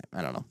was.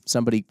 I don't know.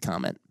 Somebody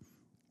comment.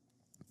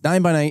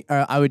 9x9.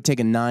 I would take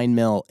a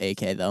 9mm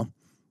AK though,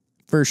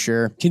 for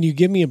sure, Can you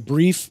give me a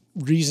brief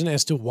reason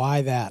as to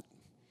why that?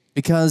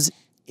 because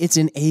it's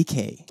an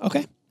AK.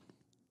 Okay.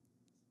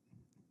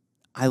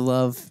 I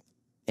love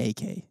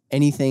AK.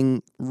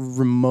 Anything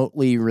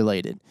remotely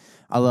related.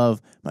 I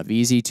love my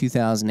VZ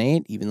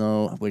 2008, even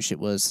though I wish it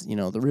was,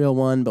 the real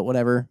one, but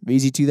whatever.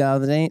 VZ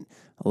 2008.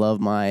 I love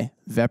my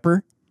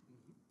Vepr,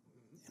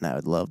 and I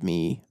would love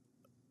me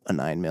a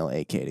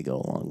 9mm AK to go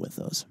along with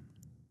those.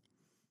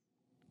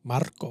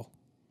 Marco.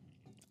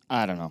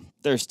 I don't know.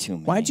 There's too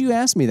many. Why'd you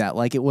ask me that?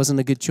 Like it wasn't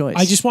a good choice.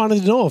 I just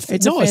wanted to know if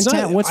it's no, a it's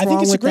fantastic. not. What's I wrong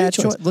think it's with a great that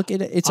choice. Look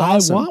at it. It's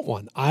awesome. I want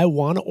one. I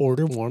want to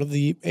order one of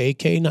the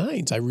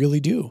AK9s. I really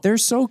do. They're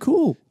so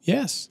cool.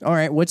 Yes. All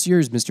right, what's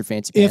yours, Mr.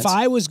 Fancy Pants? If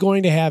I was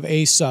going to have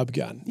a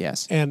subgun,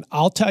 Yes. and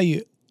I'll tell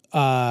you,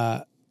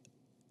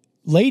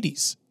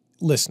 ladies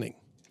listening,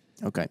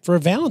 Okay. for a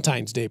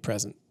Valentine's Day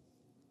present,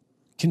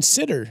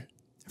 consider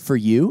For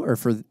you or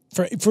for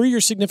for your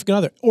significant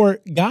other, or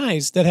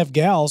guys that have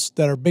gals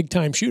that are big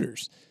time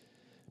shooters.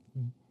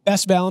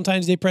 Best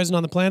Valentine's Day present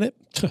on the planet?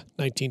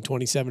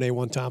 1927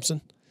 A1 Thompson.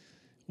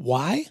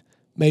 Why?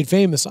 Made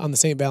famous on the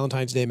St.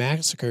 Valentine's Day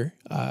Massacre.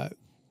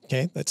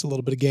 Okay, that's a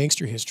little bit of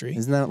gangster history.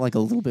 Isn't that like a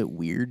little bit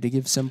weird to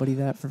give somebody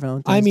that for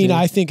Valentine's I mean, Day?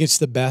 I think it's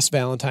the best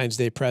Valentine's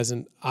Day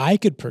present I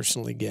could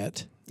personally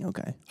get.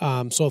 Okay.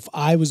 So if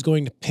I was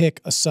going to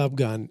pick a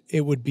subgun,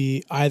 it would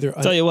be either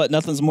Tell you what,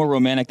 nothing's more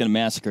romantic than a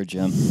massacre,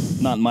 Jim.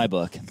 Not in my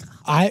book.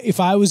 if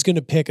I was going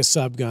to pick a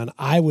subgun,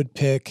 I would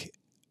pick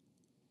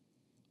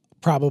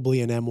probably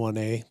an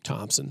M1A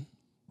Thompson.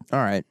 All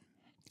right.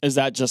 Is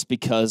that just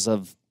because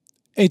of...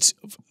 It's,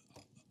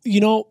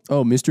 Oh,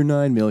 Mr.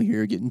 9mm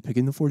here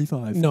picking the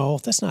 45. no,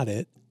 that's not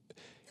it.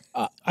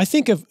 When I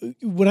think of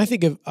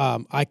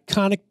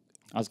iconic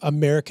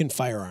American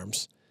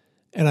firearms,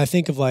 and I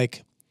think of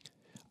like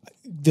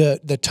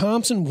the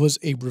Thompson was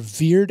a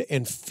revered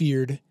and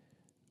feared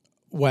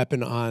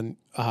weapon on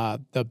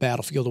the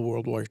battlefield of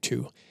World War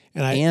II.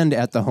 And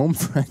at the home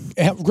front.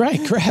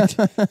 Right, correct.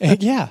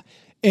 And, yeah.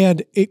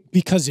 And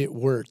because it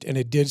worked and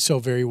it did so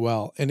very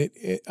well. And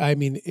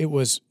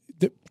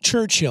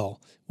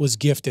Churchill was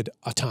gifted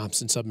a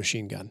Thompson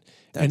submachine gun.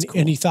 That's cool.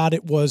 And he thought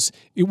it was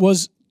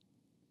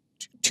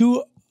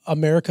to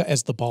America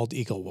as the bald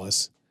eagle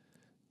was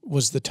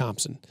the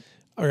Thompson.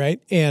 All right.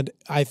 And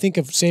I think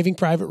of Saving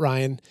Private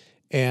Ryan,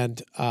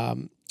 and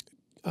Tom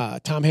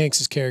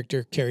Hanks's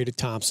character carried a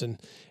Thompson,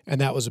 and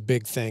that was a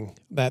big thing.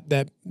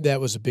 That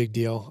was a big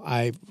deal.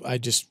 I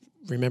just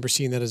remember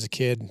seeing that as a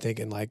kid and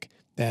thinking like,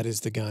 that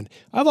is the gun.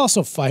 I've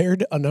also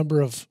fired a number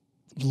of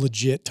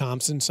legit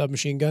Thompson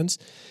submachine guns,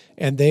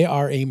 and they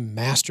are a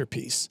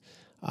masterpiece.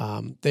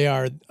 They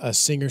are a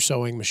singer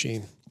sewing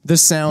machine. The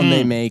sound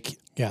they make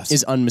Yes.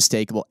 is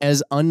unmistakable.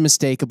 As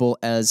unmistakable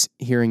as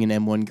hearing an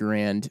M1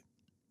 Garand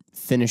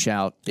finish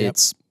out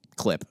its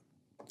clip.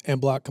 M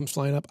block comes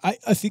flying up. I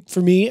think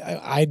for me,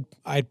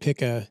 I'd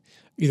pick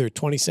either a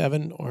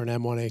 27 or an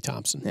M1A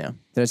Thompson. Yeah.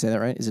 Did I say that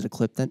right? Is it a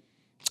clip then?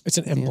 It's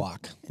an M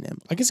block. An M.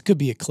 I guess it could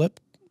be a clip.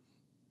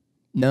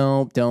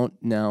 No, don't.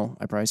 No,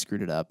 I probably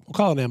screwed it up. We'll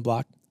call it an M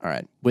block. All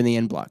right. When the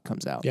N block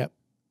comes out. Yep.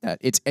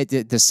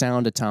 The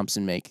sound a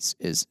Thompson makes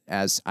is,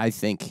 as I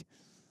think,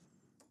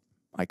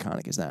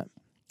 iconic as that.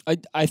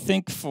 I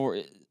think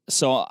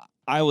so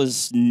I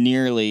was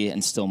nearly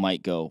and still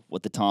might go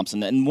with the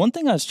Thompson. And one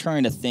thing I was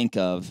trying to think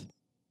of,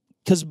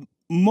 because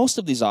most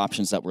of these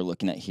options that we're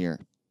looking at here,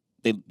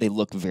 they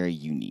look very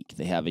unique.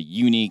 They have a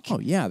unique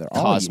they're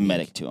all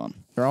cosmetic unique. to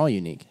them. They're all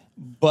unique.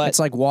 But it's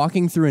like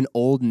walking through an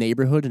old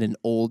neighborhood in an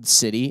old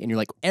city, and you're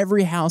like,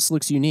 every house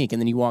looks unique.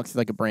 And then you walk through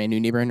like a brand new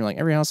neighborhood, and you're like,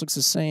 every house looks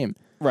the same.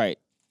 Right.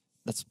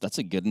 That's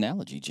a good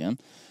analogy, Jim.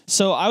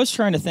 So I was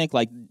trying to think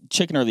like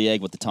chicken or the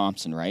egg with the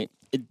Thompson, right?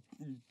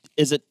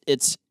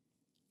 It's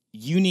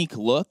unique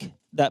look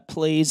that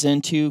plays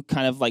into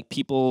kind of like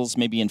people's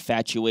maybe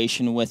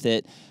infatuation with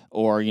it,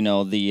 or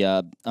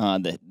the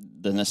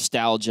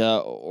nostalgia,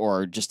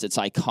 or just its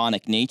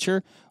iconic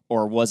nature,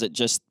 or was it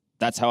just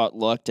that's how it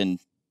looked and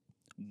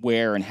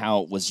where and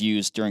how it was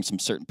used during some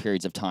certain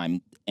periods of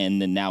time,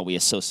 and then now we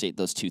associate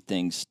those two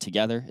things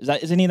together?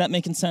 Is any of that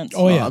making sense?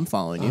 Oh yeah, I'm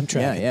following you. I'm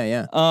tracking.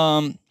 Yeah.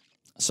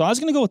 So I was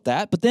gonna go with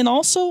that, but then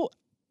also,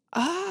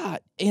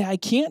 and I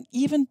can't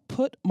even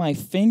put my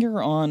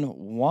finger on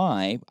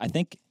why. I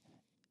think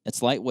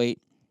it's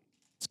lightweight,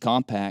 it's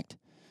compact,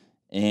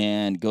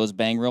 and goes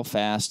bang real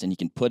fast, and you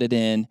can put it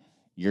in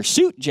your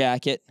suit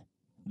jacket,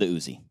 the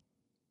Uzi.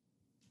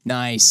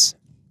 Nice.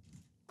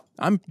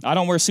 I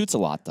don't wear suits a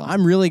lot, though.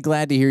 I'm really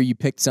glad to hear you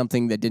picked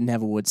something that didn't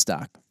have a wood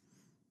stock.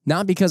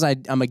 Not because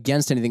I'm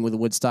against anything with a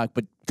wood stock,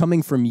 but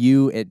coming from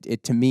you,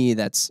 it to me,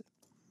 that's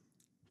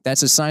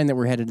a sign that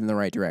we're headed in the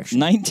right direction.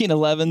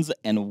 1911s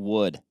and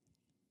wood.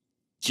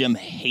 Jim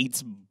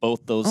hates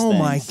both those things. Oh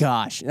my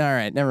gosh. All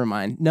right, never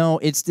mind. No,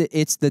 it's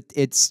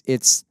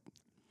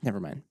never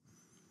mind.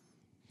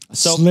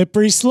 So,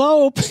 slippery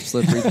slope.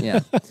 Slippery, yeah.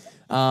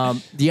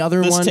 The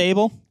other this one,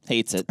 table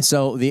hates it.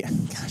 So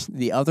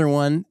the other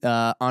one,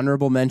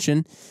 honorable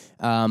mention,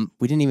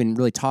 we didn't even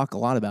really talk a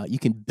lot about. You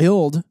can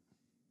build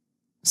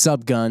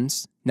sub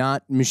guns,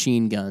 not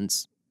machine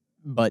guns,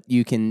 but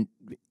you can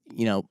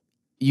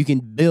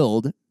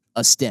build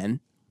a Sten.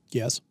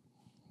 Yes.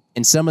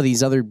 And some of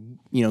these other,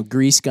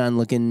 grease gun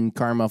looking,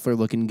 car muffler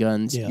looking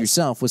guns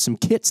yourself with some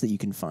kits that you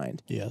can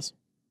find. Yes.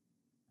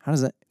 How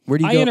does that? Where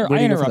do you go? I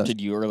interrupted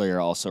you earlier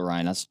also,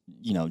 Ryan. I was,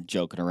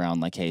 joking around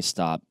like, hey,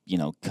 stop,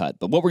 cut.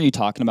 But what were you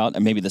talking about?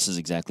 And maybe this is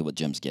exactly what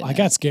Jim's getting I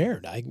got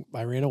scared. I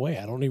ran away.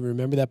 I don't even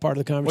remember that part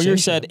of the conversation. Well,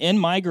 you said in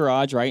my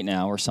garage right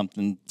now or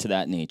something to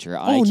that nature.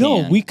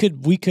 No, we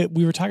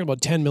were talking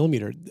about 10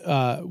 millimeter.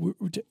 To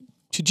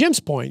Jim's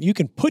point, you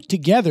can put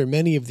together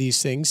many of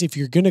these things if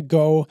you're going to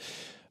go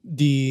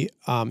the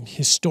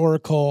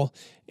historical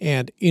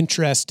and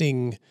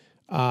interesting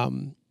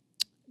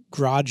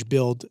garage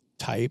build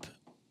type.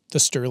 The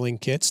Sterling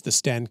kits, the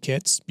Sten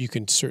kits, you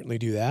can certainly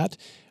do that.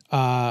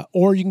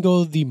 Or you can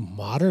go the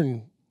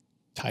modern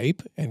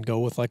type and go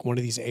with like one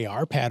of these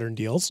AR pattern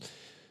deals.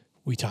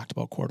 We talked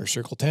about quarter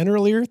circle 10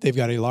 earlier. They've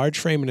got a large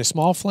frame and a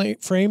small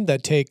frame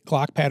that take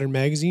Glock pattern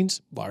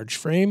magazines. Large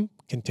frame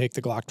can take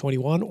the Glock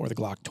 21 or the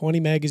Glock 20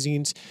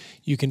 magazines.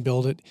 You can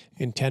build it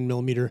in 10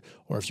 millimeter,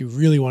 or if you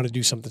really want to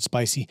do something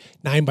spicy,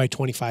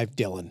 9x25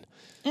 Dillon.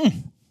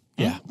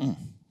 Yeah.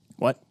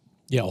 What?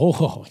 Yeah,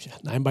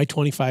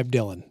 9x25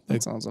 Dillon.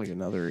 That sounds like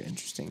another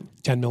interesting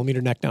 10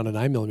 millimeter neck down to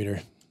 9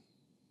 millimeter.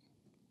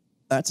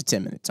 That's a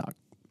 10-minute talk.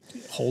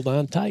 Hold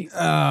on tight.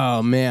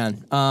 Oh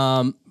man.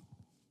 I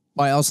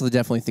also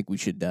definitely think we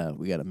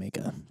got to make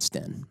a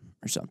Sten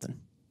or something.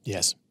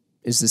 Yes.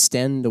 Is the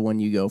Sten the one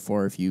you go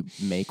for if you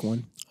make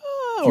one?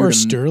 Or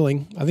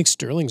Sterling. I think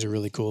Sterlings are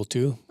really cool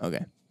too.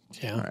 Okay.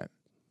 Yeah. All right.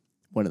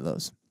 One of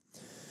those.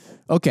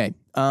 Okay.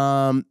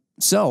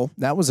 So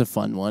that was a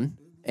fun one,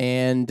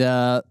 and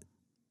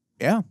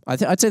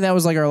I'd say that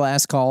was like our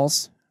last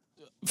calls.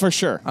 For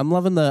sure. I'm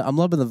loving the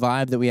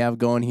vibe that we have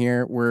going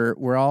here.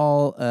 We're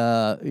all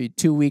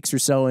 2 weeks or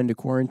so into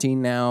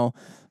quarantine now.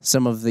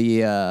 Some of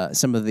the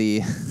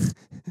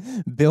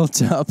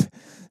built up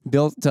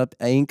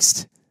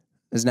angst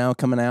is now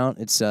coming out.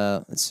 It's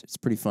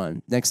pretty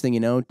fun. Next thing you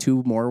know,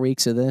 2 more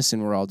weeks of this,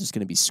 and we're all just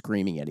going to be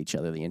screaming at each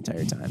other the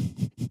entire time.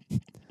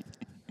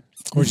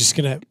 We're just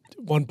going to,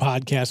 one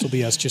podcast will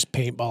be us just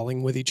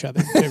paintballing with each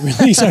other to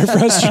release our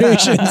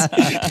frustrations.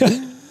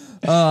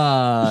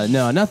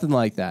 No, nothing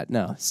like that.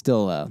 No,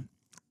 still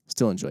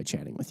enjoy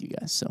chatting with you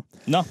guys. So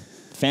no,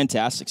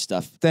 fantastic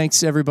stuff.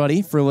 Thanks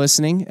everybody for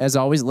listening. As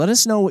always, let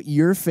us know what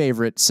your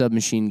favorite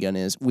submachine gun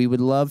is. We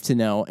would love to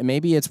know. And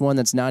maybe it's one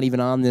that's not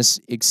even on this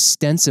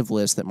extensive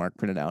list that Mark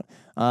printed out.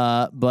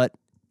 But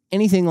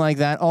anything like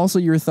that. Also,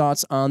 your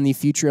thoughts on the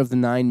future of the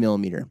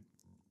 9mm.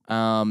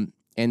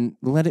 And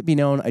let it be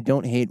known, I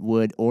don't hate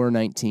wood or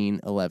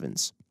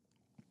 1911s.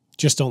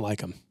 Just don't like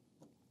them.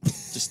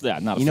 Just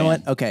that, not a You know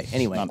fan. what? Okay.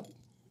 Anyway, Not-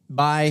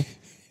 bye.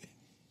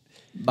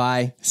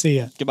 Bye. See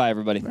ya. Goodbye,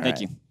 everybody. Thank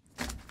right. you.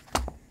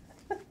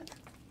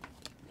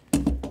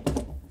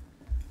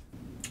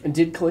 And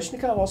did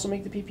Kalashnikov also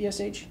make the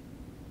PPSH?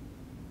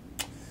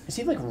 Is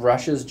he like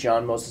Russia's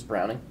John Moses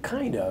Browning?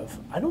 Kind of.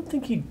 I don't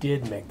think he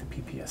did make the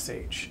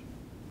PPSH.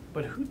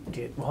 But who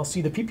did? Well,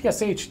 see, the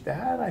PPSH,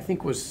 that I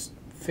think was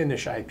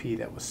Finnish IP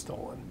that was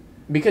stolen.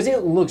 Because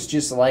it looks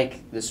just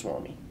like the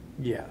Suomi.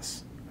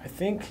 Yes. I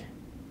think.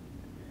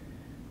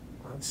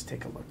 Let's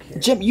take a look here.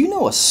 Jim, you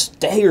know a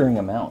staggering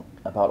amount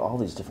about all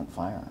these different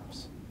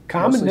firearms.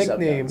 Common Mostly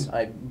nickname subguns.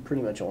 I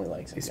pretty much only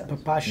like is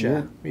subguns. Papasha,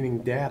 Yeah. meaning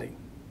daddy.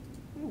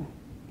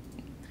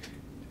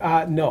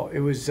 No, it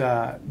was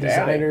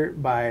designer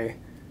by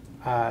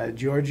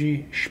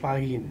Georgy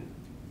Shpagin.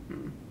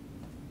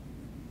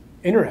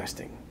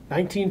 Interesting.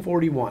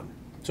 1941.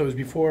 So it was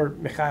before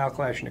Mikhail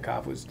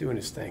Kalashnikov was doing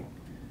his thing.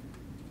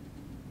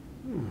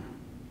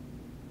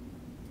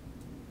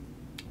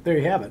 There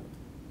you have it.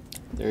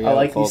 There you I have it,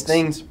 like these folks.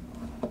 things.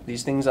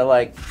 These things I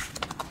like.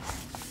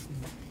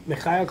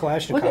 Mikhail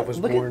Kalashnikov Look at- was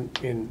look at- born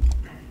in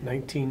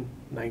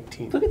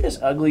 1919. Look at this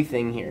ugly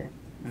thing here.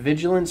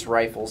 Vigilance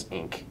Rifles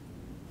Inc.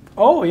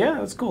 Oh, yeah,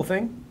 that's a cool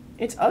thing.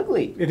 It's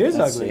ugly. It is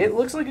Let's ugly. see. It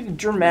looks like a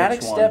dramatic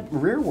Which one? step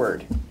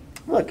rearward.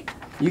 Look,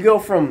 you go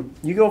from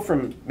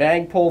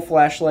Magpul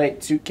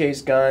flashlight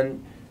suitcase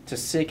gun to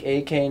SIG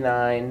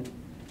AK-9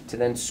 to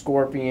then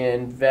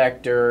Scorpion,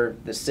 Vector,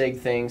 the SIG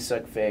thing,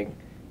 Suck-Fig,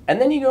 and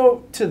then you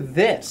go to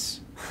this.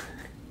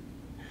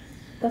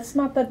 That's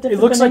not that It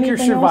different. looks than like your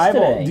anything else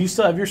survival. today. Do you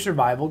still have your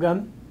survival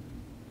gun?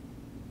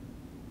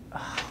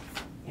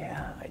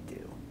 Yeah, I do.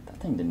 That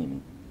thing didn't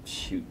even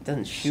shoot. It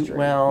doesn't shoot straight.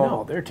 well.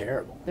 No, they're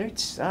terrible. They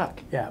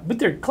suck. Yeah, but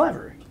they're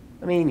clever.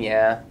 I mean,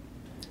 yeah.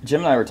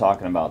 Jim and I were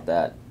talking about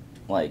that,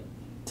 like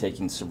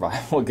taking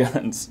survival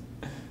guns,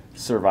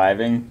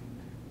 surviving,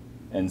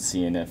 and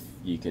seeing if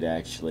you could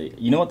actually.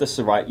 You know what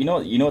the You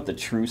know what the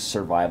true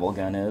survival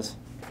gun is?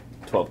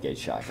 12 gauge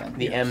shotgun.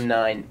 The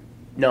M9.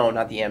 No,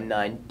 not the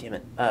M9. Damn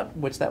it.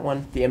 What's that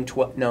one? The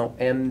M12. No,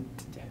 M7.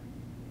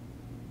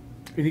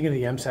 You thinking of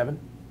the M7?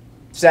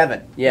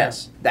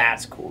 Yes,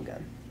 that's a cool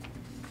gun.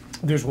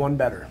 There's one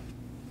better.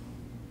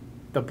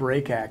 The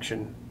break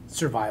action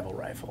survival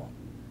rifle.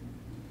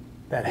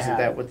 That Isn't had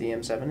that what the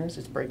M7 is?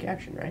 It's break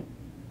action, right?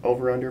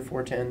 Over, under,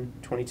 410,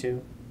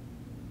 22.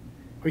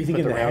 Are you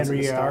thinking put of the the rounds in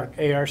Henry the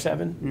stock?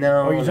 AR-7?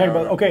 No, Oh, you're talking no,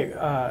 about no. okay.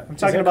 I'm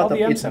talking about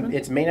the it's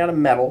M7. made out of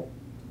metal.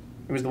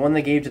 It was the one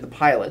they gave to the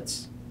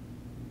pilots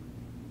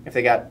if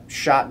they got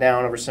shot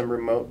down over some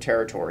remote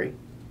territory.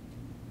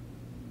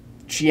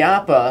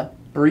 Chiappa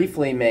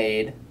briefly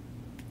made,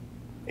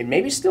 it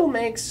maybe still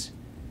makes,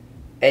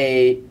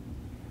 a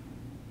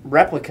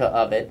replica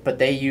of it, but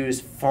they use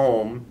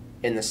foam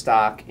in the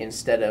stock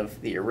instead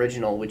of the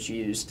original, which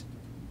used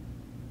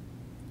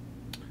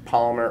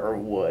polymer or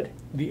wood.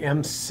 The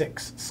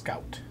M6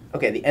 Scout.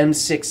 Okay, the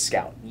M6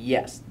 Scout.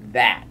 Yes,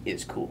 that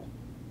is cool.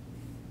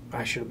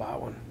 I should have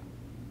bought one.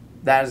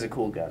 That is a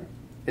cool gun.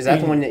 Is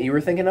that the one that you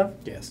were thinking of?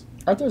 Yes.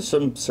 Aren't there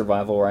some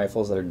survival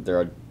rifles that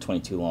are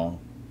 22 long?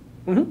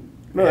 Mm-hmm.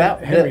 No,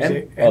 that,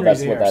 Henry's, Oh,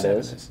 that's what that AR-7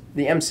 is?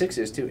 the M6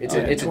 is too. It's Oh,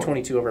 it's a yeah.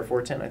 22 over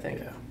 410, I think.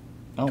 Yeah.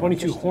 Oh,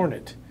 22 interesting.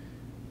 Hornet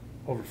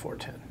over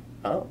 410.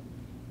 Oh,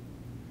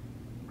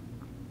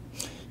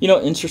 You know,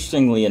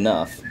 interestingly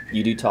enough,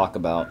 you do talk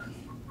about.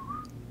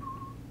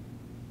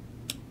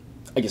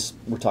 I guess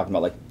we're talking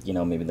about, like, you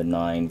know, maybe the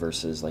 9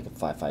 versus like a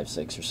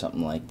 5.56 or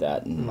something like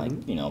that, and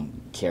like, you know,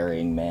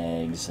 carrying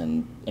mags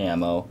and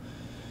ammo.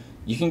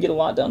 You can get a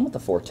lot done with the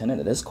 410,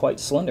 and it is quite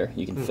slender.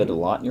 You can fit a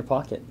lot in your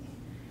pocket.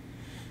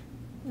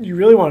 You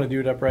really want to do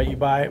it upright, you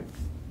buy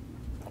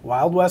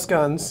Wild West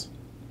Guns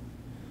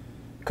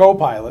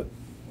Co-Pilot,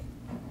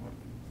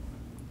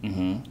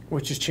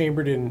 which is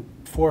chambered in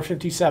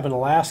 457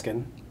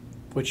 Alaskan,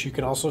 which you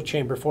can also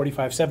chamber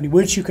 4570,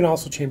 which you can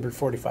also chamber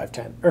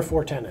 4510 or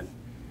 410 in.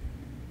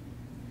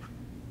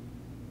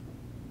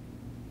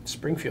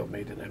 Springfield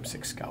made an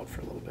M6 Scout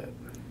for a little bit.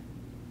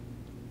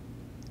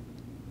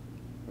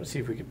 Let's see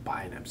if we could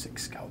buy an M6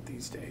 Scout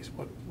these days.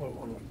 What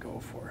one would go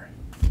for?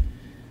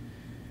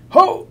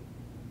 Ho!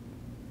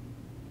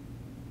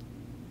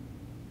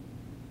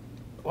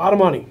 A lot of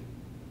money.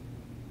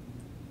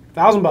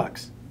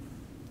 $1,000.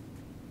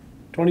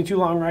 22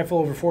 long rifle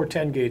over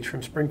 410 gauge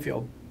from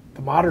Springfield.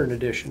 The modern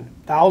edition.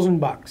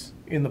 $1,000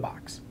 in the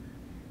box.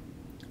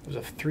 It was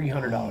a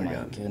 $300 Oh my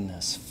gun.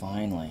 goodness!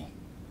 Finally.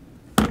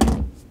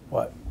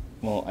 What?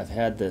 Well, I've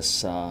had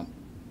this, and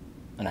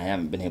I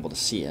haven't been able to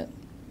see it.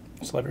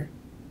 Sliver?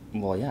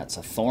 Well, yeah, it's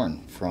a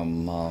Thorn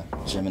from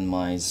Jim and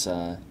my's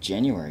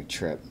January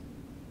trip.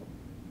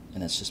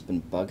 And it's just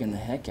been bugging the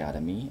heck out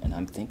of me, and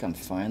I think I'm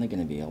finally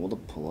going to be able to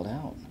pull it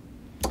out.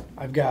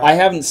 I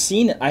haven't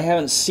seen it. I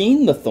haven't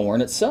seen the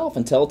Thorn itself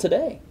until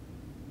today.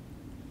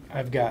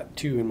 I've got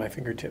 2 in my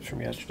fingertips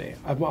from yesterday.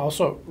 I'm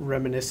also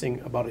reminiscing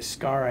about a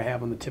scar I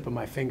have on the tip of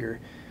my finger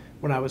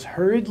when I was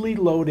hurriedly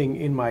loading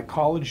in my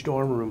college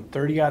dorm room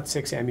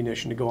 30-06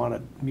 ammunition to go on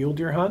a mule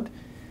deer hunt.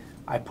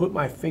 I put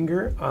my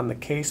finger on the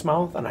case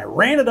mouth and I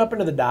ran it up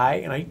into the die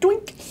and I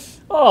doink.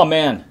 Oh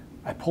man.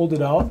 I pulled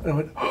it out and I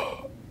went,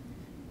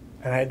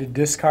 and I had to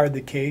discard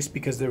the case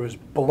because there was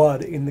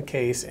blood in the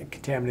case and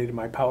contaminated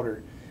my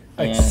powder.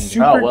 Like And-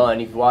 super. Oh, well,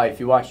 and if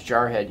you watch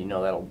Jarhead, you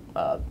know that'll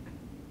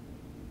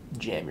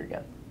jam your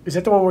gun. Is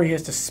that the one where he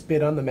has to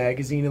spit on the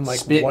magazine and like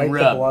Spit and wipe the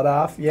rub. blood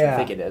off? Yeah. I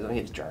think it is. I think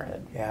it's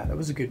Jarhead. Yeah, that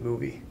was a good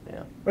movie.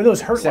 Yeah. Or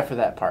those hurt. Except for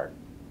that part.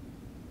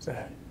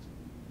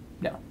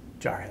 No.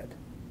 Jarhead.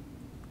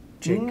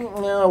 Jake.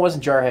 No, it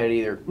wasn't Jarhead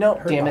either. No,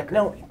 Hurt damn Locker. it.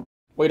 No.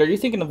 Wait, are you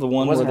thinking of the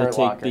one where wasn't they Hurt take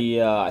Locker.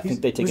 the? I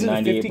think they take was a it a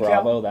 98 50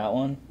 Bravo. cal? That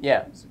one.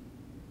 Yeah.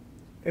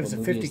 It was What a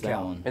movie 50 is that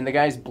cal. one? And the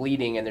guy's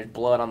bleeding and there's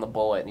blood on the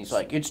bullet and he's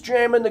like, it's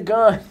jamming the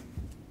gun.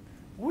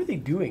 What were they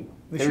doing?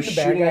 They were shoot a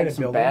bad shooting guy in at a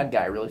some building? bad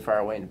guy really far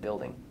away in a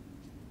building.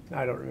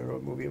 I don't remember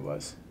what movie it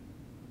was.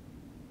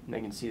 And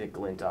they can see the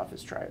glint off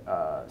his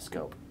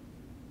scope.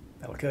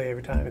 That'll kill you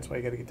every time. That's why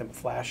you got to get them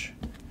flash.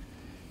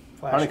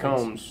 Flash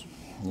Honeycombs.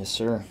 Yes,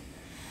 sir.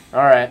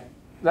 All right.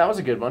 That was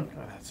a good one.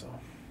 Oh, that's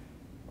all.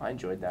 I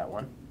enjoyed that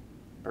one,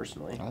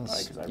 personally. I was-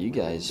 Probably 'cause I you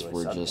really guys enjoy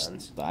were sub just.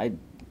 guns. I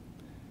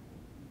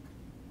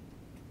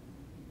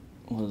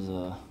was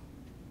a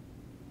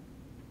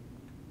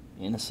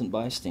innocent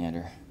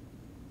bystander.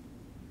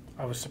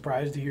 I was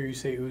surprised to hear you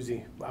say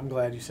Uzi. I'm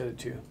glad you said it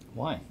too.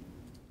 Why?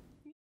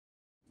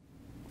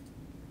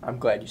 I'm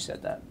glad you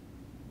said that.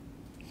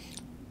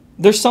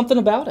 There's something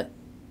about it.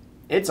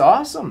 It's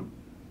awesome.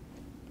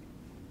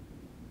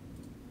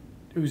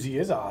 Uzi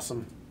is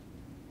awesome.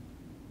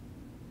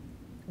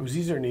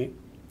 Uzis are neat.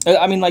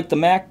 I mean, like the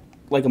Mac,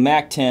 like a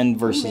Mac 10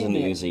 versus Who an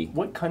made the- Uzi.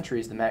 What country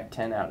is the Mac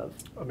 10 out of?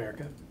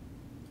 America.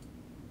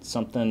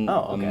 Something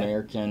Oh, okay.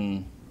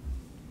 American.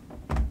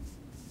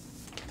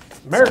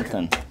 America.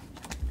 Something.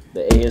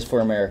 The A is for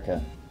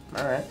America.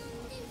 All right.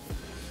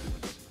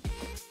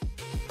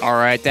 All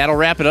right, that'll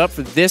wrap it up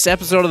for this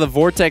episode of the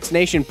Vortex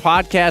Nation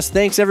podcast.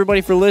 Thanks,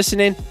 everybody, for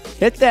listening.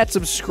 Hit that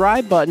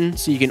subscribe button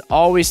so you can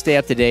always stay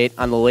up to date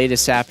on the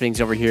latest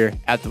happenings over here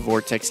at the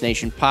Vortex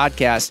Nation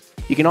podcast.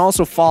 You can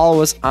also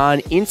follow us on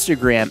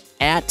Instagram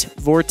at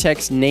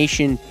Vortex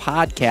Nation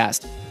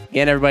Podcast.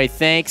 Again, everybody,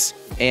 thanks,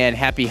 and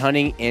happy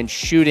hunting and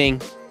shooting.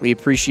 We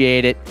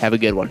appreciate it. Have a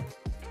good one.